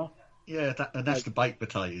 Yeah, and that's the baked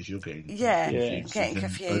potatoes you're getting. Getting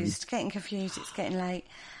confused. It's getting late.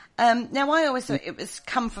 Now, I always thought it was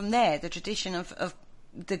come from there, the tradition of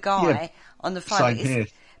the guy on the fire.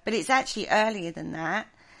 But it's actually earlier than that.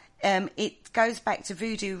 It goes back to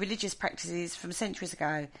voodoo religious practices from centuries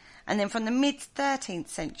ago. And then from the mid-13th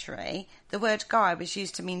century, the word guy was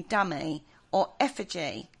used to mean dummy or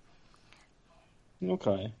effigy.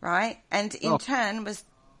 Okay. Right? And in turn was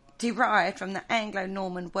derived from the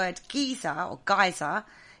Anglo-Norman word geezer or geyser,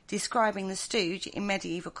 describing the stooge in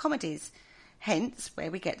medieval comedies. Hence,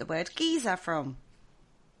 where we get the word geezer from.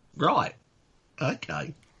 Right.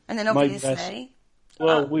 Okay. And then obviously...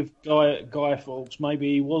 with Guy Fawkes,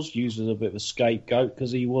 maybe he was used as a bit of a scapegoat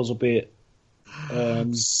because he was a bit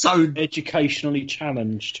so educationally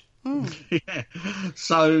challenged. Yeah.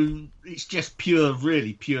 So it's just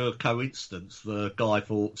really pure coincidence for Guy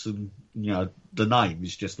Fawkes, and the name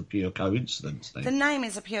is just a pure coincidence. Then. The name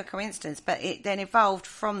is a pure coincidence, but it then evolved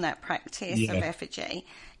from that practice of effigy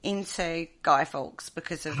into Guy Fawkes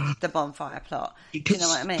because of the bonfire plot. Do you know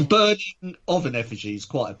what I mean? The burning of an effigy is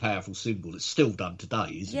quite a powerful symbol. It's still done today,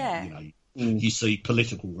 isn't it? You see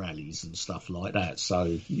political rallies and stuff like that.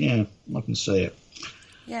 So yeah, I can see it.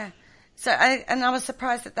 Yeah. So I was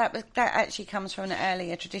surprised that actually comes from an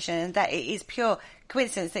earlier tradition, and that it is pure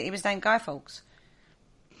coincidence that he was named Guy Fawkes.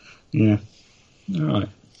 Yeah. All right.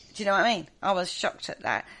 Do you know what I mean? I was shocked at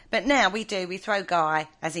that. But now we throw Guy,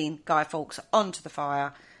 as in Guy Fawkes, onto the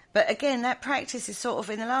fire. But again, that practice is sort of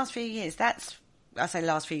in the last few years. I say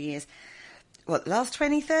last few years. What, last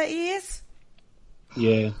 20, 30 years?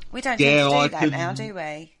 Yeah. We don't tend to do that now, do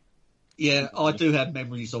we? Yeah, I do have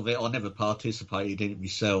memories of it. I never participated in it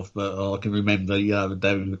myself, but I can remember,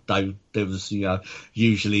 there was,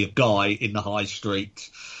 usually a guy in the high street,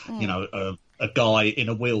 a guy in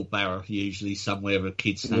a wheelbarrow, usually somewhere, a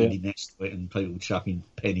kid standing next to it, and people chucking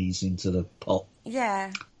pennies into the pot.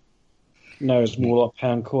 Yeah. No, it's more like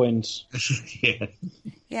pound coins. Yeah.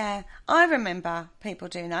 Yeah, I remember people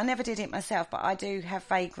doing that. I never did it myself, but I do have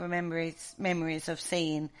vague memories of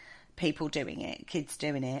seeing people doing it, kids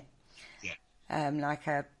doing it. Yeah. Like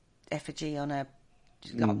a effigy on a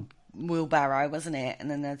wheelbarrow, wasn't it? And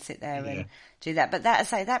then they'd sit there and do that. But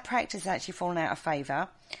that practice has actually fallen out of favour.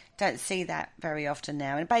 Don't see that very often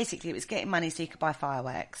now. And basically it was getting money so you could buy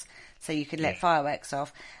fireworks. So you could let fireworks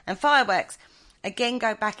off. And fireworks, again,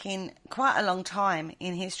 go back in quite a long time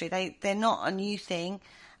in history. They're not a new thing.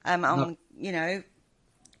 No,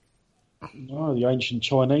 the ancient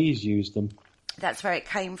Chinese used them. That's where it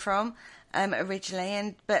came from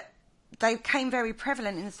originally. But they became very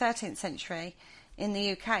prevalent in the 13th century in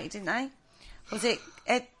the UK, didn't they? Was it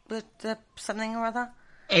Edward something or other?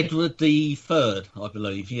 Edward the Third, I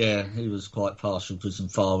believe. Yeah, he was quite partial to some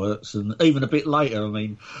fireworks, and even a bit later. I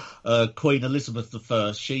mean, Queen Elizabeth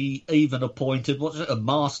I, she even appointed a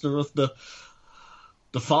master of the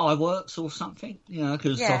fireworks or something.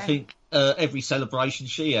 Because I think every celebration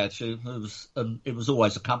she had, it was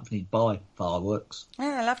always accompanied by fireworks.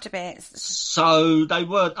 Yeah, I loved a bit. So they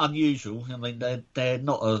weren't unusual. I mean, they're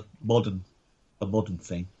not a modern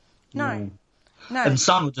thing. No. No. And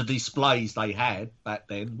some of the displays they had back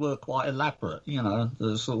then were quite elaborate,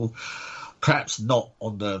 the sort of, perhaps not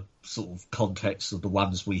on the sort of context of the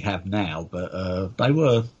ones we have now, but they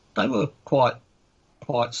were quite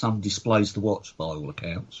some displays to watch by all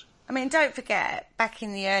accounts. I mean, don't forget, back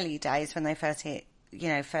in the early days when they first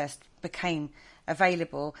became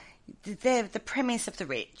available, they're the premise of the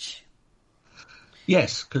rich.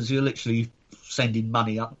 Yes, because you're literally sending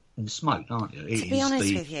money up in smoke, aren't you? To be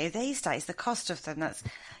honest with you, these days the cost of them,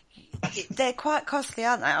 they're quite costly,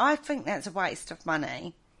 aren't they? I think that's a waste of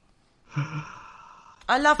money.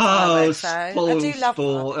 I love fireworks, though. I do love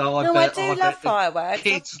fireworks. I do love fireworks.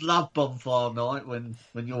 Kids love bonfire night when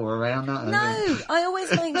you're around. No, I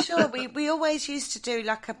always make sure. We always used to do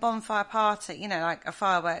like a bonfire party, like a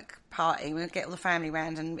firework party. We'd get all the family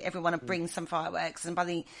round and everyone would bring some fireworks. And by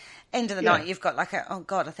the end of the night, you've got like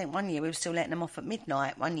I think one year we were still letting them off at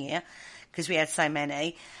midnight one year because we had so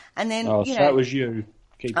many. And then, so that was you.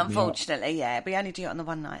 Unfortunately, yeah. We only do it on the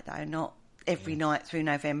one night, though, not every night through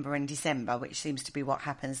November and December, which seems to be what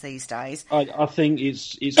happens these days. I think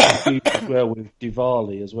it's confused as well with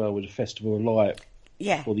Diwali as well, with the Festival of Light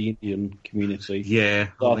for the Indian community. Yeah.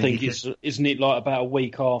 So I think isn't it like about a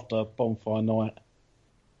week after Bonfire Night?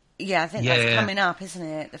 Yeah, I think that's coming up, isn't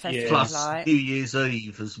it? The Festival of Light. Plus New Year's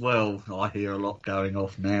Eve as well. I hear a lot going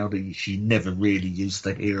off now that she never really used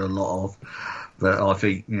to hear a lot of. But I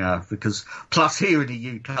think, because plus here in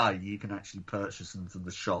the UK, you can actually purchase them from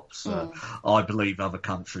the shops. I believe other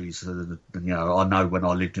countries, I know when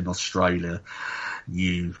I lived in Australia,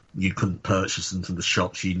 you couldn't purchase them from the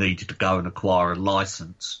shops. You needed to go and acquire a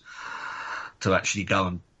licence to actually go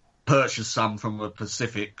and purchase some from a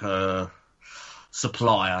specific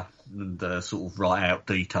supplier and sort of write out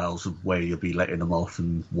details of where you'll be letting them off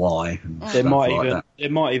and why. And there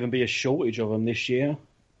might even be a shortage of them this year.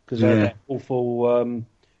 Because they had that awful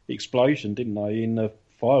explosion, didn't they, in the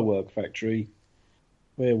firework factory?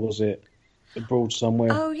 Where was it? Abroad somewhere.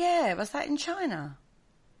 Oh, yeah. Was that in China?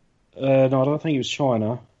 No, I don't think it was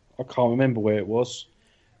China. I can't remember where it was.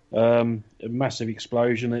 A massive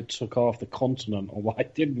explosion. It took half the continent away,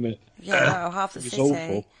 didn't it? Yeah, half the city. It was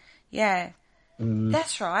awful. Yeah.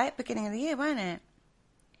 That's right. Beginning of the year, wasn't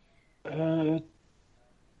it?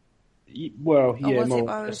 Well, yeah. Or was it while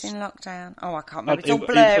I was in lockdown? Oh, I can't remember. It's all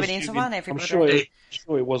blurring into one, everybody. I'm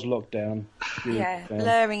sure it was lockdown.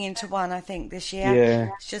 Blurring into one, I think, this year. Yeah.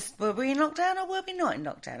 It's just, were we in lockdown or were we not in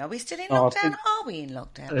lockdown? Are we still in lockdown? Are we in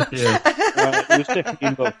lockdown? It was definitely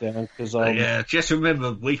in lockdown. Because, just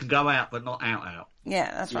remember, we can go out, but not out.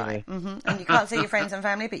 Yeah, that's right. Mm-hmm. And you can't see your friends and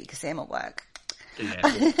family, but you can see them at work. Yeah,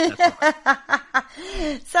 that's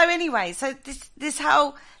right. So anyway, this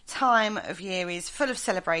whole time of year is full of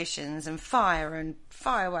celebrations and fire and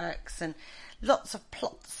fireworks and lots of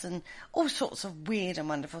plots and all sorts of weird and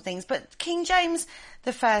wonderful things. But King James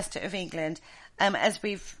I of England, as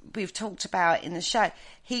we've talked about in the show,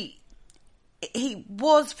 he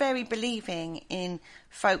was very believing in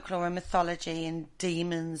folklore and mythology and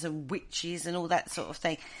demons and witches and all that sort of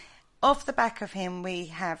thing. Off the back of him, we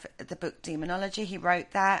have the book Demonology. He wrote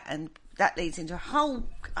that, and that leads into a whole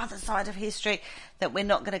other side of history that we're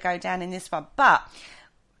not going to go down in this one. But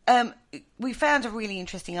we found a really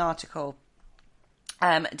interesting article,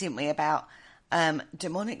 didn't we, about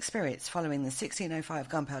demonic spirits following the 1605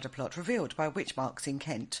 gunpowder plot revealed by witch marks in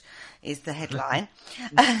Kent, is the headline.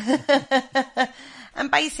 And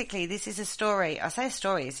basically, this is a story. I say a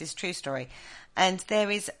story, it's a true story. And there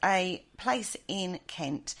is a place in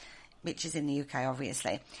Kent, which is in the UK,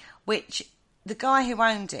 obviously, which the guy who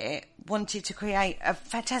owned it wanted to create a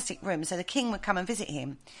fantastic room so the king would come and visit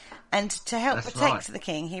him. And to help protect the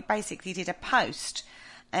king, he basically did a post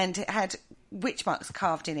and it had witch marks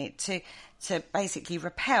carved in it to basically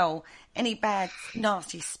repel any bad,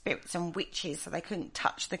 nasty spirits and witches so they couldn't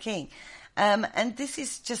touch the king. And this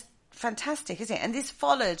is just fantastic, isn't it? And this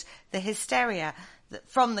followed the hysteria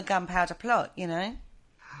from the gunpowder plot,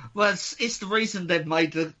 Well, it's the reason they've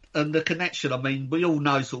made the connection. I mean, we all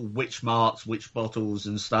know sort of witch marks, witch bottles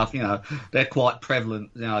and stuff, they're quite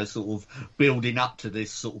prevalent, sort of building up to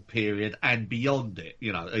this sort of period and beyond it,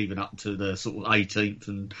 even up to the sort of 18th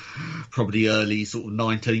and probably early sort of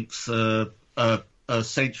 19th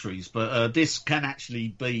centuries. But this can actually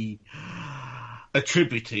be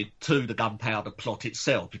attributed to the gunpowder plot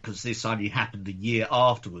itself because this only happened a year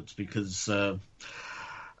afterwards because...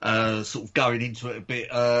 sort of going into it a bit,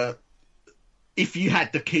 if you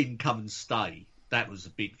had the king come and stay, that was a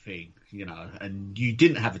big thing, and you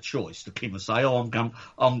didn't have a choice. The king would say, "Oh,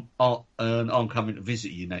 I'm coming to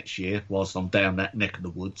visit you next year whilst I'm down that neck of the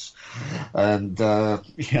woods," and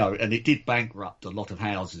and it did bankrupt a lot of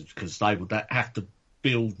houses because they would have to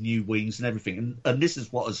build new wings and everything. And this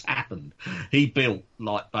is what has happened. He built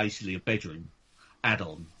like basically a bedroom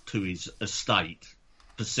add-on to his estate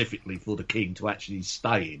specifically for the king to actually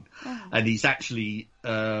stay in. And he's actually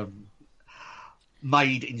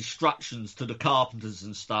made instructions to the carpenters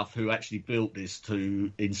and stuff who actually built this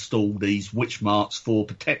to install these witch marks for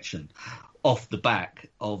protection off the back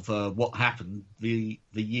of what happened the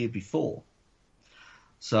year before.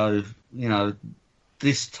 So, you know,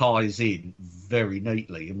 this ties in very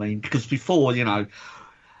neatly. I mean, because before, you know,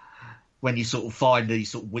 when you sort of find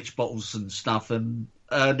these sort of witch bottles and stuff, and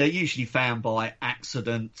they're usually found by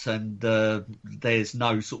accident, and there's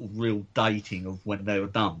no sort of real dating of when they were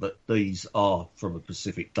done, but these are from a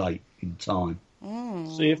specific date in time.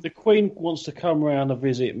 See, if the Queen wants to come round and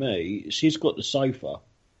visit me, she's got the sofa.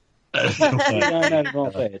 Don't have my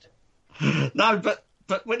bed. No, but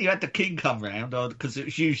when you had the king come round, because it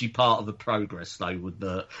was usually part of the progress, they would,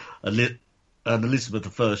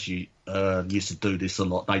 Elizabeth I used to do this a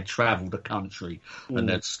lot. They'd travel the country and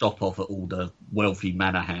they'd stop off at all the wealthy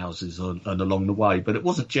manor houses and along the way. But it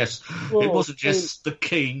wasn't just the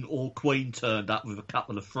king or queen turned up with a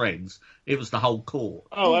couple of friends. It was the whole court.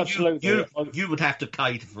 Oh, absolutely. You would have to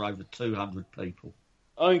cater for over 200 people.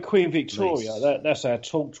 I mean, Queen Victoria, that's how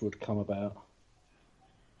Torchwood come about.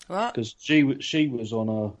 What? Because she was on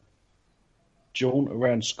a jaunt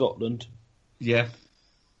around Scotland. Yeah.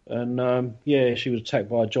 And, she was attacked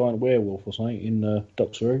by a giant werewolf or something in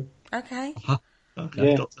Doctor Who. Okay. Okay,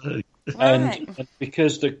 yeah. Doctor Who. And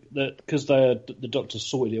because the Doctor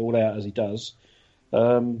sorted it all out as he does,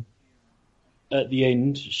 at the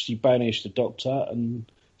end, she banished the Doctor and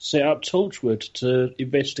set up Torchwood to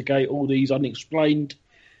investigate all these unexplained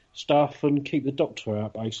stuff and keep the Doctor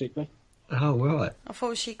out, basically. Oh, right. I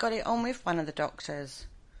thought she got it on with one of the doctors.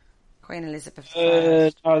 Queen Elizabeth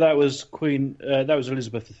I. No, that was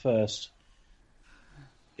Elizabeth I.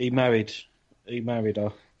 He married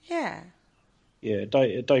her. Yeah. Yeah,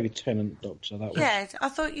 David Tennant Doctor, that was. Yeah, I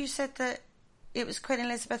thought you said that it was Queen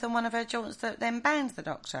Elizabeth and one of her jaunts that then banned the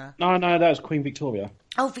Doctor. No, that was Queen Victoria.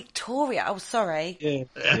 Oh, Victoria. Oh, sorry. Yeah.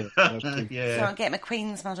 So I'm getting my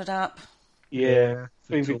queens muddled up. Yeah.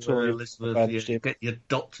 Queen Victoria. Elizabeth, get your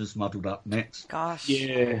doctors muddled up next. Gosh.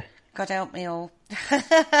 Yeah. God help me all. Yeah,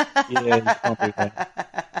 you can't do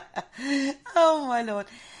that. Oh, my Lord.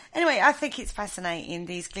 Anyway, I think it's fascinating,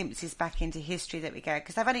 these glimpses back into history that we go,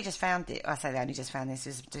 because I've only just found it. I say they only just found this, it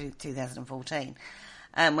was 2014,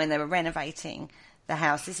 when they were renovating the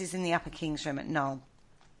house. This is in the Upper King's Room at Knoll.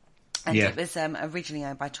 And it was originally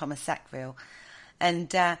owned by Thomas Sackville.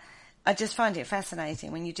 And I just find it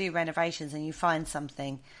fascinating when you do renovations and you find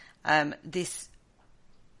something, this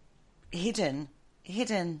hidden,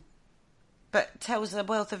 but tells a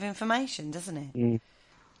wealth of information, doesn't it? It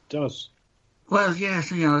does. Well, yes,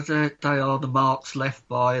 they are the marks left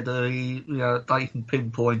by they can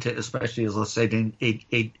pinpoint it, especially, as I said, in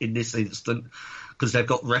this instant, because they've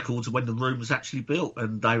got records of when the room was actually built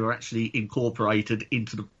and they were actually incorporated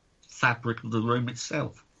into the fabric of the room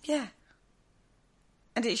itself. Yeah.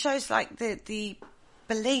 And it shows, like, the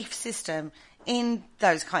belief system in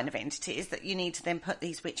those kind of entities that you need to then put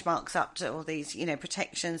these witch marks up to, or these,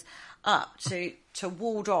 protections up to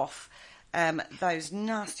ward off those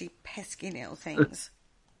nasty, pesky little things.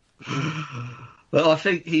 Well, I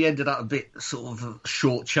think he ended up a bit sort of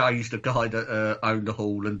short-changed, the guy that owned the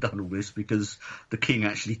hall and done all this, because the king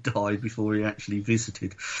actually died before he actually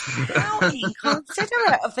visited. How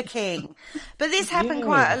inconsiderate of the king. But this happened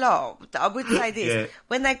quite a lot. I would say this.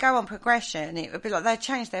 When they go on progression, it would be like they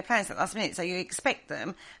change their plans at the last minute, so you expect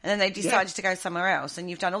them, and then they decided to go somewhere else, and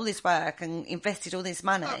you've done all this work and invested all this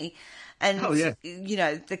money, and,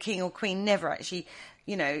 the king or queen never actually,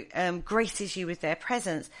 graces you with their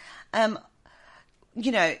presence. I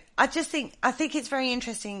think it's very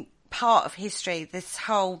interesting part of history, this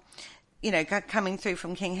whole, coming through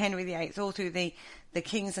from King Henry VIII all through the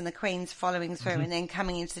kings and the queens following through and then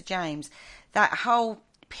coming into James. That whole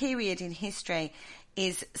period in history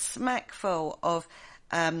is smack full of,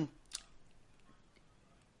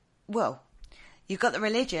 you've got the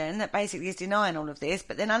religion that basically is denying all of this,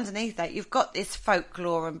 but then underneath that, you've got this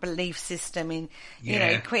folklore and belief system in,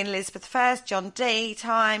 Queen Elizabeth I, John Dee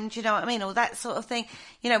time, do you know what I mean? All that sort of thing.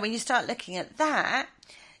 When you start looking at that,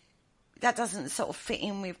 that doesn't sort of fit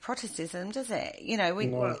in with Protestantism, does it?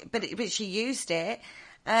 No. But she used it.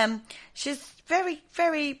 She's very,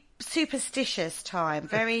 very superstitious time,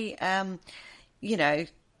 very, that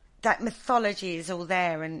mythology is all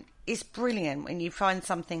there, and it's brilliant when you find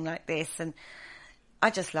something like this. And I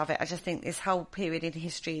just love it. I just think this whole period in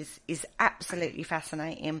history is absolutely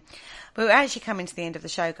fascinating. But we're actually coming to the end of the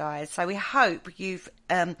show, guys. So we hope you've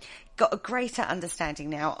got a greater understanding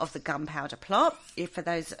now of the gunpowder plot. If for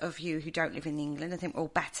those of you who don't live in England, I think we're all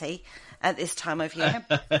batty at this time of year.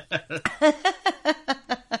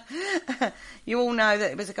 You all know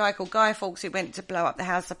that it was a guy called Guy Fawkes who went to blow up the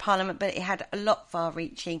House of Parliament, but it had a lot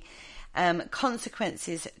far-reaching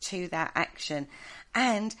consequences to that action.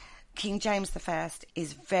 And King James I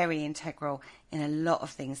is very integral in a lot of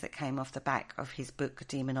things that came off the back of his book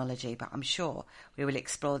Demonology, but I'm sure we will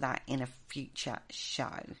explore that in a future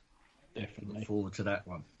show. Definitely. Look forward to that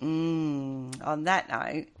one. On that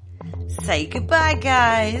note, say goodbye,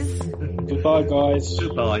 guys. Goodbye, guys.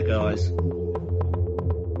 Goodbye, guys.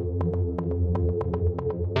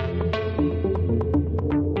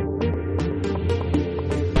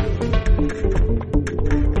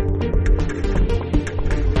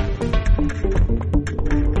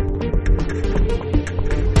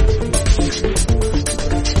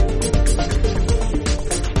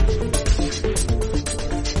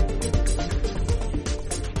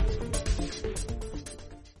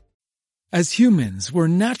 As humans, we're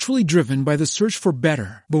naturally driven by the search for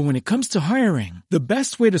better. But when it comes to hiring, the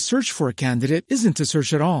best way to search for a candidate isn't to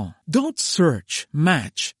search at all. Don't search,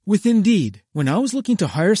 match with Indeed. When I was looking to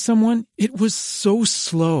hire someone, it was so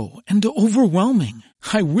slow and overwhelming.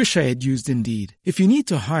 I wish I had used Indeed. If you need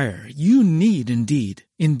to hire, you need Indeed.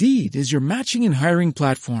 Indeed is your matching and hiring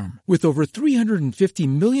platform with over 350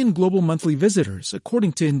 million global monthly visitors,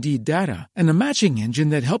 according to Indeed data, and a matching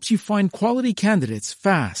engine that helps you find quality candidates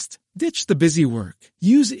fast. Ditch the busy work.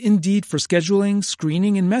 Use Indeed for scheduling,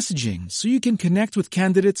 screening, and messaging so you can connect with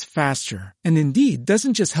candidates faster. And Indeed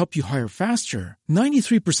doesn't just help you hire faster.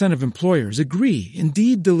 93% of employers agree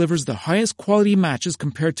Indeed delivers the highest quality matches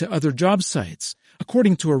compared to other job sites,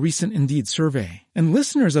 according to a recent Indeed survey. And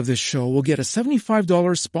listeners of this show will get a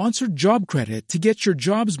 $75 sponsored job credit to get your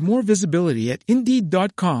jobs more visibility at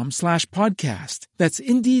Indeed.com/podcast. That's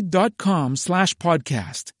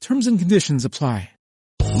Indeed.com/podcast. Terms and conditions apply.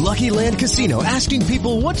 Lucky Land Casino, asking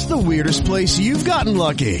people, what's the weirdest place you've gotten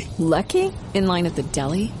lucky? Lucky? In line at the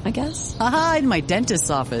deli, I guess? Aha, in my dentist's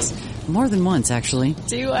office. More than once, actually.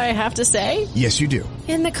 Do I have to say? Yes, you do.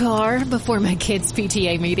 In the car before my kids'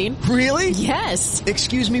 PTA meeting. Really? Yes.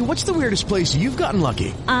 Excuse me, what's the weirdest place you've gotten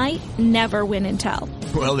lucky? I never win and tell.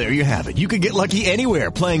 Well, there you have it. You can get lucky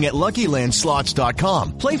anywhere, playing at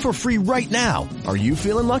LuckyLandSlots.com. Play for free right now. Are you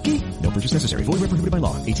feeling lucky? No purchase necessary. Void where prohibited by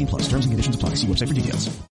law. 18+. Terms and conditions apply. See website for details.